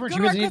done forever. Go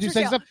she doesn't need to do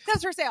sexy stuff.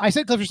 Clips for sale. I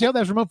said clips for sale.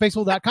 That was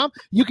RamonFaithful.com.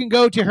 You can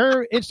go to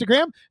her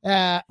Instagram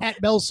at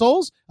Bell's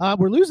Souls.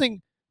 We're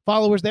losing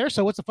followers there,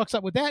 so what's the fuck's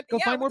up with that? Go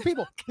find more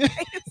people.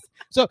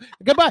 So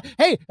goodbye.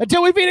 Hey,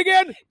 until we meet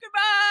again.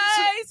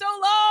 Goodbye. So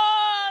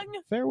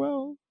long.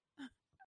 Farewell.